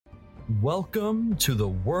Welcome to the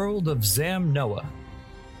world of Zamnoa,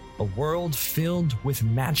 a world filled with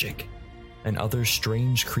magic and other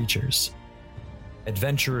strange creatures.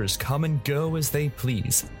 Adventurers come and go as they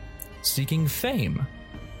please, seeking fame,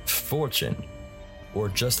 fortune, or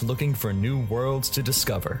just looking for new worlds to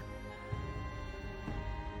discover.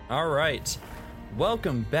 All right,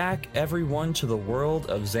 welcome back everyone to the world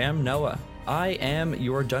of Zamnoa. I am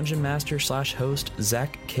your dungeon master / host,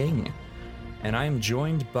 Zach King, and I am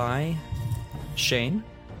joined by Shane.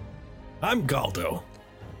 I'm Galdo.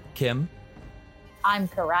 Kim. I'm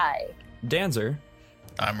Karai. Danzer.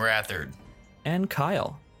 I'm Rathard. And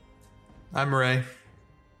Kyle. I'm Ray.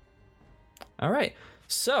 All right,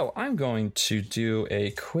 so I'm going to do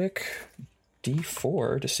a quick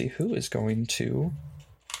D4 to see who is going to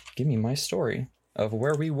give me my story of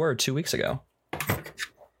where we were 2 weeks ago.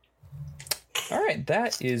 All right,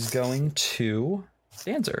 that is going to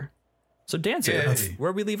Danzer. So Dancer,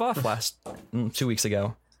 where we leave off last 2 weeks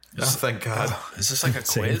ago. Oh, thank God. Is this like a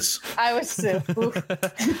quiz? I was so...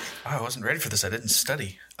 I wasn't ready for this. I didn't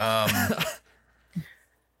study.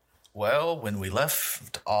 Well, when we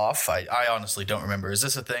left off, I honestly don't remember. Is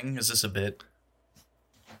this a thing? Is this a bit?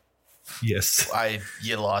 Yes.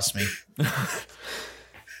 You lost me. All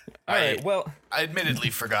right, well... I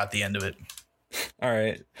admittedly forgot the end of it. All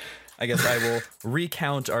right. I guess I will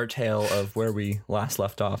recount our tale of where we last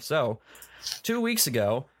left off. So, 2 weeks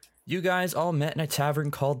ago, you guys all met in a tavern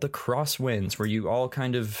called the Crosswinds, where you all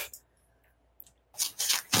kind of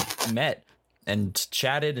met and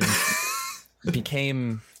chatted and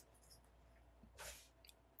became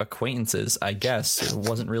acquaintances, I guess. It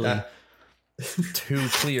wasn't really too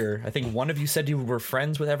clear. I think one of you said you were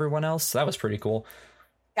friends with everyone else. So that was pretty cool.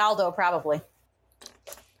 Galdo, probably.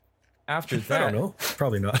 After that... I don't know.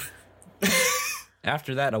 Probably not.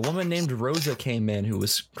 After that, a woman named Rosa came in who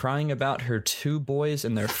was crying about her two boys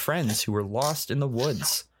and their friends who were lost in the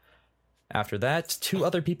woods. After that, two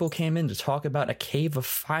other people came in to talk about a cave of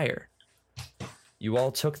fire. You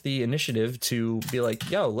all took the initiative to be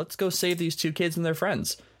like, yo, let's go save these two kids and their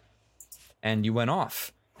friends. And you went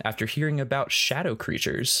off. After hearing about shadow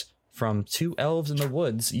creatures from two elves in the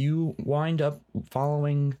woods, you wind up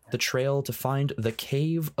following the trail to find the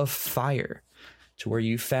cave of fire, to where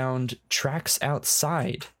you found tracks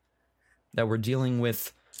outside that were dealing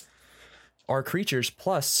with our creatures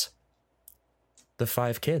plus the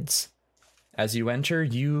 5 kids. As you enter,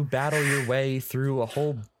 you battle your way through a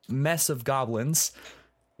whole mess of goblins.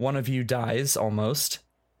 One of you dies almost,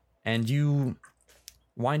 and you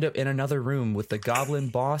wind up in another room with the goblin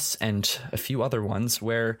boss and a few other ones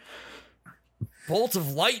where bolt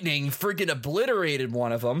of lightning friggin' obliterated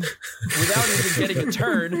one of them without even getting a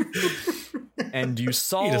turn. And you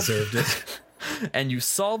solved... He deserved it. And you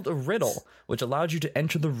solved a riddle, which allowed you to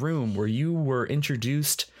enter the room where you were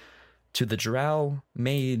introduced to the drow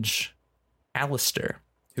mage Alistair,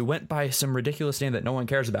 who went by some ridiculous name that no one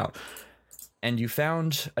cares about. And you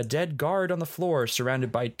found a dead guard on the floor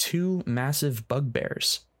surrounded by 2 massive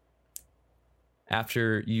bugbears.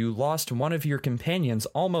 After you lost one of your companions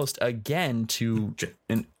almost again to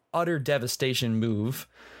an utter devastation move,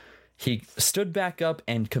 he stood back up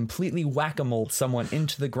and completely whack-a-moled someone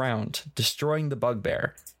into the ground, destroying the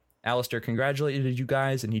bugbear. Alistair congratulated you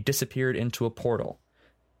guys, and he disappeared into a portal.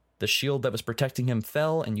 The shield that was protecting him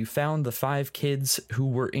fell, and you found the 5 kids who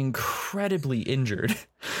were incredibly injured.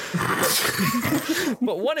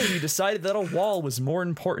 But one of you decided that a wall was more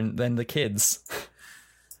important than the kids.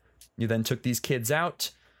 You then took these kids out,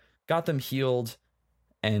 got them healed,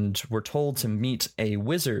 and were told to meet a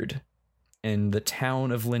wizard in the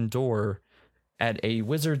town of Lindor at a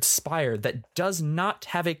wizard's spire that does not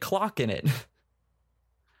have a clock in it.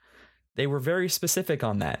 They were very specific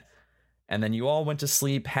on that. And then you all went to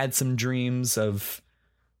sleep, had some dreams of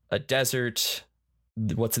a desert,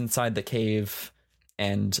 what's inside the cave,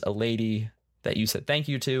 and a lady that you said thank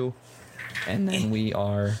you to. And then we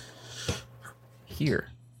are here.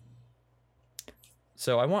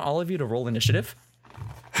 So I want all of you to roll initiative.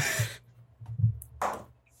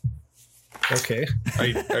 Okay.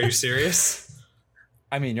 Are you serious?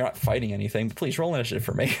 I mean, you're not fighting anything, but please roll initiative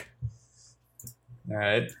for me. All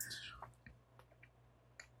right.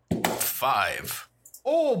 5.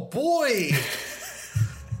 Oh, boy.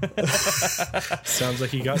 Sounds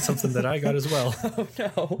like you got something that I got as well. Oh,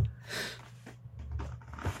 no.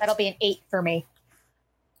 That'll be an 8 for me.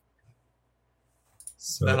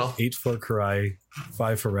 So That'll- 8 for Karai,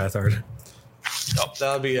 5 for Rathard. Oh,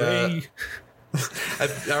 That'll be Ray.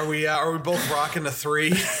 Are we both rocking a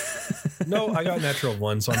 3? No, I got natural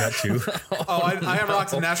 1, so I'm at 2. I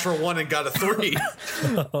rocked a natural 1 and got a 3.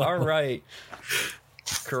 All right.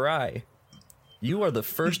 Karai. You are the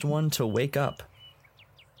first one to wake up.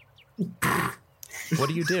 What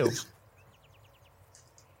do you do?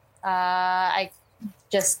 I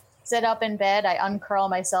just sit up in bed. I uncurl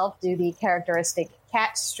myself, do the characteristic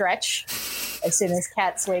cat stretch as soon as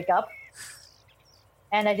cats wake up.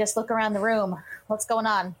 And I just look around the room. What's going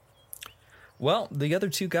on? Well, the other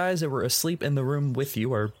two guys that were asleep in the room with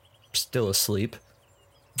you are still asleep.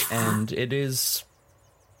 And it is...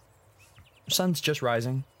 sun's just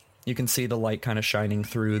rising. You can see the light kind of shining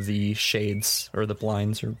through the shades or the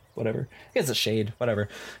blinds or whatever. It's a shade, whatever.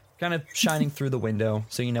 Kind of shining through the window,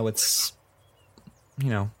 so you know it's,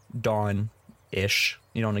 dawn-ish.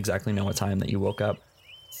 You don't exactly know what time that you woke up.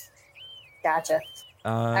 Gotcha.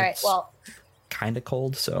 All right, well... kind of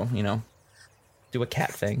cold, so, do a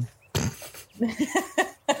cat thing.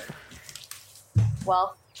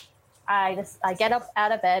 Well, I get up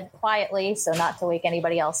out of bed quietly, so not to wake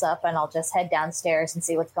anybody else up, and I'll just head downstairs and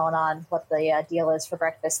see what's going on, what the deal is for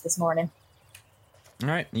breakfast this morning. All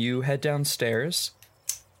right, you head downstairs,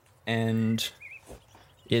 and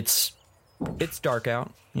it's dark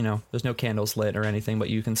out. There's no candles lit or anything, but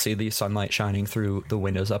you can see the sunlight shining through the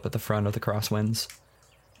windows up at the front of the crosswinds.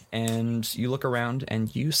 And you look around,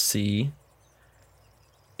 and you see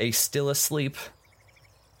a still asleep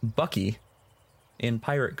Bucky in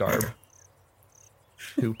pirate garb,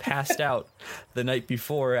 who passed out the night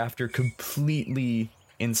before after completely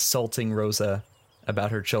insulting Rosa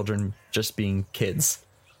about her children just being kids.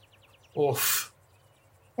 Oof.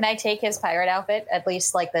 Can I take his pirate outfit? At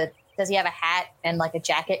least, does he have a hat and, a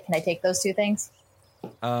jacket? Can I take those two things?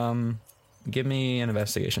 Give me an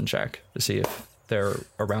investigation check to see if they're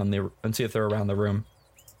around the room.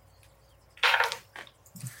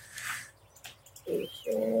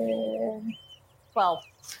 12.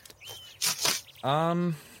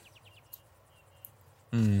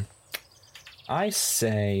 I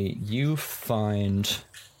say you find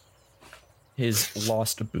his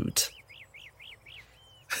lost boot.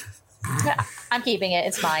 I'm keeping it.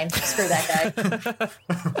 It's mine. Screw that guy.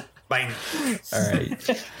 Bang. All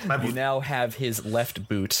right. My You boot. now have his left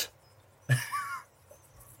boot.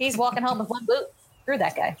 He's walking home with one boot. Screw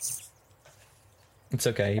that guy. It's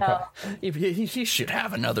okay. He should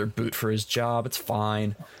have another boot for his job. It's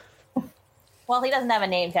fine. Well, he doesn't have a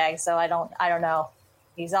name tag, so I don't know.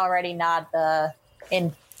 He's already not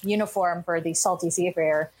in uniform for the Salty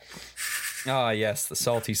Seafarer, Ah, yes, the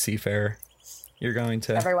Salty Seafarer. You're going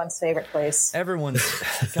to... everyone's favorite place. Everyone's...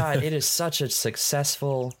 God, it is such a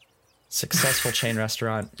successful chain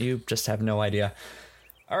restaurant. You just have no idea.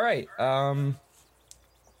 All right. I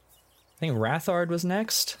think Rathard was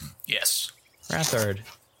next. Yes. Rathard,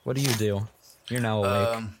 what do you do? You're now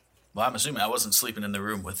awake. Well, I'm assuming I wasn't sleeping in the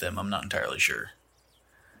room with them. I'm not entirely sure.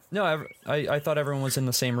 No, I thought everyone was in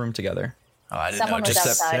the same room together. Oh, I didn't Someone know. was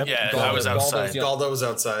outside. Yeah, I was outside. Galdo was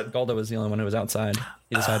outside. Galdo was the only one who was outside.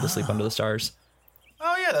 He decided to sleep under the stars.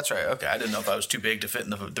 Oh, yeah, that's right. Okay, I didn't know if I was too big to fit in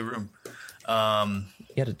the room.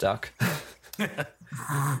 He had a duck.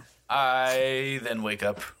 I then wake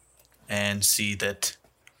up and see that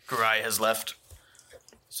Garai has left.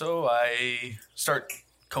 So I start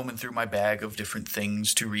combing through my bag of different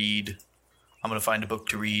things to read. I'm going to find a book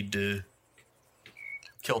to read to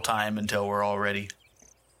kill time until we're all ready.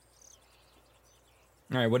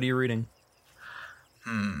 All right, what are you reading?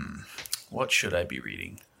 What should I be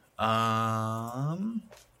reading?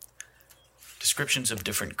 Descriptions of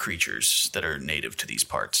different creatures that are native to these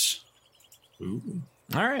parts. Ooh.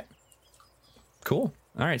 All right. Cool.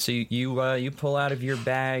 All right, so you pull out of your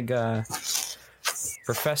bag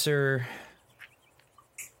Professor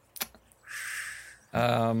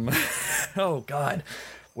oh god.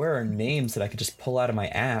 Where are names that I could just pull out of my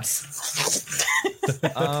ass?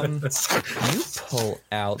 You pull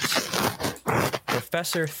out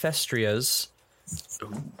Professor Thestria's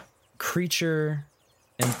creature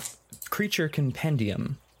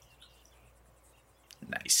compendium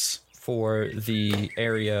Nice. for the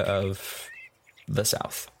area of the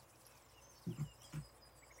South.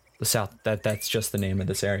 The South, that's just the name of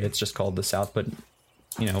this area. It's just called the South, but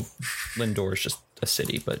Lindor is just a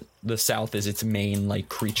city, but the South is its main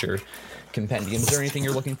creature compendium. Is there anything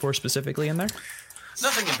you're looking for specifically in there?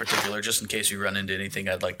 Nothing in particular, just in case we run into anything.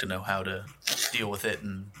 I'd like to know how to deal with it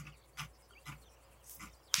and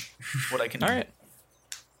what I can do. All right.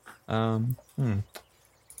 I feel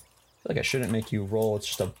like I shouldn't make you roll. It's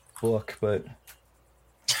just a book, but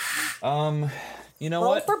you know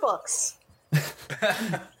Roll what? for books.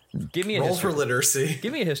 Give me a Roll history. for literacy.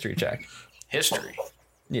 Give me a history check. History.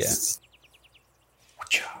 Yeah.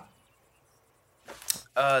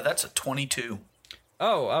 That's a 22.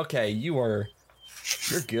 Oh, okay. You're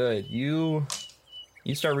good. You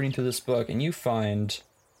you start reading through this book, and you find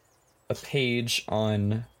a page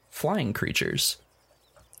on flying creatures.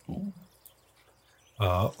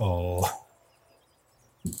 Uh-oh.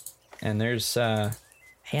 And there's a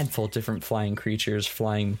handful of different flying creatures,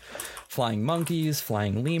 flying monkeys,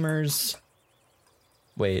 flying lemurs.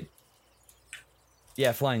 Wait.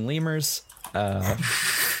 Yeah, flying lemurs.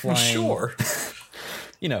 Flying, Sure.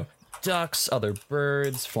 you know, ducks, other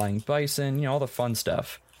birds, flying bison, you know, all the fun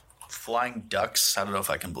stuff. Flying ducks? I don't know if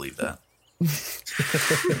I can believe that.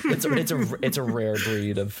 It's a rare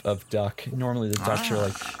breed of duck. Normally the ducks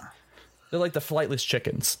are they're like the flightless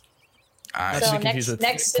chickens. Not So to be confused with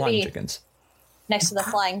next to flying the- chickens. Next to the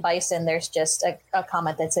flying bison, there's just a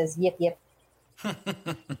comment that says, yip, yip.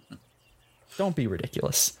 Don't be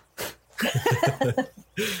ridiculous.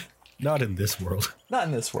 Not in this world. Not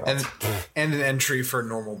in this world. And an entry for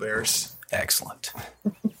normal bears. Excellent.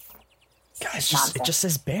 Guys, it just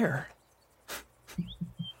says bear.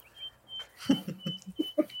 All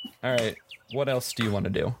right. What else do you want to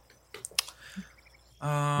do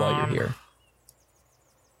while you're here?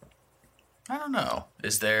 I don't know.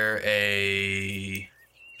 Is there a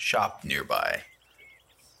shop nearby?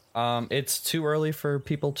 It's too early for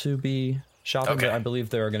people to be shopping, Okay. but I believe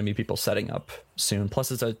there are going to be people setting up soon.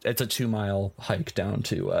 Plus, it's a 2-mile hike down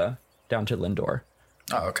to Lindor.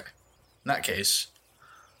 Oh, okay. In that case,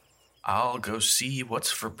 I'll go see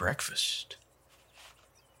what's for breakfast.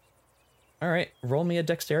 All right, roll me a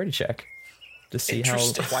dexterity check to see how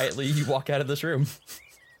Interesting. quietly you walk out of this room.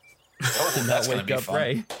 Oh, Did that's not gonna wake be up fun.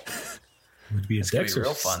 Ray. Would be a It's gonna dex be or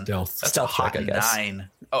real fun. stealth. That's Stealth a hot check, I guess. 9.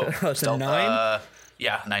 Oh, It's a stealth, 9?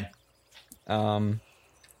 Yeah, 9.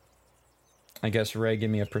 I guess Ray, give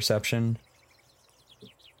me a perception.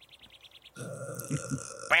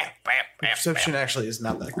 Perception actually is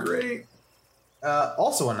not that great.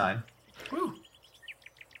 Also a 9. Woo.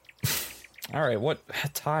 All right, what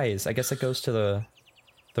ties? I guess it goes to the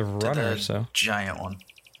runner. The So giant one.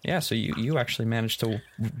 yeah, so you actually managed to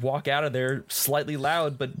walk out of there slightly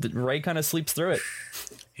loud, but Ray kind of sleeps through it.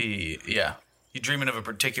 You're dreaming of a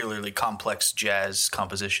particularly complex jazz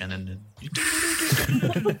composition, and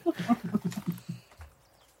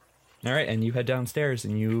All right, and you head downstairs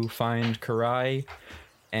and you find Karai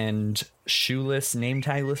and shoeless, name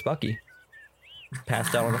tagless Bucky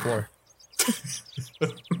passed out on the floor.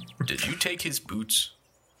 did you take his boots?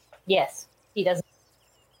 Yes, he doesn't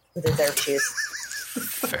deserve shoes.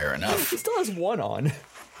 Fair enough. He still has one on.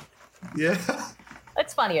 Yeah.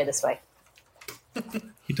 It's funnier this way.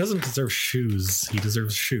 He doesn't deserve shoes. He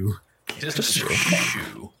deserves shoe. He doesn't deserve a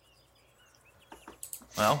shoe.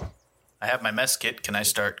 Well, I have my mess kit. Can I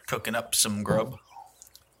start cooking up some grub?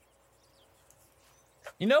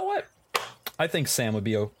 You know what? I think Sam would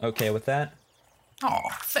be okay with that. Oh,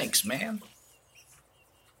 thanks, man.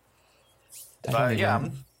 I don't even- I'm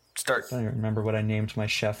I don't even remember what I named my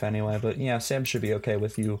chef anyway, but yeah, Sam should be okay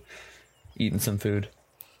with you eating some food.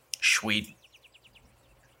 sweet.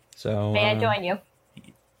 So May I join you?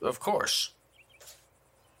 Of course.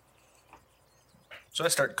 So I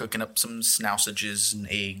start cooking up some snousages and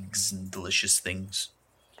eggs and delicious things.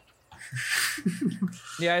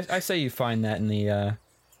 Yeah, I say you find that in the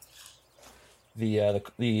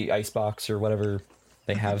ice box or whatever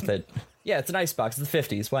they have. That yeah, it's an ice box. It's the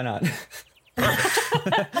 50s. Why not?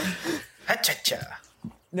 Ha-cha-cha.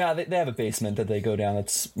 No, they have a basement that they go down.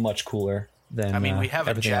 That's much cooler than. I mean, we have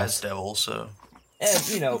a everything jazz else. devil, so And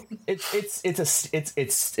you know, it's a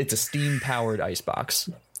steam powered ice box.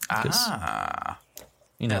 'Cause,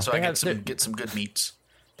 you know, so they I have- get some good meats.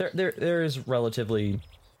 there is relatively,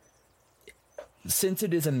 since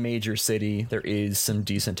it is a major city, there is some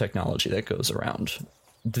decent technology that goes around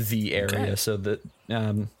the area. Okay. So that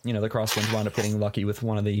you know, the Crosswinds wound up getting lucky with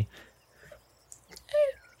one of the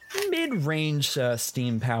mid-range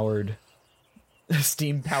steam powered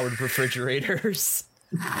refrigerators.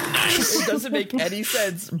 It doesn't make any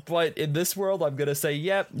sense, but in this world, I'm gonna say,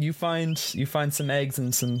 yep. You find some eggs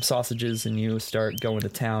and some sausages, and you start going to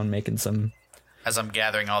town making some. As I'm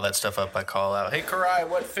gathering all that stuff up, I call out, "Hey, Karai,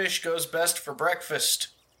 what fish goes best for breakfast?"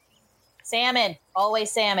 Salmon.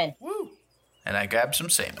 Always salmon. Woo! And I grab some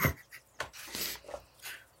salmon.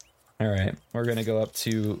 All right, we're gonna go up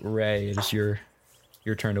to Ray. It is your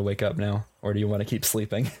turn to wake up now, or do you want to keep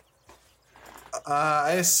sleeping?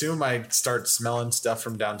 I assume I start smelling stuff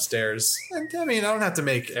from downstairs. And, I mean, I don't have to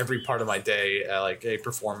make every part of my day like a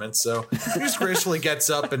performance. So he just gracefully gets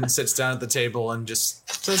up and sits down at the table and just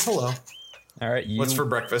says hello. All right, What's for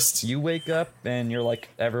breakfast? You wake up and you're like,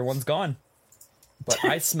 everyone's gone, but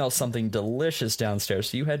I smell something delicious downstairs.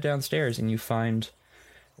 So you head downstairs and you find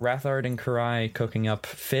Rathard and Karai cooking up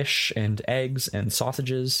fish and eggs and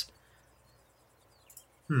sausages.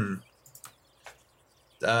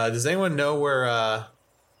 Does anyone know where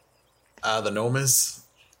the gnome is?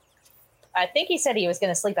 I think he said he was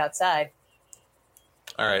going to sleep outside.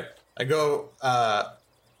 All right. I go.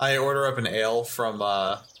 I order up an ale from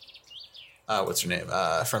what's her name?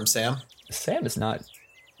 From Sam. Sam is not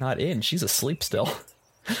in. She's asleep still.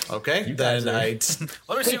 Okay. You Then guys are-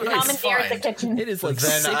 Let me see what I can Commandeer at the find. kitchen. It is like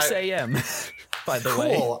Then 6 a.m. By the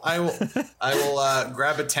way. cool. I will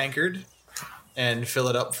grab a tankard and fill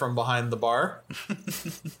it up from behind the bar.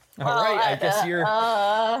 All right.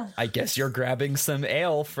 uh, I guess you're grabbing some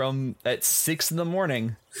ale from at 6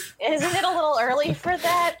 a.m. Isn't it a little early for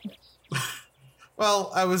that?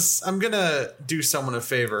 Well, I'm gonna do someone a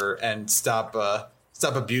favor and stop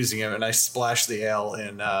abusing him, and I splash the ale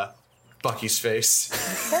in Bucky's face.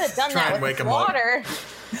 Could have done Try that and with wake him up. water.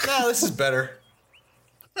 No, this is better.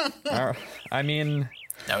 I mean,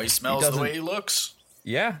 Now he smells the way he looks.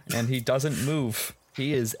 yeah, and he doesn't move.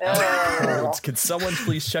 He is out cold. Could someone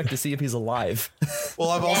please check to see if he's alive?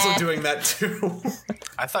 Well, I'm also Nah. doing that too.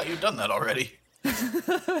 I thought you'd done that already.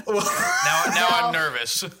 Well, Now I'm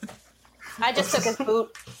nervous. I just took his boot.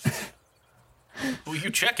 Will you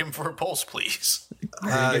check him for a pulse, please?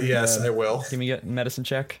 yes, I will. Give me a medicine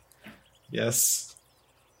check. Yes.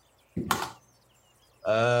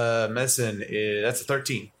 Medicine is that's a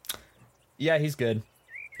 13. Yeah, he's good.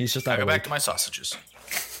 He's just I not go awake. back to my sausages.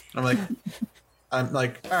 I'm like,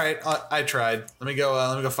 all right. I tried. Let me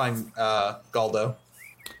go find Galdo.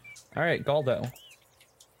 All right, Galdo.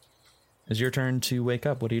 It's your turn to wake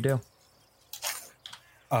up. What do you do?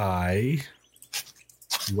 I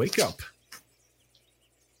wake up.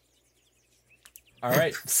 All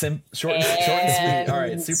right, short and sweet. All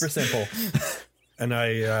right, super simple. And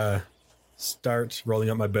I start rolling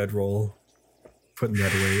up my bedroll, putting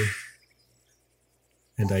that away.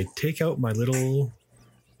 And I take out my little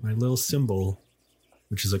symbol,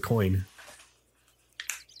 which is a coin.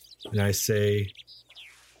 And I say,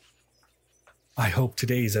 I hope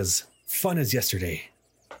today's as fun as yesterday.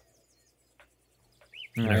 All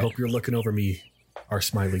And right. I hope you're looking over me, our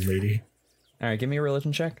smiling lady. All right, give me a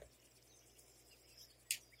religion check.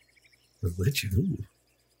 Religion.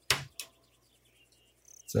 Ooh.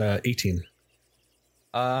 It's 18.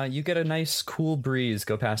 You get a nice cool breeze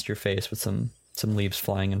go past your face with some leaves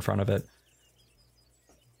flying in front of it.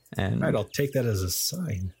 And All right, I'll take that as a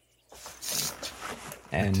sign.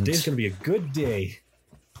 and Today's going to be a good day.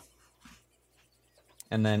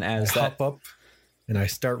 and then I hop up and I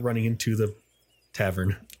start running into the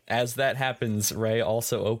tavern. as that happens, Ray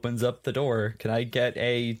also opens up the door. Can I get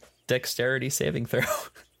a dexterity saving throw?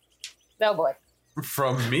 Oh boy.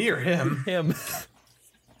 From me or him? Him.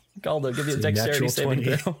 Galdo, give me a It's a dexterity natural saving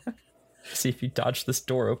 20. throw. See if you dodge this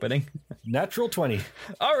door opening. Natural 20.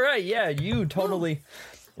 All right, yeah, you totally.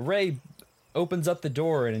 Ray opens up the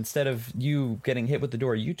door, and instead of you getting hit with the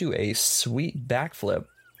door, you do a sweet backflip.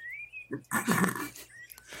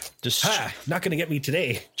 Just, Ha! Not going to get me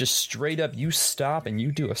today. just straight up, you stop and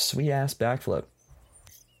you do a sweet ass backflip.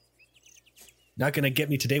 Not going to get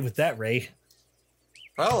me today with that, Ray.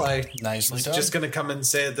 Well, I Nicely was done. just gonna come and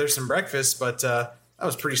say that there's some breakfast, but that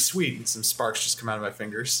was pretty sweet, and some sparks just come out of my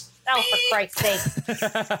fingers. Oh, for Christ's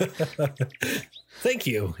sake. Thank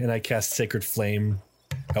you. And I cast Sacred Flame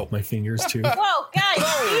out my fingers, too. Whoa,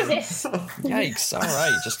 guys, Jesus. Yikes! All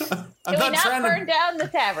right, just Can we not burn down the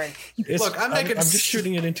tavern? It's- Look, I'm making I'm just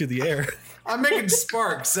shooting it into the air. I'm making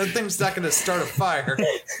sparks. That thing's not gonna start a fire.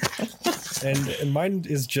 And mine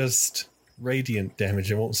is just radiant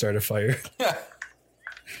damage. It won't start a fire.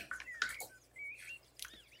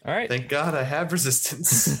 all right. Thank God I have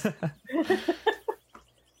resistance.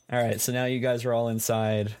 All right, so now you guys are all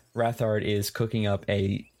inside. Rathard is cooking up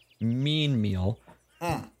a mean meal.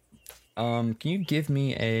 Can you give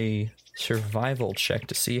me a survival check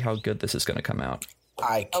to see how good this is going to come out?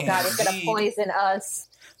 I Oh can't. god, it's gonna poison us.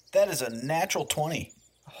 That is a natural 20.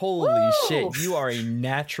 Holy Woo! shit, you are a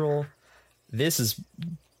natural. This is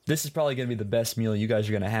probably going to be the best meal you guys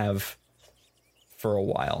are going to have for a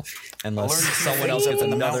while, unless Learn to someone else gets eat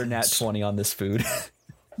another nat mountains. 20 on this food.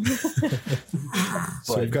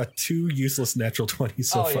 So we've got 2 useless natural 20s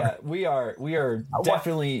so far. Yeah, we are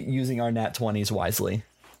definitely using our nat 20s wisely.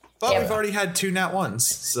 But Yeah. we've already had 2 nat ones,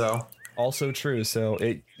 so Also true, so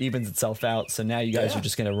it evens itself out. So now you guys are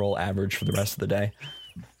just going to roll average for the rest of the day.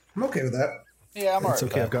 I'm okay with that. Yeah, I'm It's alright.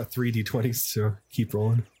 okay. I've got 3 d20s, so keep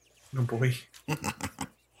rolling. Oh boy.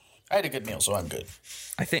 I had a good meal, so I'm good.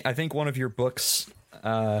 I think one of your books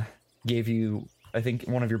gave you. I think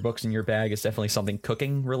one of your books in your bag is definitely something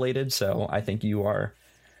cooking related. So I think you are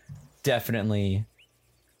definitely,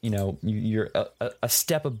 you're a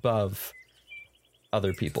step above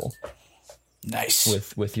other people. Nice.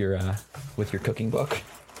 with your cooking book.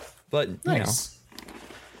 But you know,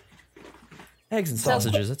 eggs and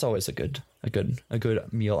sausages. That's always a good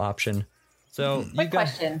meal option. So quick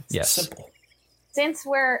question. Yes. Simple. Since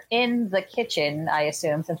we're in the kitchen, I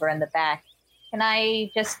assume, since we're in the back, can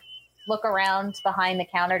I just look around behind the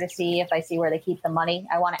counter to see if I see where they keep the money?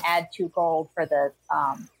 I want to add 2 gold for the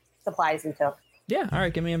supplies we took. Yeah. All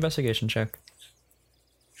right. Give me an investigation check.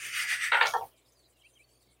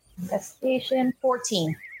 Investigation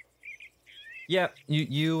 14. Yeah.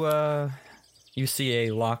 You see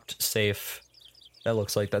a locked safe. That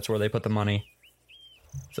looks like that's where they put the money.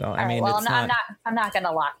 So I mean, well, it's I'm not going to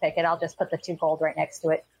lockpick it. I'll just put the 2 gold right next to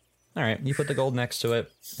it. All right. You put the gold next to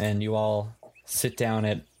it, and you all sit down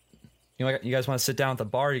at. You guys want to sit down at the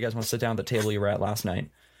bar? Or you guys want to sit down at the table you were at last night?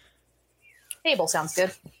 Table sounds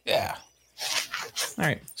good. Yeah. All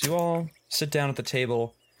right. So you all sit down at the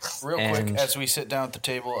table. Real quick, as we sit down at the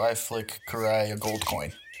table, I flick Karai a gold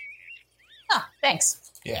coin. Ah,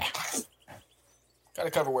 thanks. Yeah.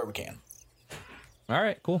 Gotta cover where we can. All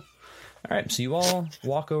right, cool. All right, so you all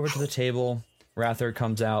walk over to the table. Rather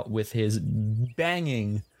comes out with his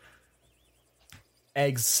banging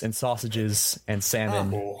eggs and sausages and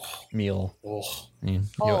salmon meal. You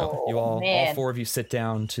all 4 of you sit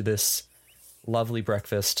down to this lovely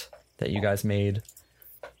breakfast that you guys made.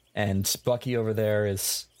 And Bucky over there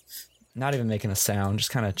is not even making a sound,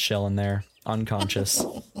 just kind of chilling there, unconscious.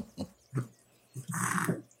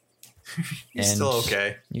 He's still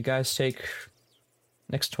okay. You guys take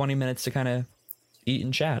next 20 minutes to kind of eat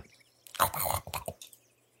and chat.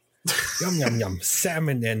 Yum, yum, yum.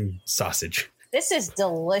 Salmon and sausage. This is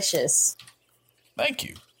delicious. Thank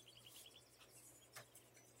you.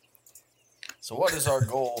 So what is our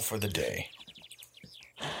goal for the day?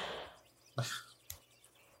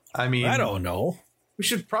 I mean, I don't know. We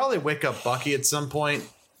should probably wake up Bucky at some point.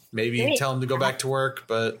 Maybe tell him to go back to work,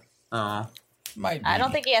 but Might be. I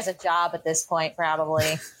don't think he has a job at this point,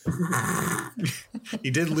 probably. he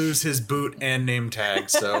did lose his boot and name tag,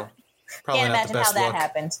 so probably Can't not the imagine how best that look.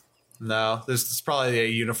 happened. No, there's probably a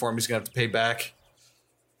uniform he's gonna have to pay back.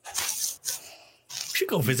 We should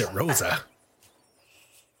go visit Rosa.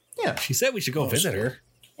 Yeah. She said we should go visit her.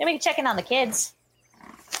 Maybe check in on the kids.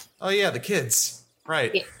 Oh yeah, the kids.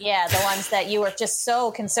 Right. Yeah, the ones that you were just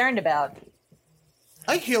so concerned about.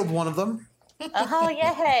 I healed one of them. Oh,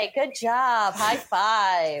 yeah, hey, good job. High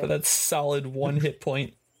five. But that's solid 1 hit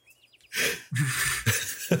point.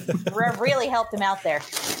 Really helped him out there.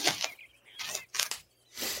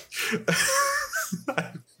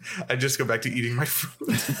 I just go back to eating my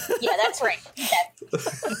food. Yeah, that's right.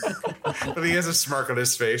 But he has a smirk on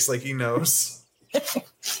his face, like he knows.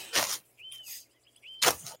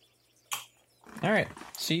 All right.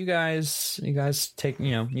 So you guys take,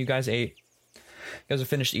 you guys ate. You guys are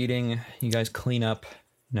finished eating. You guys clean up.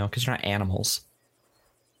 No, because you're not animals.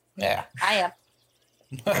 Yeah. I am.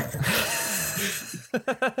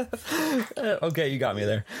 Okay, you got me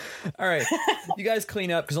there. All right. You guys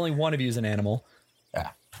clean up because only one of you is an animal. Yeah.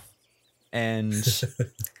 And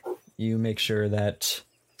you make sure that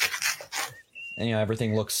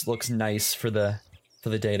everything looks nice for the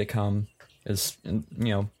day to come. Is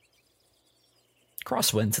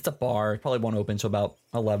Crosswinds, it's a bar. It probably won't open until about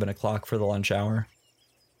 11 o'clock for the lunch hour.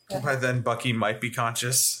 By then, Bucky might be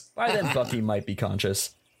conscious. So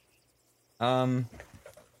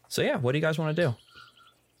yeah, what do you guys want to do?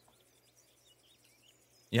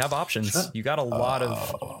 You have options. You got a lot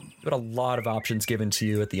of options given to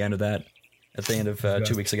you at the end of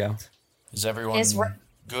 2 weeks ago. Is everyone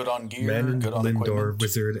good on gear? Men, Good on Lindor, equipment?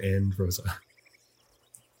 Wizard, and Rosa.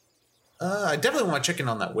 I definitely want to check in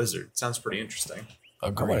on that wizard. Sounds pretty interesting. I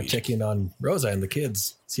want to Agreed. check in on Rosa and the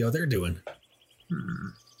kids. See how they're doing.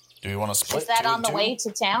 Do we want to split? Is that 2 on and the 2? way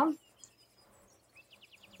to town?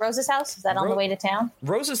 Rose's house? Is that on the way to town?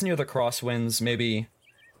 Rose is near the Crosswinds, maybe,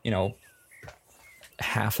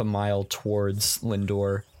 half a mile towards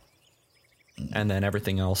Lindor. And then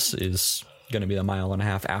everything else is going to be a mile and a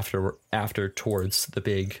half after towards the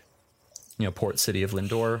big, port city of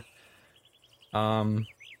Lindor.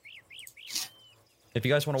 If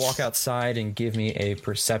you guys want to walk outside and give me a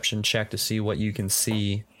perception check to see what you can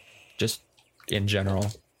see, just in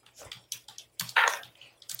general.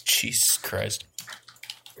 Jesus Christ.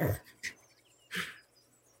 9.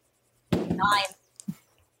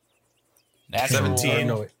 Natural 17.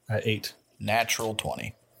 No, 8. Natural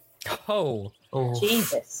 20. Oh,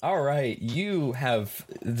 Jesus. all right. You have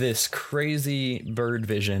this crazy bird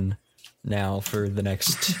vision now for the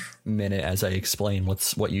next minute as I explain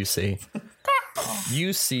what you see.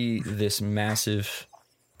 You see this massive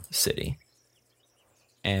city,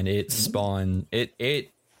 and it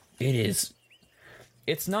is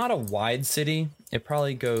It's not a wide city. It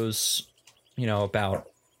probably goes, about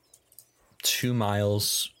 2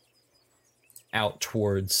 miles out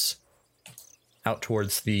towards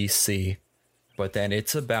the sea, but then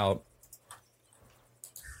it's about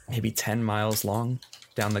maybe 10 miles long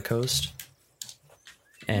down the coast.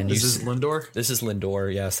 And This is Lindor? This is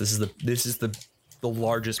Lindor. Yes, this is the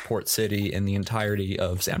largest port city in the entirety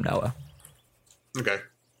of Zamnoa. Okay.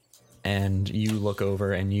 And you look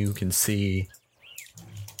over and you can see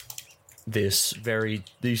these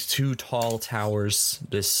 2 tall towers,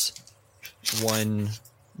 this one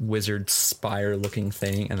wizard spire looking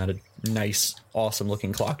thing, and then a nice, awesome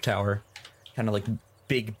looking clock tower, kind of like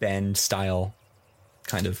Big Ben style,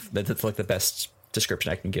 kind of. That's like the best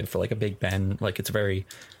description I can give for like a Big Ben. Like it's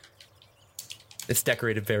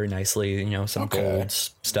decorated very nicely, some gold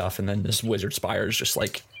stuff, and then this wizard spire is just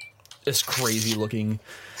like this crazy looking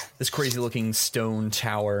stone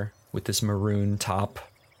tower with this maroon top.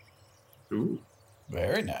 Ooh.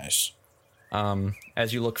 Very nice.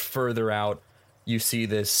 As you look further out, you see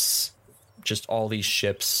just all these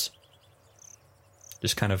ships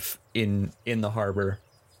just kind of in the harbor,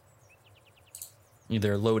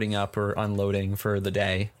 either loading up or unloading for the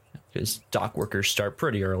day, because dock workers start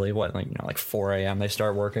pretty early. Like 4 a.m. they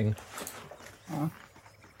start working.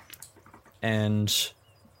 And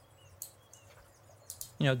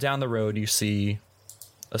down the road you see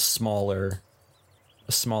a smaller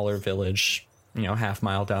village, half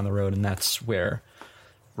mile down the road, and that's where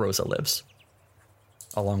Rosa lives,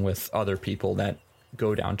 along with other people that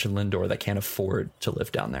go down to Lindor that can't afford to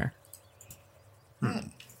live down there.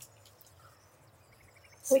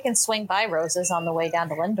 We can swing by Rosa's on the way down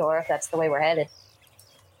to Lindor if that's the way we're headed.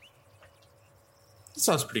 That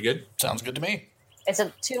sounds pretty good. Sounds good to me. Is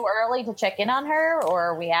it too early to check in on her, or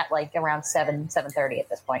are we at like around 7:30 at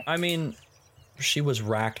this point? I mean, she was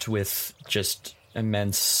racked with just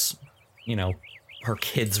immense, her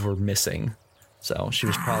kids were missing, so she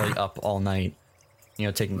was probably up all night,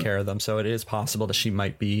 taking care of them. So it is possible that she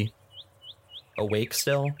might be awake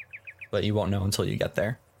still, but you won't know until you get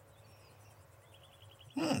there.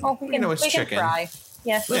 Well, we can try.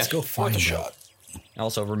 Yeah. Let's go find Worth a her. shot.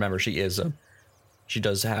 Also, remember, she is a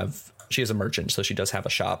merchant, so she does have a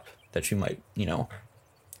shop that she might,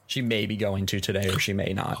 she may be going to today, or she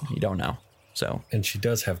may not. You don't know. So, And she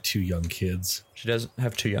does have 2 young kids. she does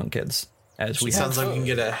have 2 young kids, as we Sounds have, like we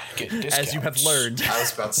can get as you have discounts. learned, I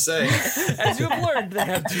was about to say. as you have learned, they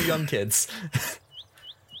have 2 young kids.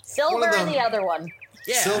 Silver One of and them- the other one.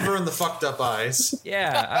 Yeah, Silver and the fucked up eyes.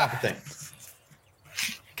 yeah. Thing.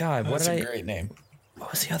 God, That's a great name.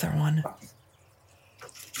 What was the other one?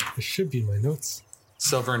 It should be in my notes.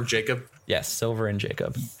 Silver and Jacob. Yes, Silver and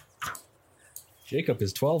Jacob. Jacob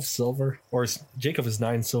is 12 silver, or Jacob is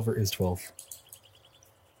 9 silver is 12.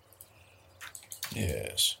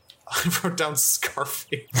 Yes. I wrote down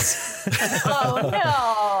Scarface. Oh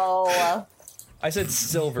no! I said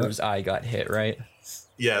Silver's eye got hit, right?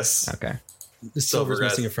 Yes. Okay. The silver's red.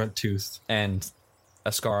 missing a front tooth. And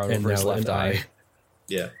a scar And over his now left an eye. eye.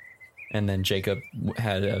 Yeah. And then Jacob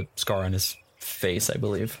had a scar on his face, I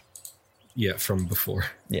believe. Yeah, from before.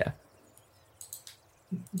 Yeah.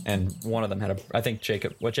 And one of them had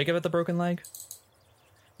Jacob had the broken leg?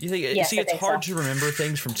 Yes, See, I it's think hard so. to remember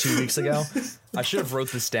things from 2 weeks ago. I should have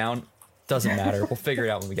wrote this down. Doesn't matter. We'll figure it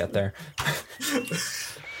out when we get there.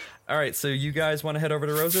 All right, so you guys want to head over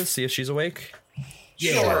to Rosa, see if she's awake?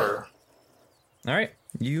 Sure. All right,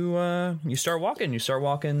 you start walking. You start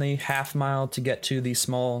walking the half mile to get to the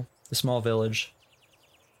small village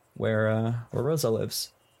where Rosa lives,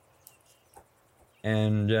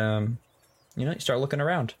 and you start looking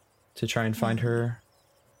around to try and find her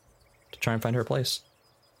place.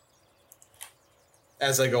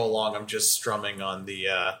 As I go along, I'm just strumming on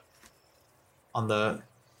the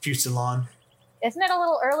fusillon. Isn't it a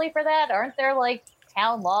little early for that? Aren't there like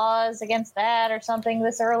town laws against that or something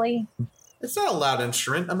this early? It's not a loud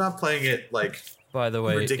instrument. I'm not playing it like. By the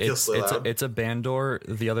way, Ridiculously loud. it's a bandor.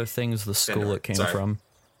 The other thing is the school Bandor, it came sorry. from.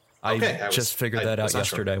 Okay, I just figured that out was not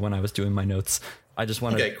sure. yesterday when I was doing my notes. I just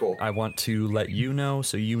want to. Okay, cool. I want to let you know,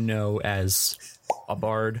 so you know, as a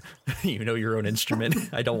bard, you know your own instrument.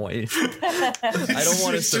 I don't want you. I don't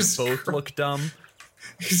want us Just to both look dumb.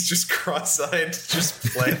 He's just cross-eyed, just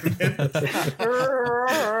playing it.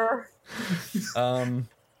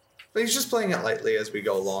 But he's just playing it lightly as we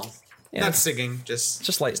go along. Yeah, Not singing,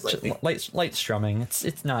 just lightly. light strumming.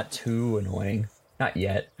 It's not too annoying. Not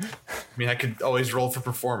yet. I mean, I could always roll for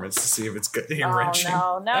performance to see if it's good. Oh Wrenching. no,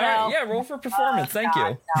 All right, yeah, roll for performance. Thank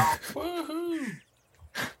you. No.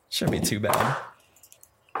 Shouldn't be too bad.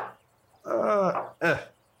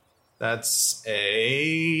 That's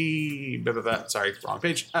a... Sorry, wrong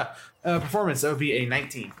page. Performance, that would be a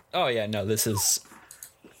 19. Oh, yeah, no, it's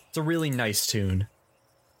a really nice tune.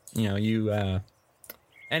 You know,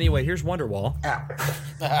 anyway, here's Wonderwall.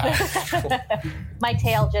 My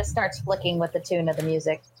tail just starts flicking with the tune of the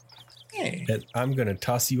music. Hey. And I'm going to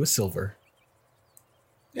toss you a silver.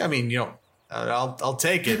 Yeah, I mean, you don't... I'll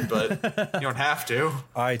take it, but you don't have to.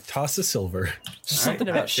 I toss a silver. There's something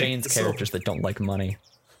All right, about Shane's characters that don't like money.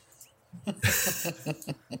 It's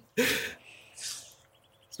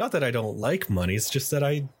not that I don't like money. It's just that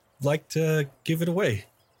I like to give it away.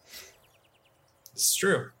 It's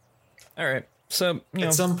true. All right. So, you know,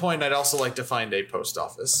 At some point, I'd also like to find a post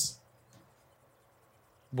office.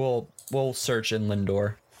 we'll search in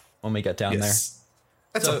Lindor when we get down there.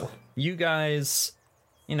 That's So you guys,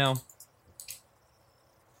 you know,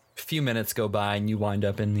 a few minutes go by and you wind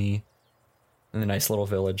up in the nice little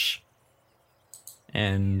village,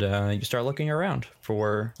 and you start looking around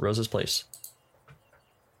for Rosa's place.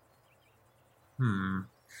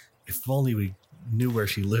 If only we knew where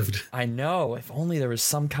she lived. I know. If only there was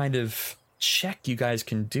some kind of check you guys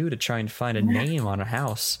can do to try and find a name on a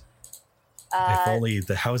house. If only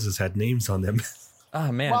the houses had names on them.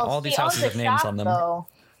 Oh man, Well, all these she owns houses a have names shop, on them. Though.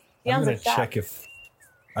 She I'm owns going a to shop. check if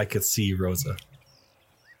I could see Rosa.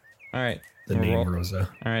 All right. The Well, name roll- Rosa.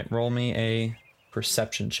 All right, roll me a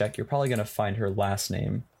perception check. You're probably going to find her last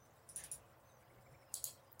name.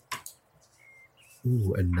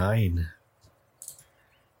 Ooh, a 9.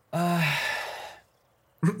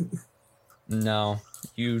 No,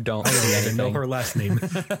 you don't I see don't even know anything. her last name.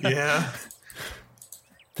 Yeah.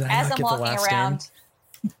 Did I As not I'm get the walking last around,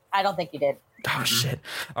 name? I don't think you did. Oh shit!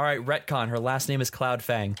 All right, retcon. Her last name is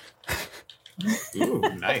Cloudfang, Ooh,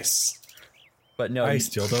 nice. but no, I you-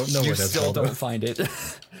 still don't know you what that's still called. don't find it.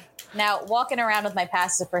 Now, walking around with my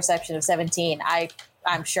passive perception of 17,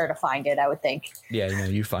 I'm sure to find it, I would think. Yeah, you know,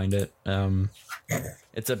 you find it.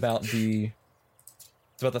 It's about the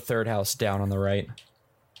third house down on the right.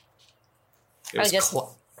 It was I just-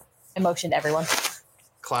 I motioned everyone.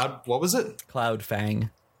 Cloud, what was it?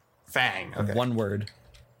 Cloudfang. Fang. Okay. One word.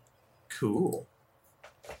 Cool.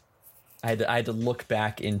 I had to look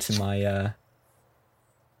back into my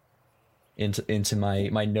into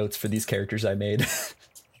my notes for these characters I made.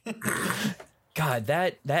 God,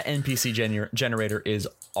 that NPC generator is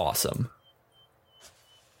awesome.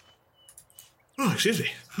 Oh, excuse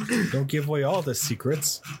me. Don't give away all the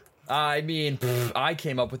secrets. I mean, I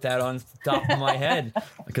came up with that on top of my head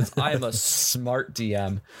because I'm a smart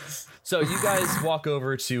DM. So you guys walk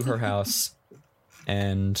over to her house,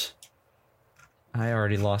 and I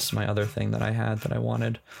already lost my other thing that I had that I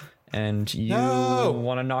wanted. And you No!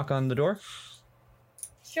 want to knock on the door?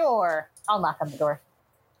 Sure. I'll knock on the door.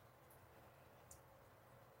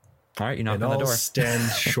 All right, you knock And on the I'll door. stand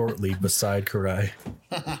shortly beside Karai.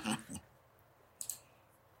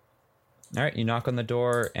 All right, you knock on the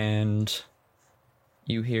door, and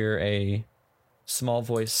you hear a small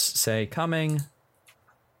voice say, "Coming."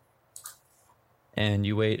 And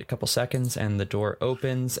you wait a couple seconds, and the door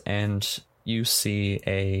opens, and you see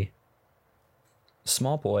a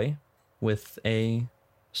small boy with a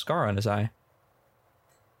scar on his eye.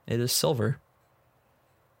 It is Silver.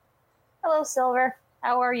 Hello, Silver.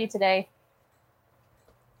 How are you today?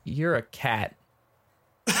 You're a cat.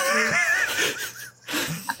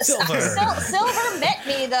 Silver. Silver met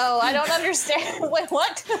me, though. I don't understand. Wait,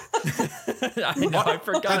 what? I know, I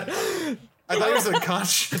forgot. I thought he was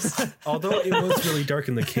unconscious. Although it was really dark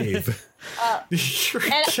in the cave.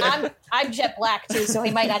 And I'm jet black, too, so he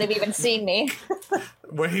might not have even seen me.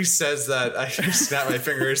 When he says that, I just snap my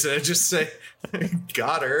fingers and I just say,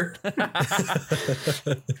 "Got her."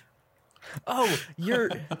 Oh, you're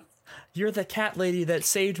the cat lady that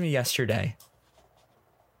saved me yesterday.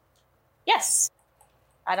 Yes.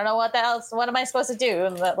 I don't know what else. What am I supposed to do?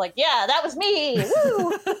 And like, yeah, that was me.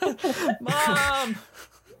 Woo! Mom!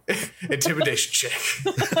 Intimidation check.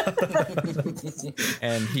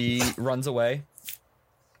 And he runs away,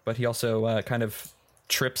 but he also kind of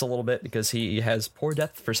trips a little bit because he has poor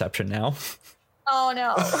depth perception now. Oh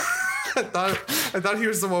no. I thought he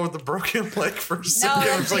was the one with the broken leg for a second.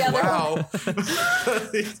 I was that's like,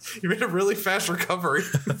 the wow. You made a really fast recovery.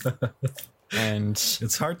 And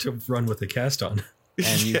It's hard to run with a cast on.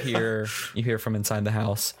 you hear from inside the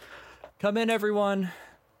house, "Come in, everyone."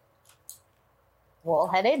 We'll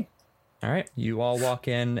head in. All right, you all walk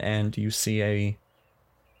in, and you see a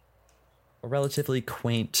relatively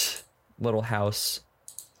quaint little house.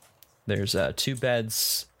 There's 2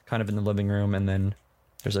 beds kind of in the living room, and then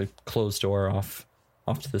there's a closed door off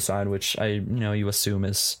to the side, which you assume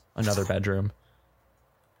is another bedroom.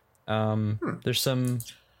 There's some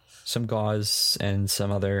some gauze and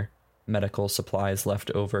some other medical supplies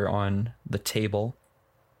left over on the table.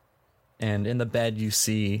 And in the bed, you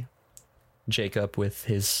see Jacob with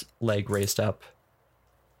his leg raised up.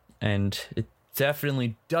 And it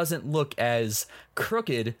definitely doesn't look as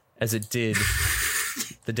crooked as it did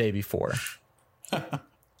the day before.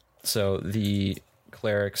 So the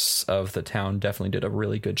clerics of the town definitely did a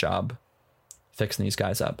really good job fixing these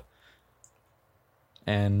guys up.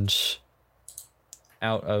 And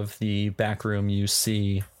out of the back room, you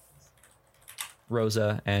see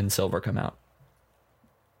Rosa and Silver come out.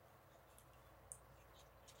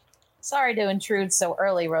 Sorry to intrude so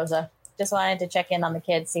early, Rosa. Just wanted to check in on the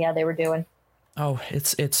kids, see how they were doing. Oh,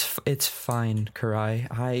 it's fine, Karai.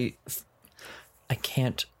 I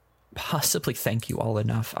can't possibly thank you all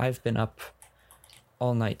enough. I've been up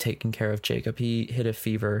all night taking care of Jacob. He hit a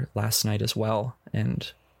fever last night as well,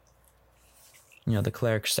 and the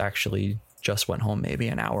clerics actually just went home maybe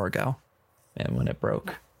an hour ago, and when it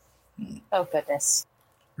broke. Oh goodness.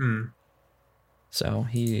 So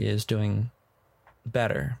he is doing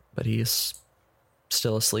better, but he's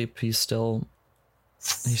still asleep. He still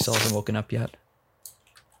hasn't woken up yet.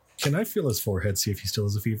 Can I feel his forehead, see if he still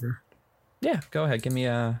has a fever? Yeah, go ahead. Give me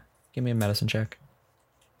a medicine check.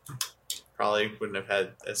 Probably wouldn't have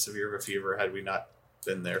had as severe of a fever had we not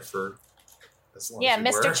been there for as long Yeah, as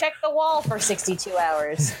we Mr. were. Check the wall for 62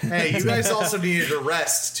 hours. Hey, you guys also needed a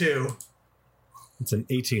rest, too. It's an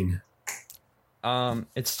 18.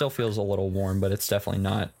 It still feels a little warm, but it's definitely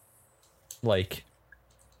not like,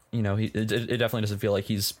 it definitely doesn't feel like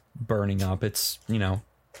he's burning up. It's,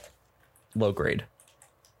 low grade.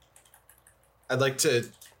 I'd like to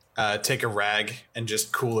take a rag and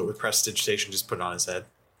just cool it with prestidigitation, just put it on his head.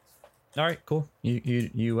 All right, cool.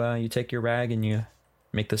 You take your rag and you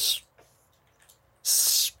make this,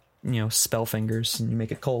 spell fingers, and you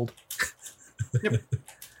make it cold. Yep.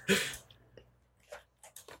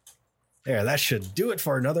 There, that should do it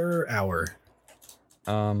for another hour.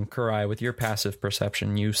 Karai, with your passive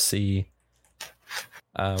perception, you see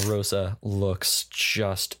Rosa looks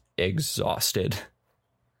just exhausted.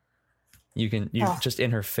 Just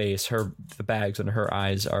in her face, the bags under her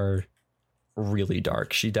eyes are really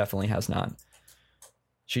dark. She definitely has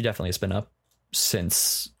been up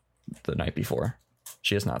since the night before.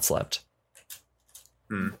 She has not slept.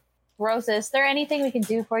 Rosa, is there anything we can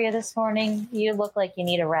do for you this morning? You look like you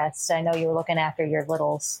need a rest. I know you were looking after your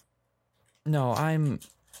littles. No, I'm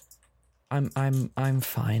fine.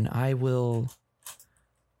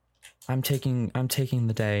 I'm taking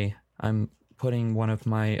the day. I'm putting one of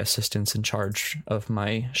my assistants in charge of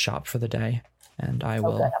my shop for the day, and I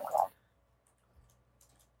will. Good, I'm glad.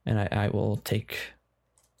 And I will take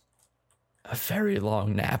a very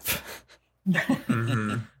long nap.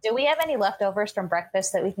 Do we have any leftovers from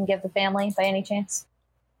breakfast that we can give the family by any chance?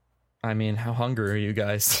 I mean, how hungry are you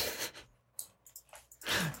guys?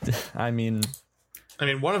 I mean,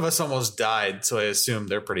 one of us almost died, so I assume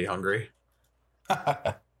they're pretty hungry.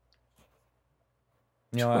 I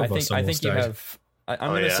think you have. I'm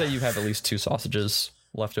going to say you have at least 2 sausages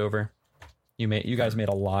left over. You guys made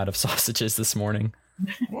a lot of sausages this morning.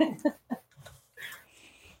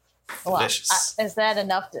 Well, Delicious. is that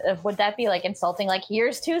enough? Would that be like insulting? Like,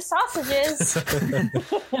 here's 2 sausages.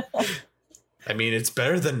 It's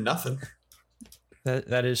better than nothing.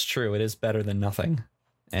 That is true. It is better than nothing.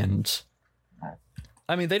 And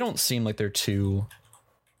they don't seem like they're too,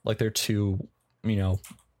 like they're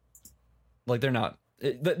not.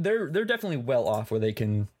 They're definitely well off where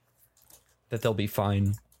they'll be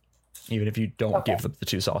fine, even if you don't give them the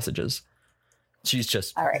 2 sausages. She's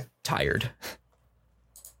just All right. tired.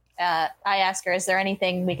 I ask her, is there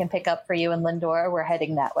anything we can pick up for you and Lindor? We're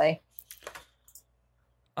heading that way.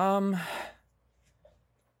 You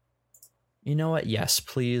know what? Yes,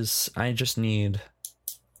 please. I just need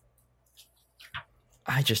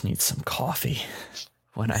some coffee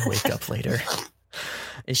when I wake up later.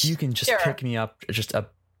 If you can just pick me up just a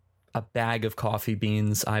bag of coffee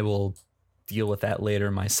beans, I will deal with that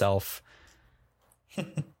later myself. You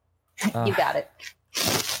got it.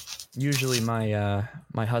 Usually my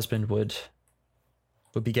husband would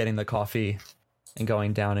be getting the coffee and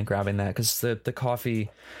going down and grabbing that, because the coffee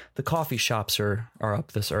shops are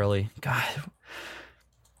up this early. God,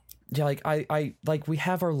 yeah, like we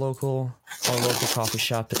have our local coffee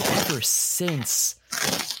shop, but ever since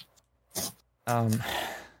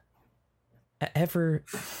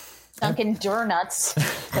Dunkin' Donuts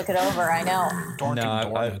took it over. I know.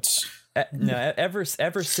 Ever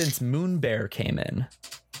since Moon Bear came in.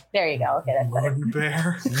 There you go. Okay, that's better.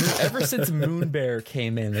 Bear. Ever since Moon Bear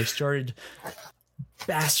came in, they started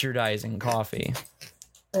bastardizing coffee.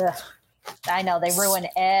 Ugh. I know, they ruin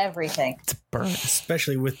everything. It's burnt.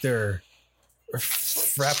 Especially with their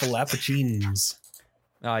frappalapuccines.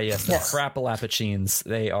 Ah, yes, the Yes. frappalapuccines.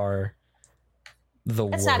 They are the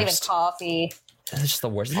It's worst. not even coffee. It's just the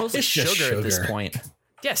worst. It's mostly It's just sugar at this sugar. point.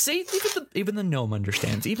 Yeah, see, even the gnome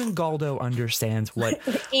understands. Even Galdo understands what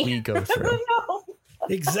we go through. No.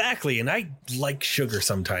 Exactly, and I like sugar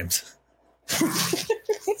sometimes.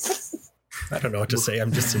 I don't know what to say.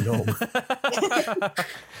 I'm just a gnome.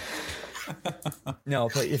 No,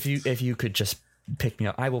 but if you could just pick me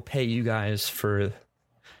up, I will pay you guys for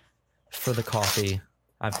the coffee.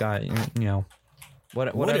 I've got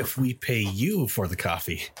What if we pay you for the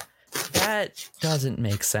coffee? that doesn't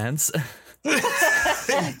make sense.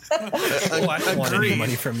 I don't want any Agreed.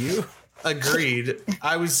 money from you. Agreed.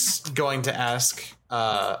 I was going to ask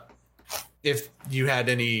if you had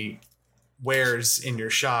any wares in your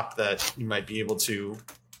shop that you might be able to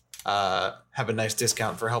have a nice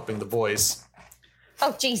discount for helping the boys.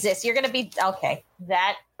 Oh, Jesus. You're going to be... Okay.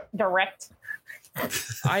 That direct.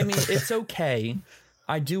 I mean, it's okay.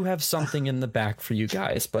 I do have something in the back for you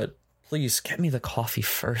guys, but please get me the coffee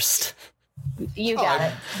first. You got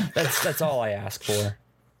it. That's all I ask for.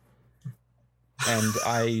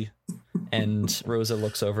 And Rosa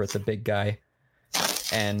looks over at the big guy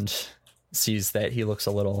and sees that he looks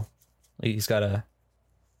a little. He's got a.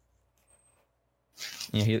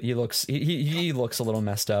 He looks a little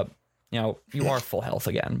messed up. You are full health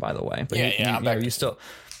again, by the way. But I'm back. you still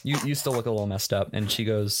look a little messed up. And she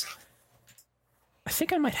goes, I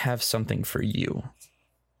think I might have something for you.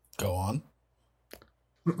 Go on.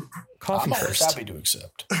 Coffee I'm always first. happy to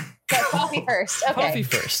accept. Yeah, coffee first. Okay. Coffee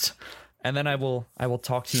first. And then I will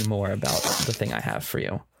talk to you more about the thing I have for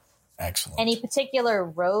you. Excellent. Any particular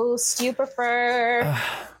roast you prefer?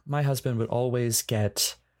 My husband would always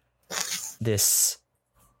get this.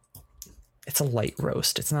 It's a light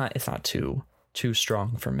roast. It's not too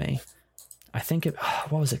strong for me. I think it.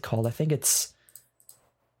 What was it called? I think it's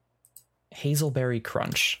Hazelberry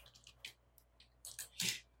Crunch.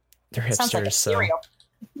 They're hipsters, Sounds like a so cereal.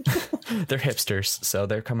 they're hipsters, so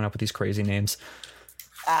they're coming up with these crazy names.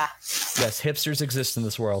 Yes, hipsters exist in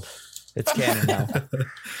this world. It's canon now.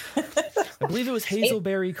 I believe it was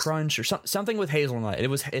Hazelberry Crunch or something with hazelnut.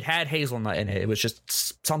 It had hazelnut in it. It was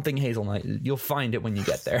just something hazelnut. You'll find it when you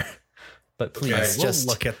get there. But please, Okay, we'll just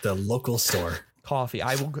look at the local store. coffee.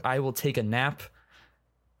 I will take a nap.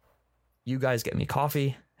 You guys get me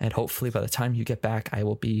coffee, and hopefully by the time you get back, I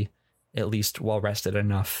will be at least well rested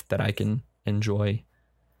enough that I can enjoy,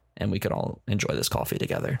 and we could all enjoy this coffee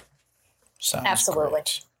together. Sounds Absolutely.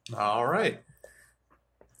 great. All right.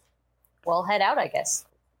 We'll head out, I guess.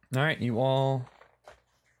 All right, you all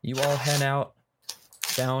head out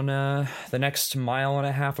down the next mile and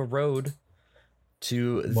a half of road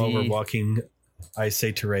to While we're walking, I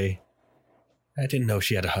say to Ray, I didn't know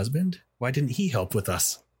she had a husband. Why didn't he help with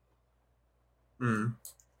us? Mm.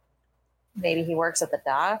 Maybe he works at the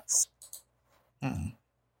docks. Maybe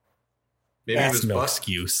That's it was no Buck.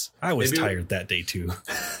 excuse. I was Maybe- tired that day too.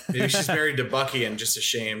 Maybe she's married to Bucky and just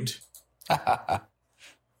ashamed. All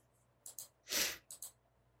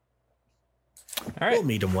right. We'll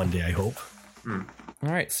meet him one day, I hope. All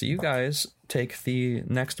right, so you guys take the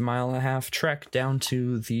next mile and a half trek down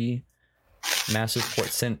to the massive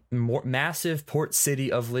port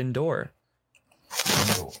city of Lindor.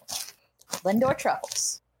 Lindor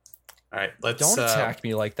Truffles. All right, let's Don't attack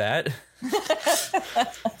me like that.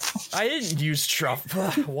 I didn't use truffle.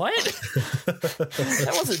 What?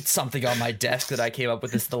 That wasn't something on my desk that I came up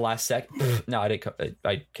with this the last sec. No, I didn't.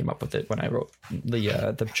 I came up with it when I wrote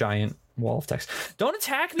the giant wall of text. Don't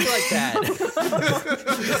attack me like that.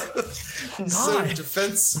 so God.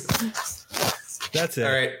 defense. That's it.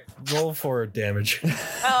 All right. Roll for damage.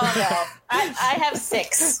 Oh no, I have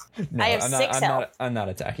 6. No, I have 6 health. I'm not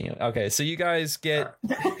attacking you. Okay, so you guys get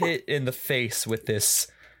hit in the face with this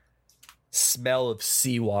smell of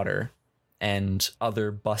seawater and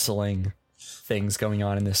other bustling things going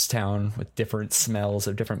on in this town with different smells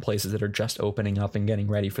of different places that are just opening up and getting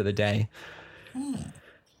ready for the day.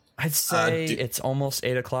 I'd say it's almost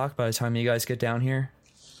 8 o'clock by the time you guys get down here.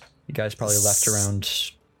 You guys probably left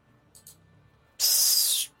around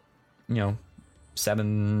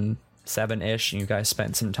 7-ish, and you guys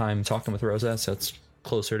spent some time talking with Rosa, so it's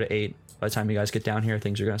closer to 8. By the time you guys get down here,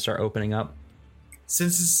 things are going to start opening up.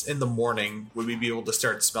 Since it's in the morning, would we be able to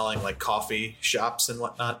start smelling like coffee shops and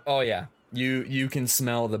whatnot? Oh yeah, you can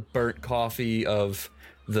smell the burnt coffee of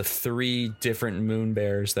the 3 different moon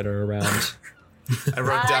bears that are around. I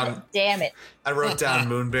wrote down. God damn it. I wrote down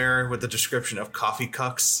Moonbear with the description of coffee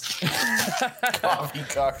cucks. Coffee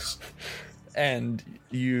cocks. And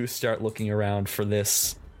you start looking around for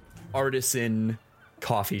this artisan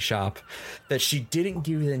coffee shop that she didn't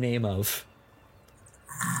give you the name of,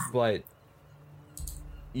 but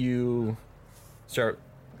you start.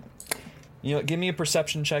 You know, give me a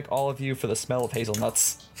perception check, all of you, for the smell of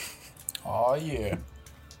hazelnuts. Oh, yeah.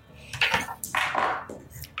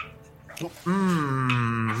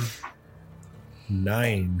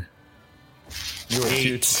 9.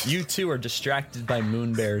 You two are distracted by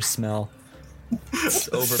Moonbear's smell.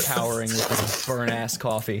 It's overpowering with this burn-ass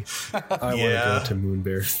coffee. I want to go to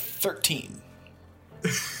Moonbear. 13.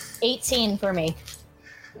 18 for me.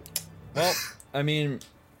 Well, I mean,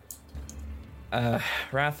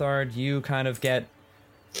 Rathard, you kind of get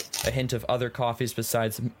a hint of other coffees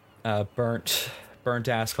besides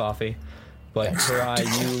burnt-ass coffee. But Karai,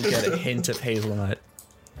 you get a hint of hazelnut.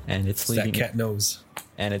 And it's leading That cat knows.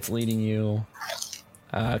 And it's leading you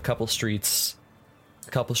a couple streets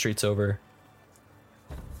over.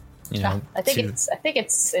 You know, I think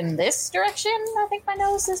it's in this direction. I think my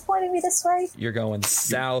nose is pointing me this way. You're going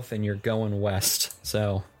south and you're going west.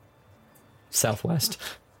 So southwest.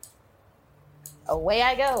 Away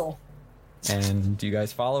I go. And do you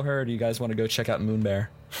guys follow her? Or do you guys want to go check out Moonbear?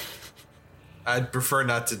 I'd prefer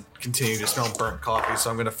not to continue to smell burnt coffee,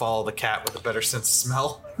 so I'm going to follow the cat with a better sense of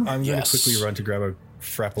smell. I'm going to quickly run to grab a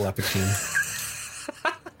Frappalapuccine.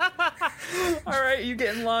 All right, you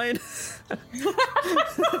get in line.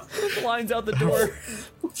 Line's out the door.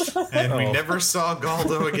 And we never saw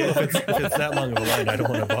Galdo again. If it's that long of a line, I don't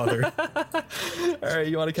want to bother. All right,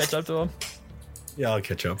 you want to catch up to him? Yeah, I'll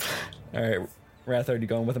catch up. All right, Rathard, you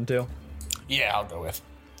going with him too? Yeah, I'll go with.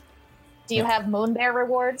 Do you have Moonbear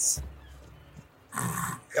rewards?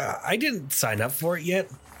 I didn't sign up for it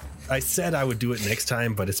yet. I said I would do it next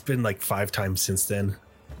time, but it's been like 5 times since then.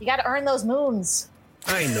 You got to earn those moons.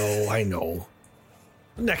 I know.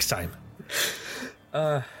 Next time.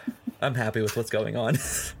 I'm happy with what's going on.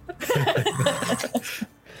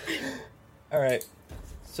 All right.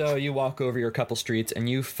 So you walk over your couple streets and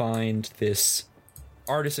you find this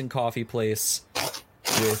artisan coffee place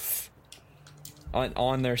with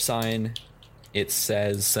on their sign it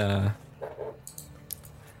says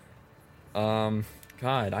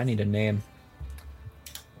God, I need a name.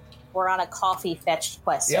 We're on a coffee fetch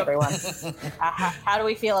quest, everyone. How do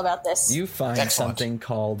we feel about this? You find something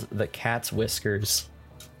called the Cat's Whiskers.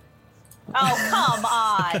 Oh, come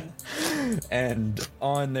on. And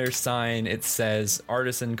on their sign, it says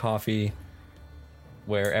artisan coffee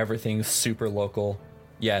where everything's super local.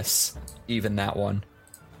 Yes, even that one.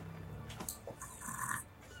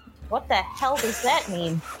 What the hell does that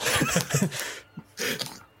mean?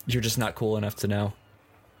 You're just not cool enough to know.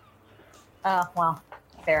 Oh, well,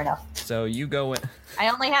 fair enough. So you go in. I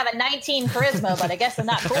only have a 19 charisma, but I guess I'm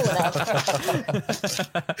not cool enough.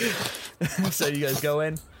 So you guys go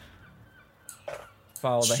in?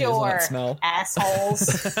 Follow the Sure, hazelnut smell.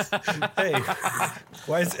 assholes. Hey,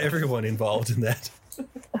 why is everyone involved in that?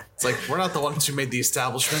 It's like, we're not the ones who made the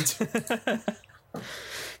establishment.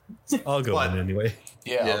 I'll go in anyway.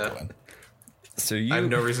 Yeah, Yeah. I'll go in. So I have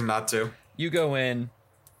no reason not to. you go in,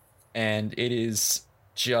 and it is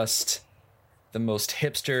just the most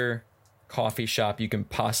hipster coffee shop you can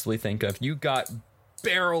possibly think of. You got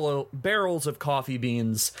barrels of coffee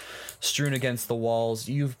beans strewn against the walls.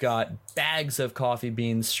 You've got bags of coffee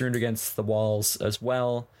beans strewn against the walls as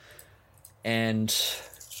well. And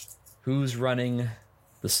who's running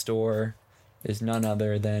the store is none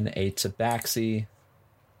other than a tabaxi.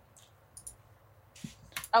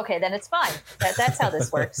 Okay, then it's fine. That's how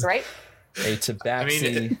this works, right? A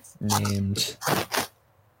tabaxi named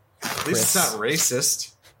At least it's not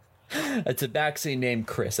racist. A tabaxi named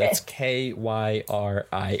Chris. That's Kyris.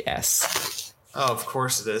 Oh, of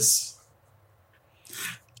course it is.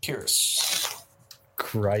 Curious.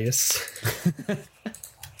 Cryus.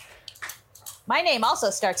 My name also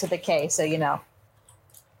starts with a K, so you know.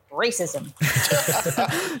 Racism.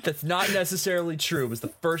 That's not necessarily true. It was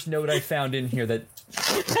the first note I found in here that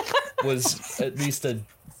was at least an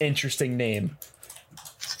interesting name.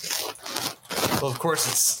 Well, of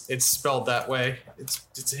course it's spelled that way.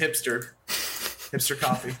 It's a hipster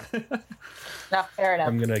coffee. No, fair enough.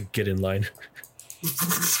 I'm gonna get in line.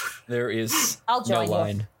 There is I'll no join you.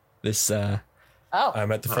 line. This Oh,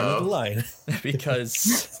 I'm at the front of the line.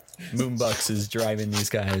 because Moonbucks is driving these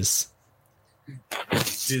guys.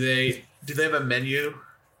 Do they have a menu?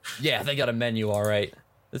 Yeah, they got a menu, all right.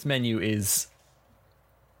 This menu is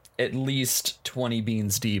at least 20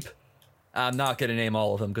 beans deep. I'm not going to name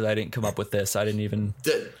all of them because I didn't come up with this. I didn't even...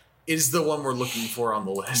 That is the one we're looking for on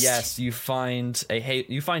the list. Yes, you find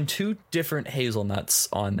two different hazelnuts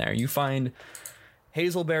on there. You find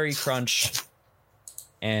Hazelberry Crunch,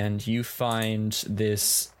 and you find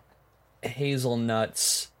this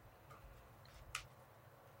hazelnuts.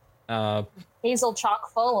 Hazel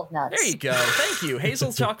chock full of nuts. There you go. Thank you.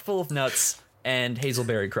 Hazel chock full of nuts and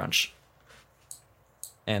hazelberry crunch.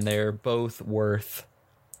 And they're both worth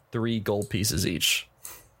 3 gold pieces each.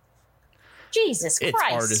 Jesus Christ.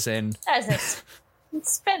 It's artisan. That's an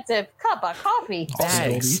expensive cup of coffee.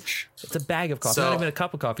 Bags. It's a bag of coffee. So- Not even a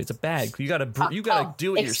cup of coffee. It's a bag. You gotta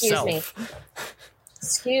do it excuse yourself. me.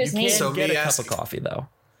 Excuse You me. can't So get me a cup asking- of coffee though.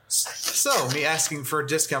 So, me asking for a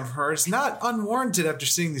discount from her is not unwarranted after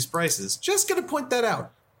seeing these prices. Just gonna point that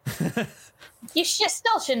out. You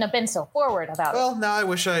still shouldn't have been so forward about it. Well, now I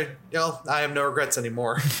wish I have no regrets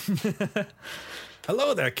anymore.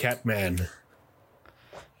 Hello there, Catman.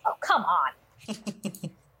 Oh, come on.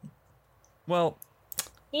 Well,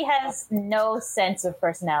 He has no sense of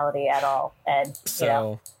personality at all. And,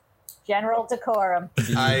 so general decorum.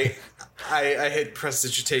 I hit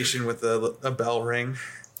prestidigitation with a bell ring.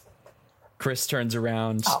 Chris turns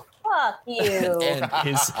around Oh, fuck you. and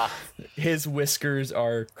his whiskers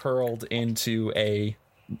are curled into a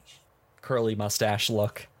curly mustache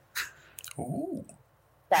look. Ooh.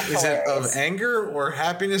 That's Is it hilarious. of anger or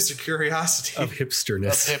happiness or curiosity? Of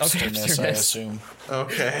hipsterness. Of hipsterness, I hipsterness. assume.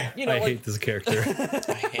 Okay. You know, I like, hate this character.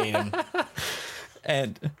 I hate him.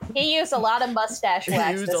 and He used a lot of mustache he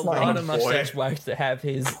wax used this a lot morning. of mustache wax to have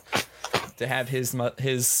his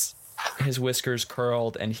whiskers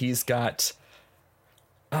curled, and he's got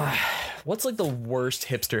what's like the worst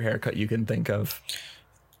hipster haircut you can think of?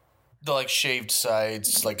 The like shaved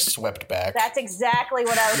sides, like swept back. That's exactly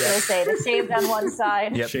what I was going to say. The shaved on one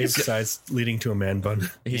side. Yep, Shaved sides leading to a man bun.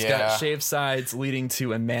 he's Yeah. got shaved sides leading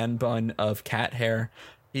to a man bun of cat hair.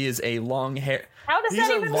 He is a long hair. How does These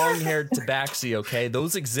that are even work? long-haired tabaxi, okay?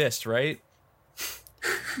 Those exist, right?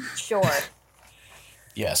 Sure.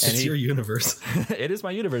 Yes. It's your universe. It is my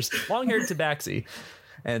universe. Long-haired tabaxi.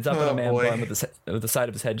 And it's up in a man boy. bun with the side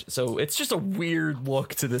of his head. So it's just a weird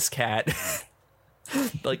look to this cat.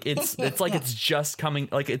 Like it's like it's just coming,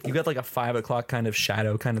 like you got like a 5 o'clock kind of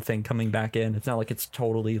shadow kind of thing coming back in. It's not like it's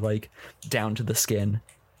totally like down to the skin.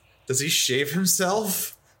 Does he shave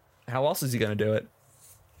himself? How else is he gonna do it?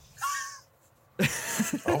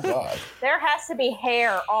 Oh God. There has to be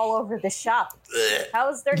hair all over the shop. How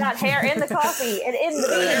is there not hair in the coffee and in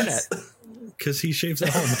the beans? Because he shaves at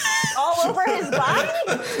home. All over his body?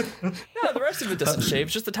 No, the rest of it doesn't shave.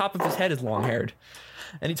 It's just the top of his head is long haired.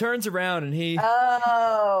 And he turns around and he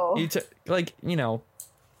Oh.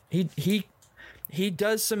 he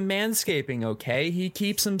does some manscaping. Okay, he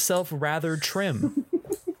keeps himself rather trim.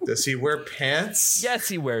 Does he wear pants? Yes,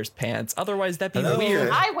 he wears pants. Otherwise, that'd be Hello? weird.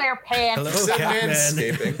 I wear pants. Hello, Is that Catman.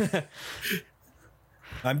 manscaping?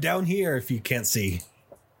 I'm down here if you can't see.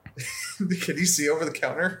 Can you see over the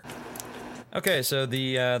counter? Okay, so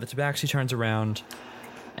the tabaxi turns around,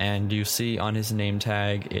 and you see on his name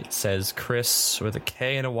tag it says Chris with a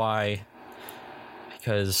K and a Y,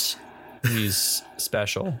 because he's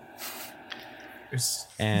special.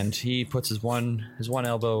 And he puts his one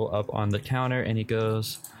elbow up on the counter, and he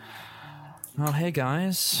goes, "Oh, hey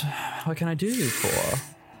guys, what can I do you for?"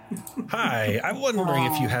 Hi, I'm wondering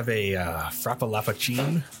if you have a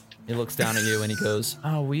frappalappuccino. He looks down at you and he goes,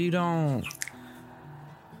 "Oh, we don't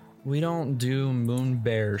do moon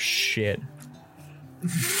bear shit.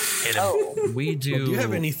 Oh. We do. Well, do you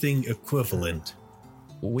have anything equivalent?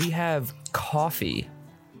 We have coffee.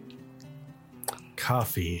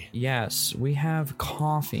 Coffee. Yes, we have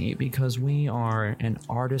coffee because we are an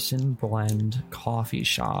artisan blend coffee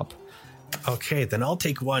shop Okay, then I'll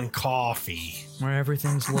take one coffee. where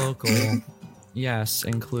everything's local. Yes,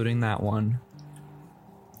 including that one.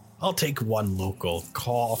 I'll take one local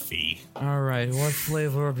coffee. All right, what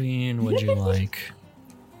flavor bean would you like?"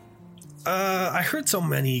 I heard so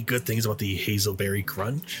many good things about the hazelberry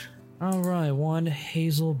crunch, All right, one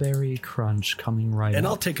hazelberry crunch coming right and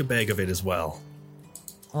up. I'll take a bag of it as well.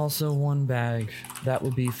 Also, one bag. That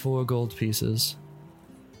would be 4 gold pieces.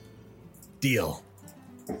 Deal.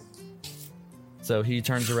 So he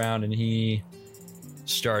turns around and he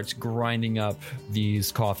starts grinding up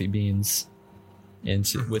these coffee beans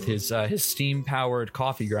with his steam-powered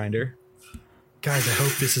coffee grinder Guys, I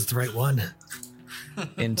hope this is the right one.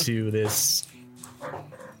 into this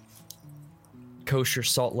kosher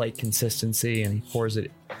salt-like consistency, and he pours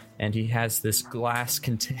it. And he has this glass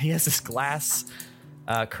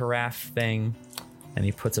carafe thing, and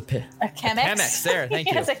he puts a Chemex there. Thank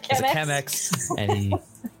He you. has a It's Chemex. and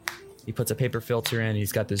he puts a paper filter in.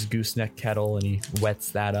 He's got this gooseneck kettle, and he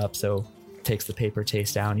wets that up. So takes the paper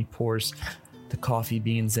taste out. And he pours the coffee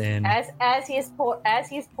beans in. As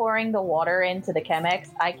he's pouring the water into the Chemex,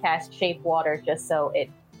 I cast shape water just so it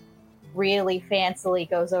really fancily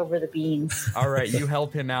goes over the beans. All right, you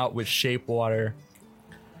help him out with shape water,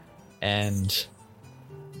 and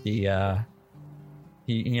he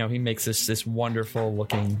makes this wonderful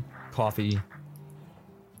looking coffee.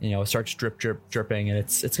 It starts dripping, and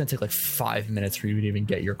it's gonna take like 5 minutes for you to even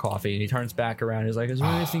get your coffee. And he turns back around. He's like, "Is there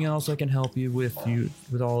anything else I can help you with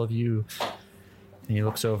all of you?" And he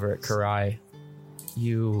looks over at Karai.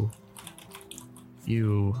 You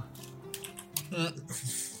look.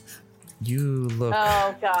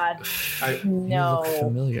 Oh God! No. You look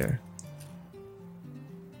familiar.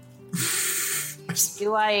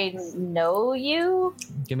 Do I know you?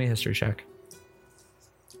 Give me a history check.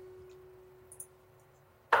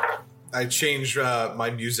 I changed my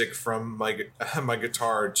music from my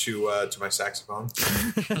guitar to my saxophone.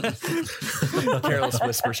 A Careless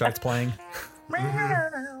Whisper starts playing.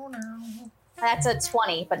 That's a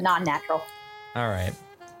 20, but non-natural. All right,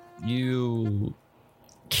 you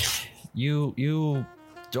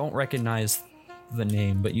don't recognize the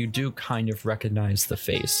name, but you do kind of recognize the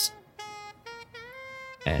face,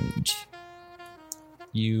 and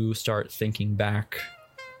you start thinking back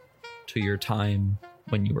to your time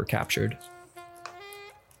when you were captured.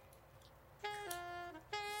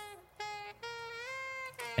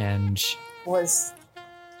 And Go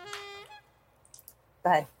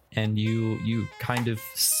ahead. and you kind of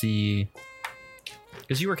see,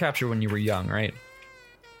 because you were captured when you were young, right?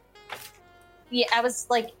 Yeah, I was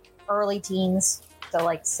like early teens, so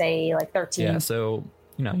like say like 13. Yeah, so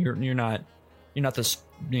you're not this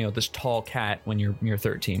this tall cat when you're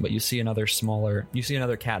 13, but you see another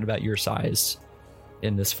cat about your size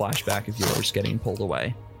in this flashback of yours getting pulled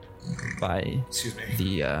away by Excuse me.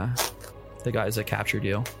 the guys that captured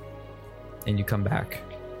you, and you come back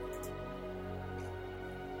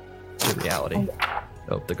to reality.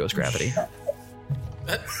 Oh, there goes gravity.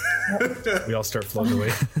 We all start floating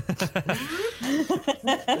away.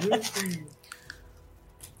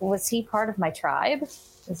 Was he part of my tribe?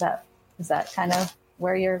 Is that kind of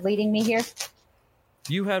where you're leading me here?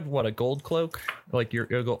 You had what, a gold cloak, like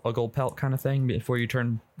a gold pelt kind of thing before you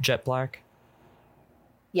turned jet black?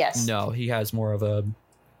 Yes. No, he has more of a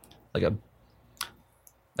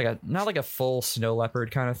not like a full snow leopard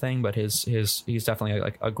kind of thing, but he's definitely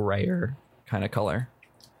like a grayer kind of color.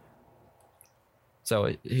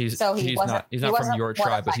 So he's not from your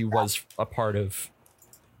tribe, but he was a part of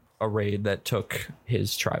a raid that took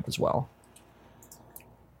his tribe as well.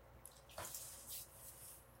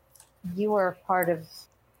 You were part of.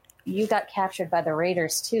 You got captured by the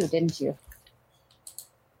raiders too, didn't you?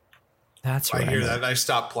 That's where I hear that, and I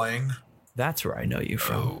stopped playing. That's where I know you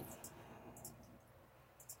from.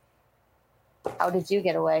 How did you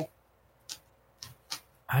get away?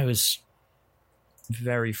 I was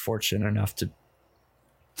very fortunate enough to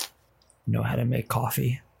know how to make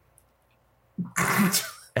coffee.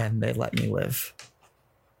 And they let me live.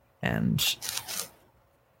 And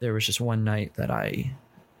there was just one night that I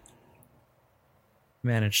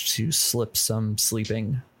managed to slip some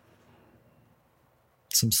sleeping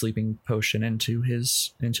potion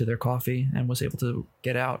into their coffee and was able to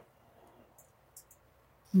get out.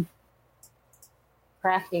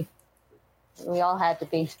 Crafty. We all had to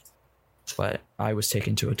be. But I was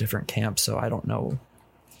taken to a different camp, so I don't know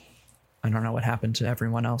what happened to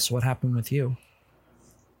everyone else. What happened with you?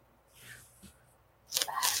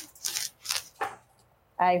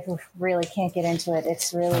 I really can't get into it.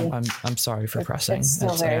 It's really. I'm sorry for pressing.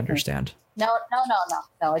 I understand. No.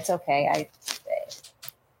 It's okay.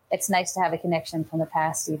 It's nice to have a connection from the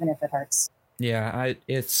past, even if it hurts. Yeah,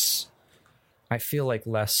 I feel like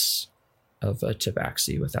less of a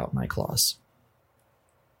tabaxi without my claws.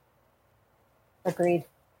 Agreed.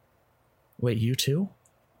 Wait, you too?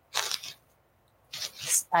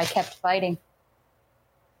 I kept fighting.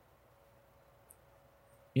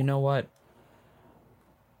 You know what?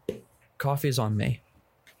 Coffee's on me.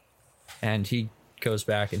 And he goes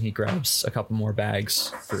back and he grabs a couple more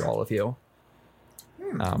bags for all of you.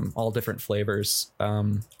 All different flavors.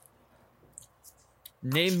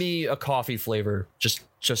 Name me a coffee flavor. Just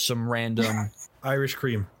some random. Irish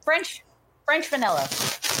cream. French vanilla.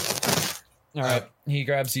 All right. He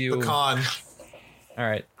grabs you. Pecan. All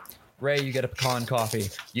right. Ray, you get a pecan coffee.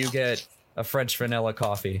 You get a French vanilla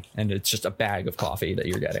coffee. And it's just a bag of coffee that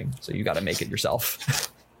you're getting. So you got to make it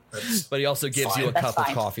yourself. But he also gives you a cup of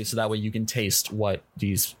coffee so that way you can taste what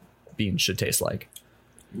these beans should taste like.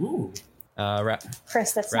 Ooh.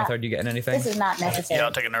 Chris, that's Rathard, not. you getting anything? This is not necessary. Yeah,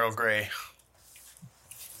 I'll take an Earl Grey.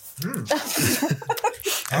 No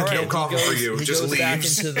coffee for you. Just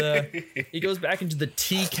leaves. He goes back into the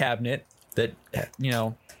tea cabinet that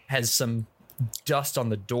has some dust on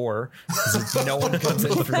the door so no one comes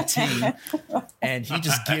in for tea, and he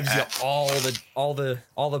just gives you all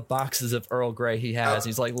the boxes of Earl Grey he has.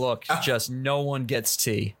 He's like, look, just no one gets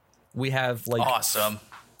tea. We have like Awesome.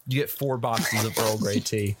 you get 4 boxes of Earl Grey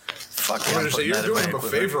tea, Fuck yeah. You're doing him a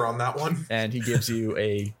favor on that one. and he gives you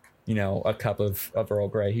a cup of Earl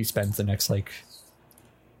Grey. He spends the next like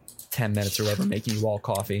 10 minutes or whatever making you all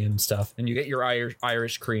coffee and stuff, and you get your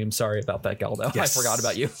Irish cream. Sorry about that, Galdo. Yes. I forgot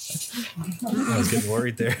about you. I was getting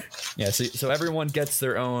worried there. Yeah, so everyone gets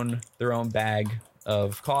their own bag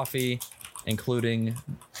of coffee, including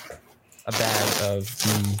a bag of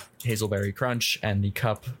the Hazelberry Crunch and the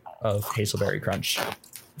cup of Hazelberry Crunch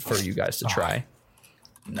for you guys to try.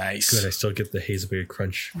 Nice. Good, I still get the Hazelberry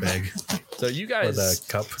Crunch bag. So you guys, Or the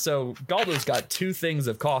cup. So Galdo's got 2 things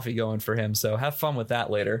of coffee going for him. So have fun with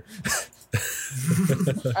that later.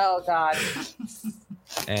 Oh God,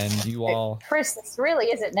 And you all, Chris, this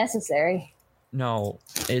really isn't necessary. no,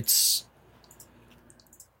 it's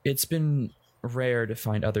been rare to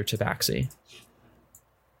find other tabaxi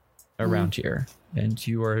around here, and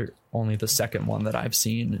you are only the second one that I've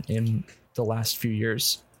seen in the last few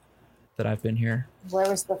years that I've been here. Where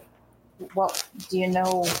was the? What do you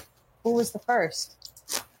know? Who was the first?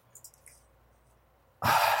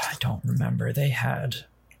 I don't remember. They had.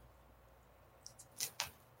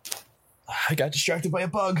 I got distracted by a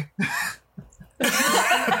bug. Just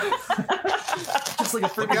like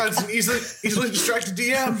a Oh my God, it's an easily distracted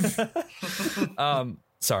DM.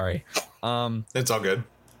 Sorry. It's all good.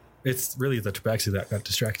 It's really the Tabaxi that got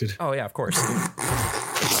distracted. Oh yeah, of course.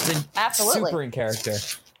 It's Absolutely. super in character.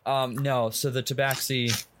 No, so the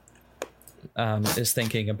Tabaxi is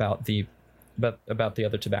thinking about the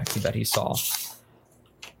other Tabaxi that he saw.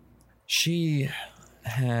 She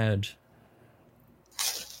had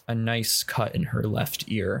a nice cut in her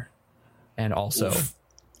left ear, and also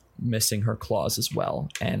missing her claws as well,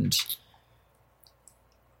 and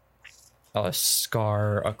a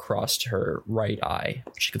scar across her right eye.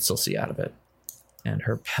 She could still see out of it. And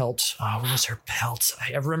her pelt, what was her pelt?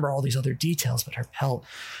 I remember all these other details, but her pelt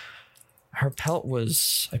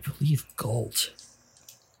was, I believe, gold.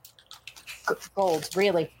 Gold,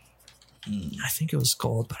 really? I think it was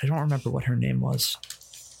gold, but I don't remember what her name was.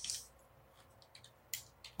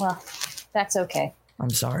 Well, that's okay. I'm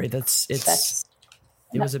sorry. It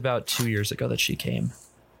was about 2 years ago that she came.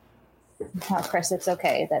 Oh, Chris, it's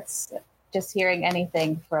okay. That's just hearing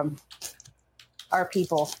anything from our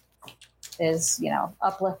people is,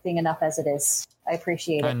 uplifting enough as it is. I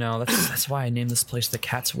appreciate it. I know. That's why I named this place the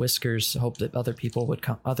Cat's Whiskers. Hope that other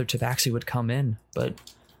Tabaxi would come in, but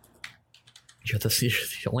you're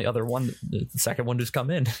the only other one, the second one who's come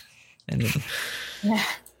in, and Yeah.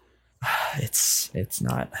 it's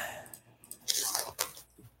not.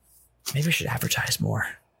 Maybe we should advertise more.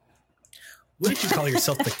 What if you call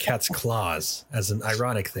yourself the Cat's Claws as an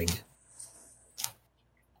ironic thing?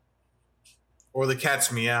 Or the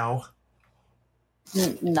cat's meow.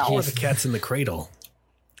 No. Or the Cat's in the Cradle?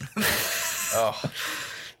 Oh,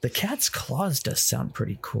 The Cat's Claws does sound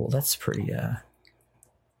pretty cool. That's pretty. I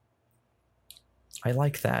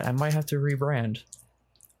like that. I might have to rebrand.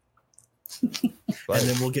 And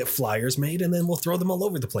then we'll get flyers made, and then we'll throw them all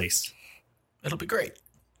over the place. it'll be great.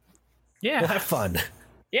 Yeah. We'll have fun.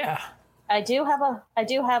 Yeah. I do have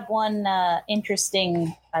one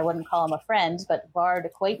interesting, I wouldn't call him a friend, but bard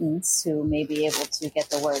acquaintance who may be able to get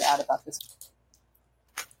the word out about this.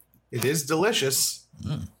 It is delicious.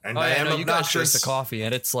 And Oh, I yeah, am no, you guys drink obnoxious. the coffee,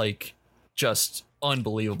 and it's like just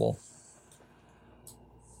unbelievable.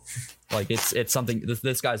 Like it's something.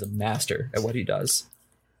 This guy's a master at what he does.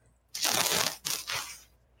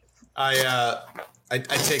 I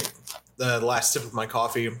take the last sip of my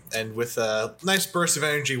coffee and with a nice burst of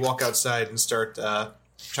energy walk outside and start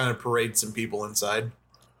trying to parade some people inside.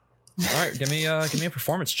 All right, give me a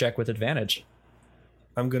performance check with advantage.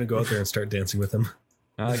 I'm going to go out there and start dancing with him.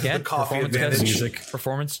 Again, The coffee performance advantage. Music.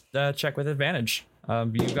 Performance check with advantage.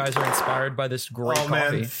 You guys are inspired by this great Oh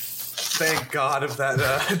coffee. man, thank God of that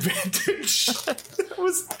advantage.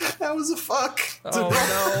 that was a fuck. Oh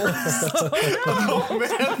Oh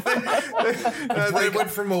man, they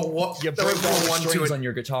went from a one. no! You That break went all from a the one to strings a, on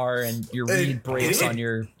your guitar, and your reed breaks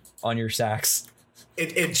it- on your sax.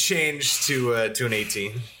 it changed to an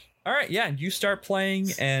 18. All right, yeah, and you start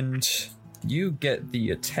playing, and you get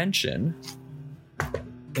the attention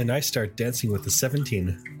And I start dancing with the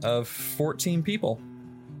 17. of 14 people,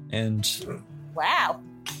 and Wow.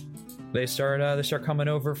 they start coming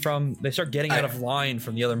over they start getting out of line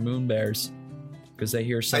from the other moon bears because they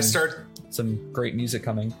hear some great music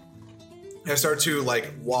coming. I start to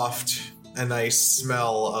like waft a nice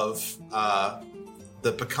smell of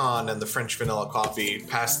the pecan and the French vanilla coffee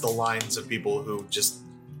past the lines of people who just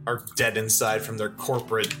are dead inside from their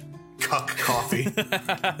corporate cuck coffee.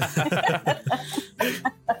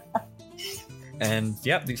 And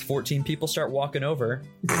yep, these 14 people start walking over,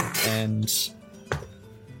 and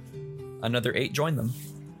another 8 join them.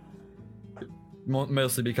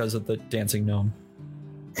 Mostly because of the dancing gnome.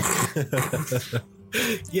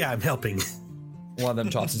 Yeah, I'm helping. One of them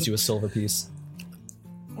tosses you a silver piece.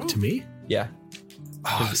 To me? Yeah.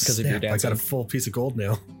 Because of your Snap, I dancing. got a full piece of gold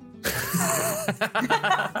now.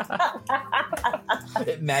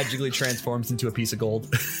 It magically transforms into a piece of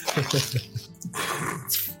gold.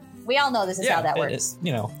 We all know this is how that works. It's,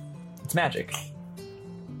 you know, it's magic.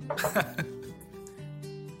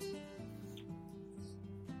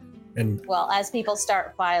 And Well, as people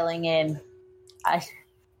start filing in, I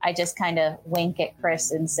just kind of wink at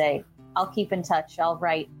Chris and say, I'll keep in touch. I'll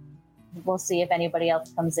write. We'll see if anybody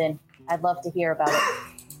else comes in. I'd love to hear about it.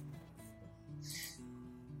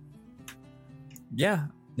 Yeah.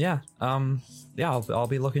 I'll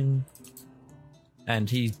be looking. And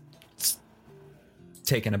he's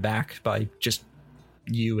taken aback by just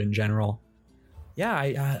you in general. Yeah,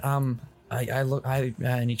 I look.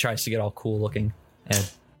 And he tries to get all cool looking, and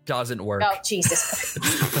it doesn't work. Oh, Jesus.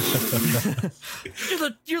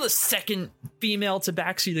 You're the second female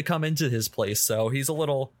tabaxi to come into his place, so he's a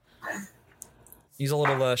little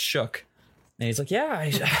shook, and he's like,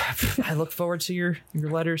 "Yeah, I look forward to your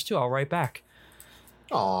letters too. I'll write back.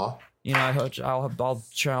 Aw. You know,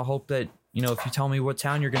 I'll hope that, you know, if you tell me what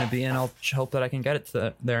town you're going to be in, I'll hope that I can get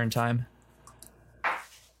it there in time."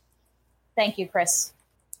 Thank you, Chris.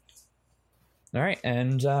 All right,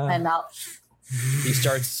 and And I'll...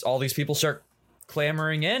 all these people start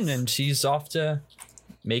clamoring in, and he's off to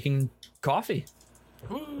making coffee.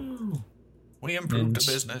 Woo. We improved the And-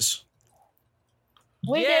 business.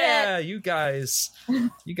 We Yeah, did it. you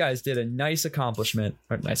guys did a nice accomplishment.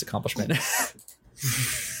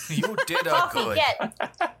 You did a Coffee, good.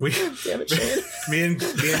 get. We, Damn it, Shane. me and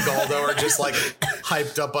Galdo are just like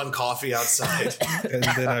hyped up on coffee outside. and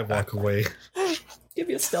then I walk away. Give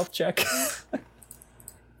me a stealth check.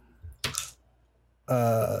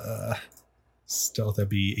 Stealth, that'd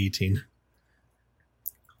be 18.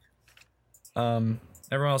 Everyone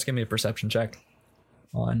else give me a perception check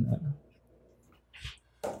on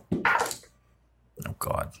Oh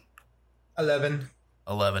God. 11.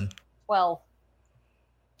 11. Well,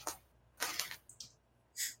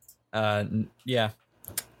 yeah.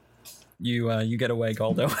 You get away,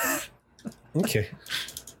 Galdo. Okay.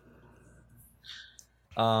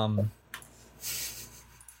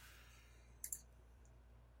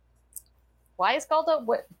 why is Galdo...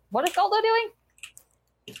 What is Galdo doing?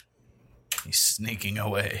 He's sneaking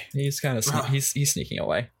away. He's kind of he's sneaking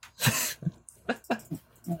away.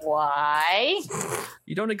 Why?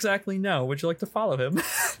 You don't exactly know. Would you like to follow him?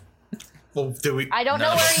 Well, do we? I don't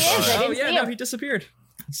know where he is. I Oh didn't yeah, see no, him. he disappeared.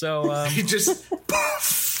 So He just.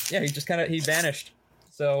 yeah, he vanished.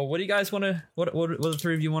 So what do you guys want to? What the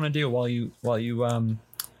three of you want to do while you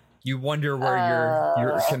wonder where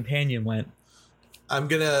your companion went? I'm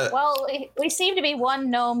gonna. Well, we seem to be one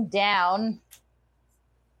gnome down.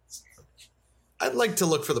 I'd like to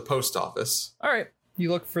look for the post office. All right, you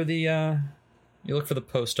look for the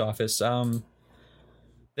post office.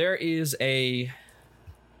 There is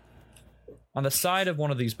on the side of one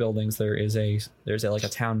of these buildings. There's like a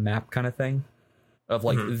town map kind of thing of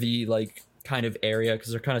like the like kind of area, because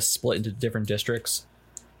they're kind of split into different districts.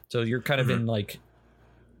 So you're kind of in like,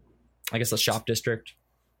 I guess, the shop district,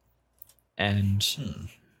 and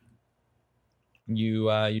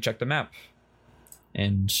you check the map,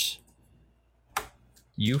 and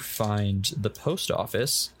you find the post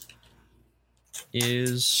office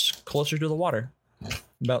is closer to the water,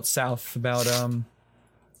 about south, about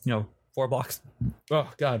 4 blocks. Oh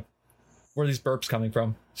God, where are these burps coming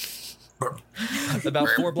from? About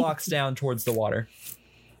 4 blocks down towards the water.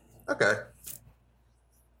 Okay.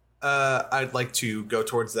 I'd like to go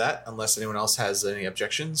towards that, unless anyone else has any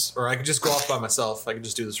objections, or I could just go off by myself. I could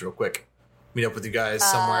just do this real quick. Meet up with you guys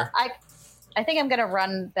somewhere. I think I'm going to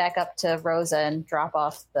run back up to Rosa and drop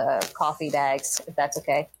off the coffee bags, if that's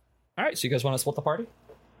okay. All right, so you guys want to split the party?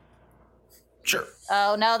 Sure.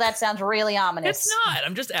 Oh, no, that sounds really ominous. It's not.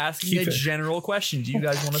 I'm just asking Keep a it- general question. Do you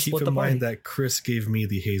guys want to Keep split the in party? mind that Chris gave me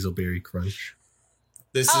the hazelberry crunch.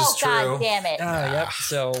 This Oh, is true. God damn it. Yep.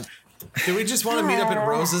 So Do we just want to meet up at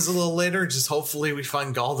Rose's a little later? Just hopefully we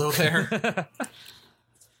find Galdo there.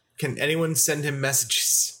 Can anyone send him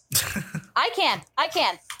messages? I can.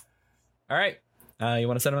 all right, you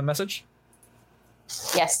want to send him a message?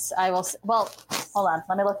 Yes, I will. Well, hold on.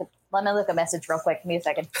 Let me look at message real quick. Give me a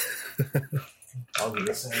second. I'll do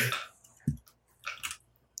the same.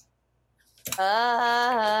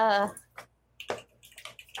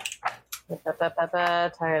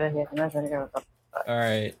 Tired of hearing. All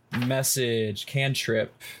right, message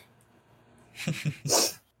cantrip.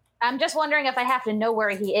 I'm just wondering if I have to know where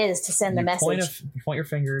he is to send the message. Point your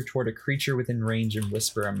finger toward a creature within range and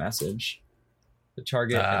whisper a message. The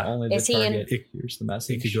target and only the target hears the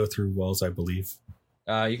message. He could go through walls, I believe.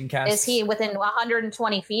 You can cast. Is he within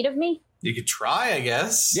 120 feet of me? You could try, I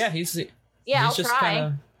guess. Yeah, I'll just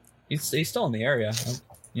try. He's still in the area.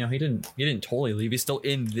 You know, he didn't totally leave. He's still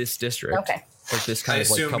in this district. Okay. Like this kind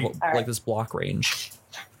of like this block range.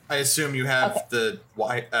 I assume you have the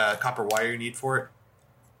copper wire you need for it.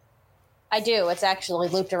 I do. It's actually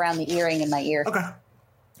looped around the earring in my ear. Okay.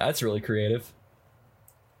 That's really creative.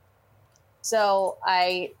 So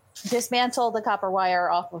I dismantle the copper wire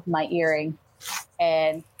off of my earring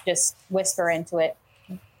and just whisper into it.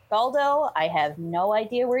 Baldo, I have no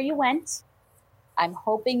idea where you went. I'm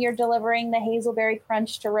hoping you're delivering the hazelberry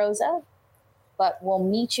crunch to Rosa, but we'll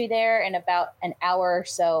meet you there in about an hour or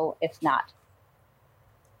so, if not.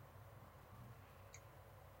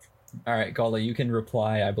 All right, Galda, you can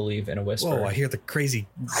reply, I believe, in a whisper. Whoa, I hear the crazy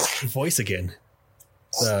voice again.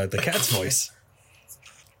 The cat's voice.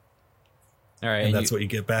 All right. And that's what you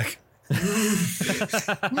get back.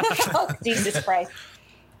 Oh, Jesus Christ.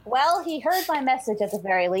 Well, he heard my message at the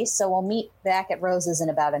very least, so we'll meet back at Rose's in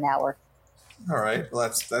about an hour. All right. Well,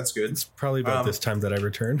 that's good. It's probably about this time that I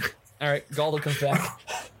return. All right, Galda comes back.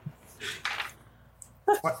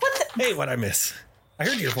 Hey, what'd I miss? I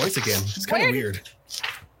heard your voice again. It's kind of weird.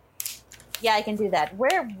 Yeah, I can do that. Why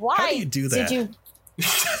How do you do that? did you...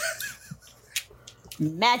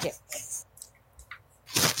 Magic.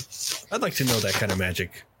 I'd like to know that kind of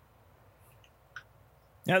magic.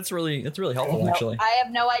 Yeah, it's really helpful, actually. I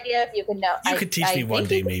have no idea if you can know. You could teach me one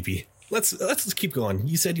day, maybe. Let's keep going.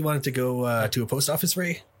 You said you wanted to go to a post office,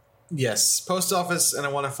 Ray? Yes, post office, and I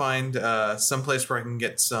want to find some place where I can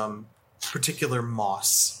get some particular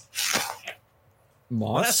moss.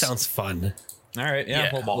 Moss? Well, that sounds fun. All right, yeah,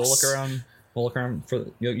 Yeah, we'll look around. We'll look around for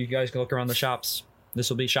you guys can look around the shops. This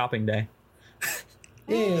will be shopping day.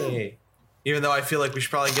 Yay! Even though I feel like we should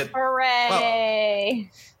probably get.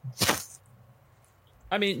 Hooray!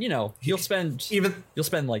 I mean, you know, you'll spend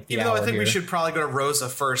like the even though hour I think here. we should probably go to Rosa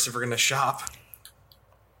first if we're going to shop.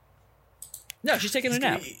 No, she's taking a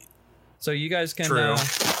nap. So you guys can. True.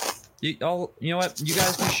 You know what? You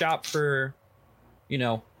guys can shop for, you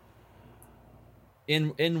know,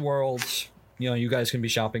 in world. You know, you guys can be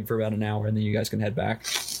shopping for about an hour, and then you guys can head back.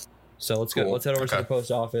 So let's go. Let's head over to the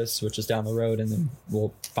post office, which is down the road, and then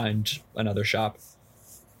we'll find another shop.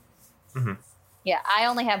 Mm-hmm. Yeah, I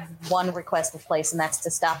only have one request of place, and that's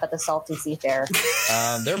to stop at the Salty Seafarer.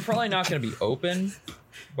 They're probably not going to be open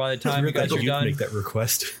by the time you guys are done. Make that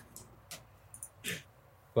request,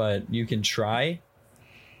 but you can try.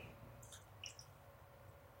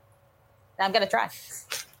 I'm gonna try.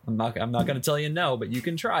 I'm not going to tell you no, but you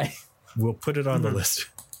can try. we'll put it on the list.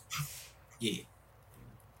 Yeah.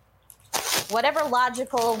 Whatever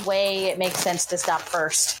logical way it makes sense to stop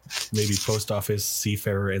first. Maybe post office,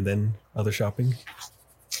 Seafarer, and then other shopping.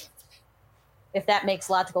 If that makes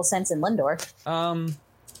logical sense in Lindor.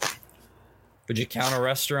 Would you count a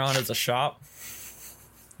restaurant as a shop?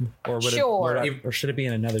 Or would Sure. or should it be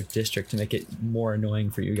in another district to make it more annoying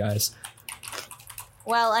for you guys?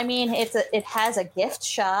 Well, I mean, it has a gift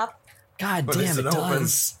shop. God But damn, is it it open?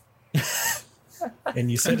 does. And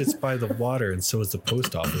you said it's by the water, and so is the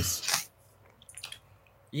post office.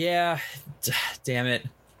 Yeah, damn it.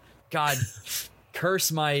 God,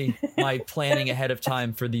 curse my planning ahead of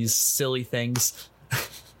time for these silly things.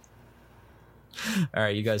 All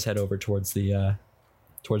right, you guys head over towards the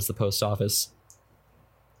post office,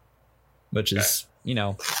 which is, you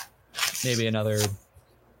know, maybe another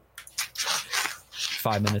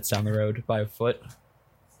 5 minutes down the road by foot.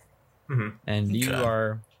 Mm-hmm. And you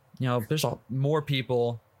are, you know, there's more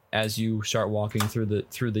people as you start walking through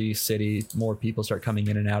the city. More people start coming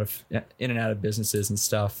in and out of businesses and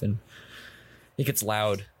stuff, and it gets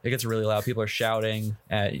loud. It gets really loud. People are shouting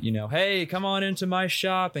at, you know, hey, come on into my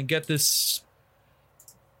shop and get this,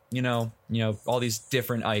 you know, all these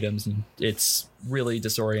different items, and it's really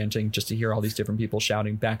disorienting just to hear all these different people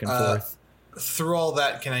shouting back and forth. Through all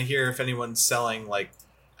that, can I hear if anyone's selling, like,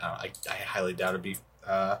 I highly doubt it'd be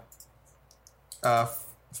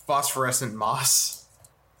phosphorescent moss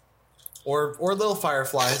or little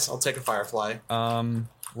fireflies? I'll take a firefly.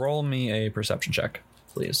 Roll me a perception check,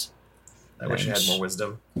 please. I wish I had more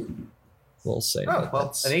wisdom. We'll say. Oh, well,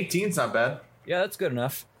 an 18's not bad. Yeah, that's good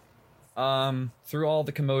enough. through all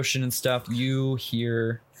the commotion and stuff, you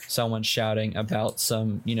hear someone shouting about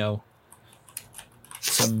some,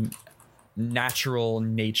 some natural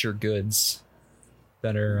nature goods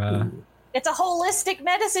that are It's a holistic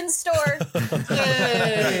medicine store.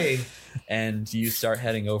 Yay! and you start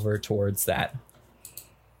heading over towards that.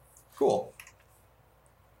 Cool.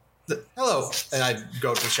 Hello. And I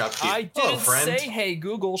go to the shopkeep. I Hello, didn't friend. say, hey,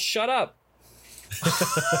 Google, shut up.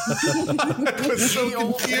 I was so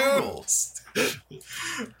confused.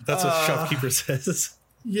 That's what shopkeeper says.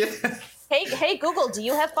 Yeah. Hey, Google, do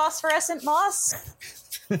you have phosphorescent moss?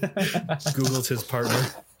 Google's his partner.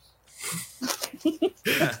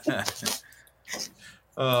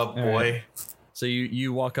 Oh boy. Right. So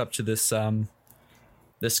you walk up to this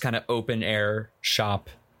this kind of open air shop.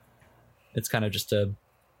 It's kind of just it's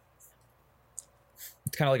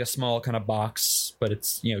kind of like a small kind of box, but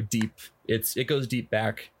it's deep. It goes deep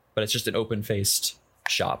back, but it's just an open faced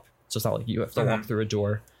shop. So it's not like you have to walk through a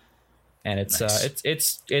door. And it's Nice.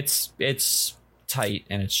 it's tight,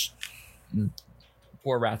 and it's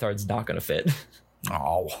poor Rathard's not gonna fit.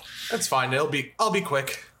 Oh, That's fine. I'll be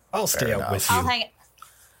quick. I'll stay Fair out enough. with you. I'll hang.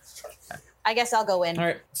 I guess I'll go in. All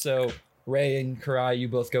right, so Ray and Karai, you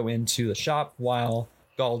both go into the shop while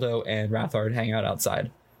Galdo and Rathard hang out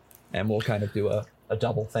outside, and we'll kind of do a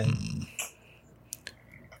double thing.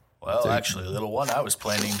 well, actually, little one, I was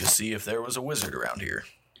planning to see if there was a wizard around here.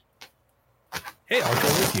 Hey, I'll go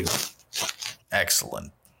with you.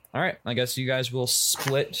 Excellent. All right, I guess you guys will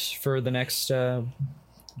split for the next 10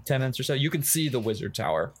 minutes or so. You can see the wizard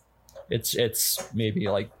tower. It's maybe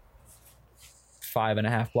like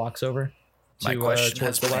 5.5 blocks over. My to, question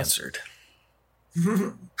towards has the been west. answered.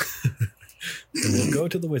 And we'll go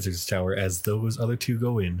to the wizard's tower as those other two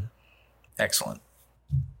go in. Excellent.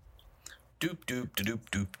 Doop doop da doop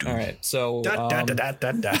doop doop. All right, so Da, da, da, da,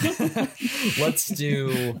 da, da. let's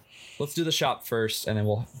do the shop first, and then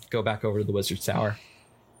we'll go back over to the wizard's tower,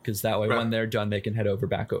 because that way Right. when they're done, they can head over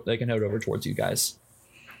towards you guys.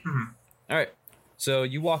 All right, so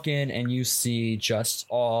you walk in and you see just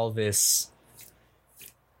all this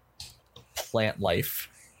plant life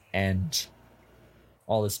and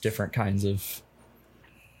all this different kinds of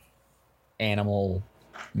animal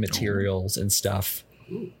materials and stuff.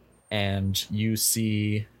 And you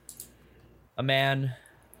see a man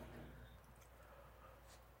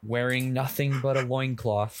wearing nothing but a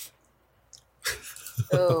loincloth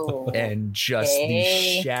Oh. and just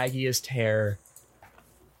Okay. the shaggiest hair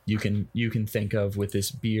you can think of, with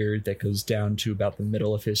this beard that goes down to about the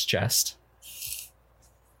middle of his chest.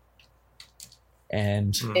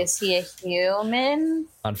 And Is he a human?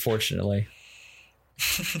 unfortunately,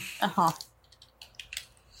 Uh-huh.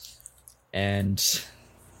 and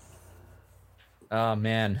oh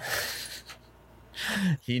man,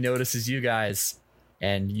 he notices you guys,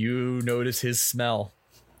 and you notice his smell.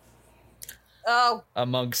 Oh,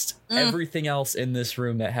 Amongst everything else in this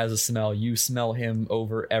room that has a smell, you smell him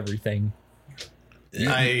over everything.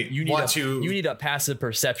 I You need want a, to. You need a passive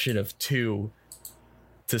perception of 2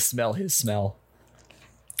 to smell his smell.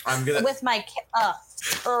 I'm gonna. with my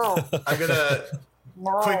oh. I'm gonna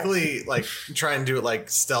No. quickly try and do it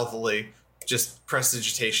stealthily. Just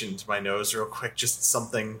prestidigitation to my nose real quick. Just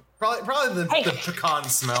something. Probably Hey. the pecan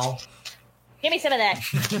smell. Give me some of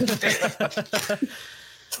that.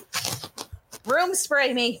 Room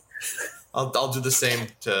spray me. I'll do the same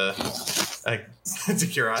to to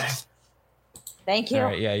Kirai. Thank you. All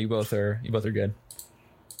right, yeah, you both are good,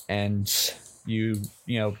 and you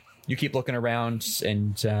keep looking around,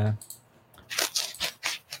 and I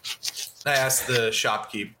asked the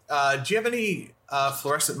shopkeep, do you have any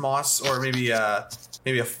fluorescent moss, or maybe a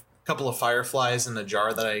couple of fireflies in a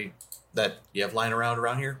jar that you have lying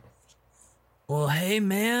around here? well, hey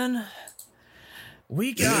man,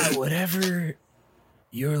 we got whatever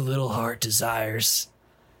your little heart desires,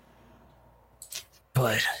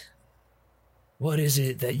 but what is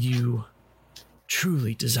it that you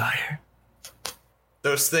truly desire?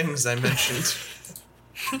 Those things I mentioned.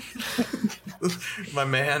 My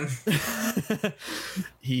man.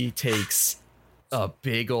 He takes a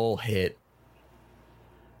big ol' hit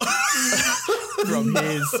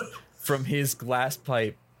from his glass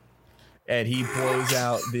pipe, and he blows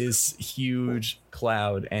out this huge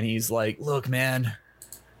cloud, and he's like, look man,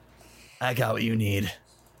 I got what you need.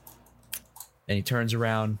 And he turns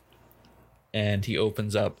around and he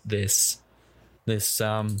opens up these 2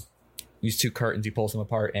 curtains. He pulls them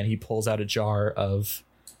apart, and he pulls out a jar of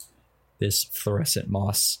this fluorescent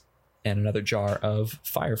moss and another jar of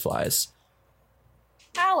fireflies.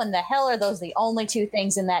 How in the hell are those the only 2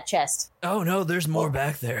 things in that chest? Oh no, there's more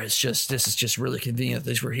back there. This is just really convenient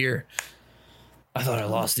that we're here. I thought I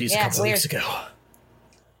lost these a Yeah, couple it's weeks ago.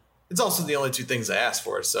 It's also the only two things I asked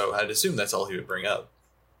for, so I'd assume that's all he would bring up.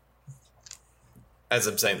 As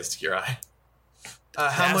I'm saying this to Kirai.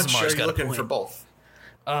 How much are Azimar's you got a looking point. for both?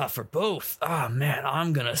 For both. Man,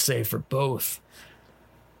 I'm gonna say for both.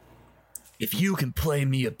 If you can play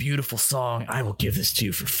me a beautiful song, I will give this to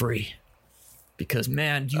you for free. Because,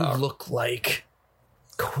 man, you look like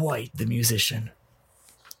quite the musician.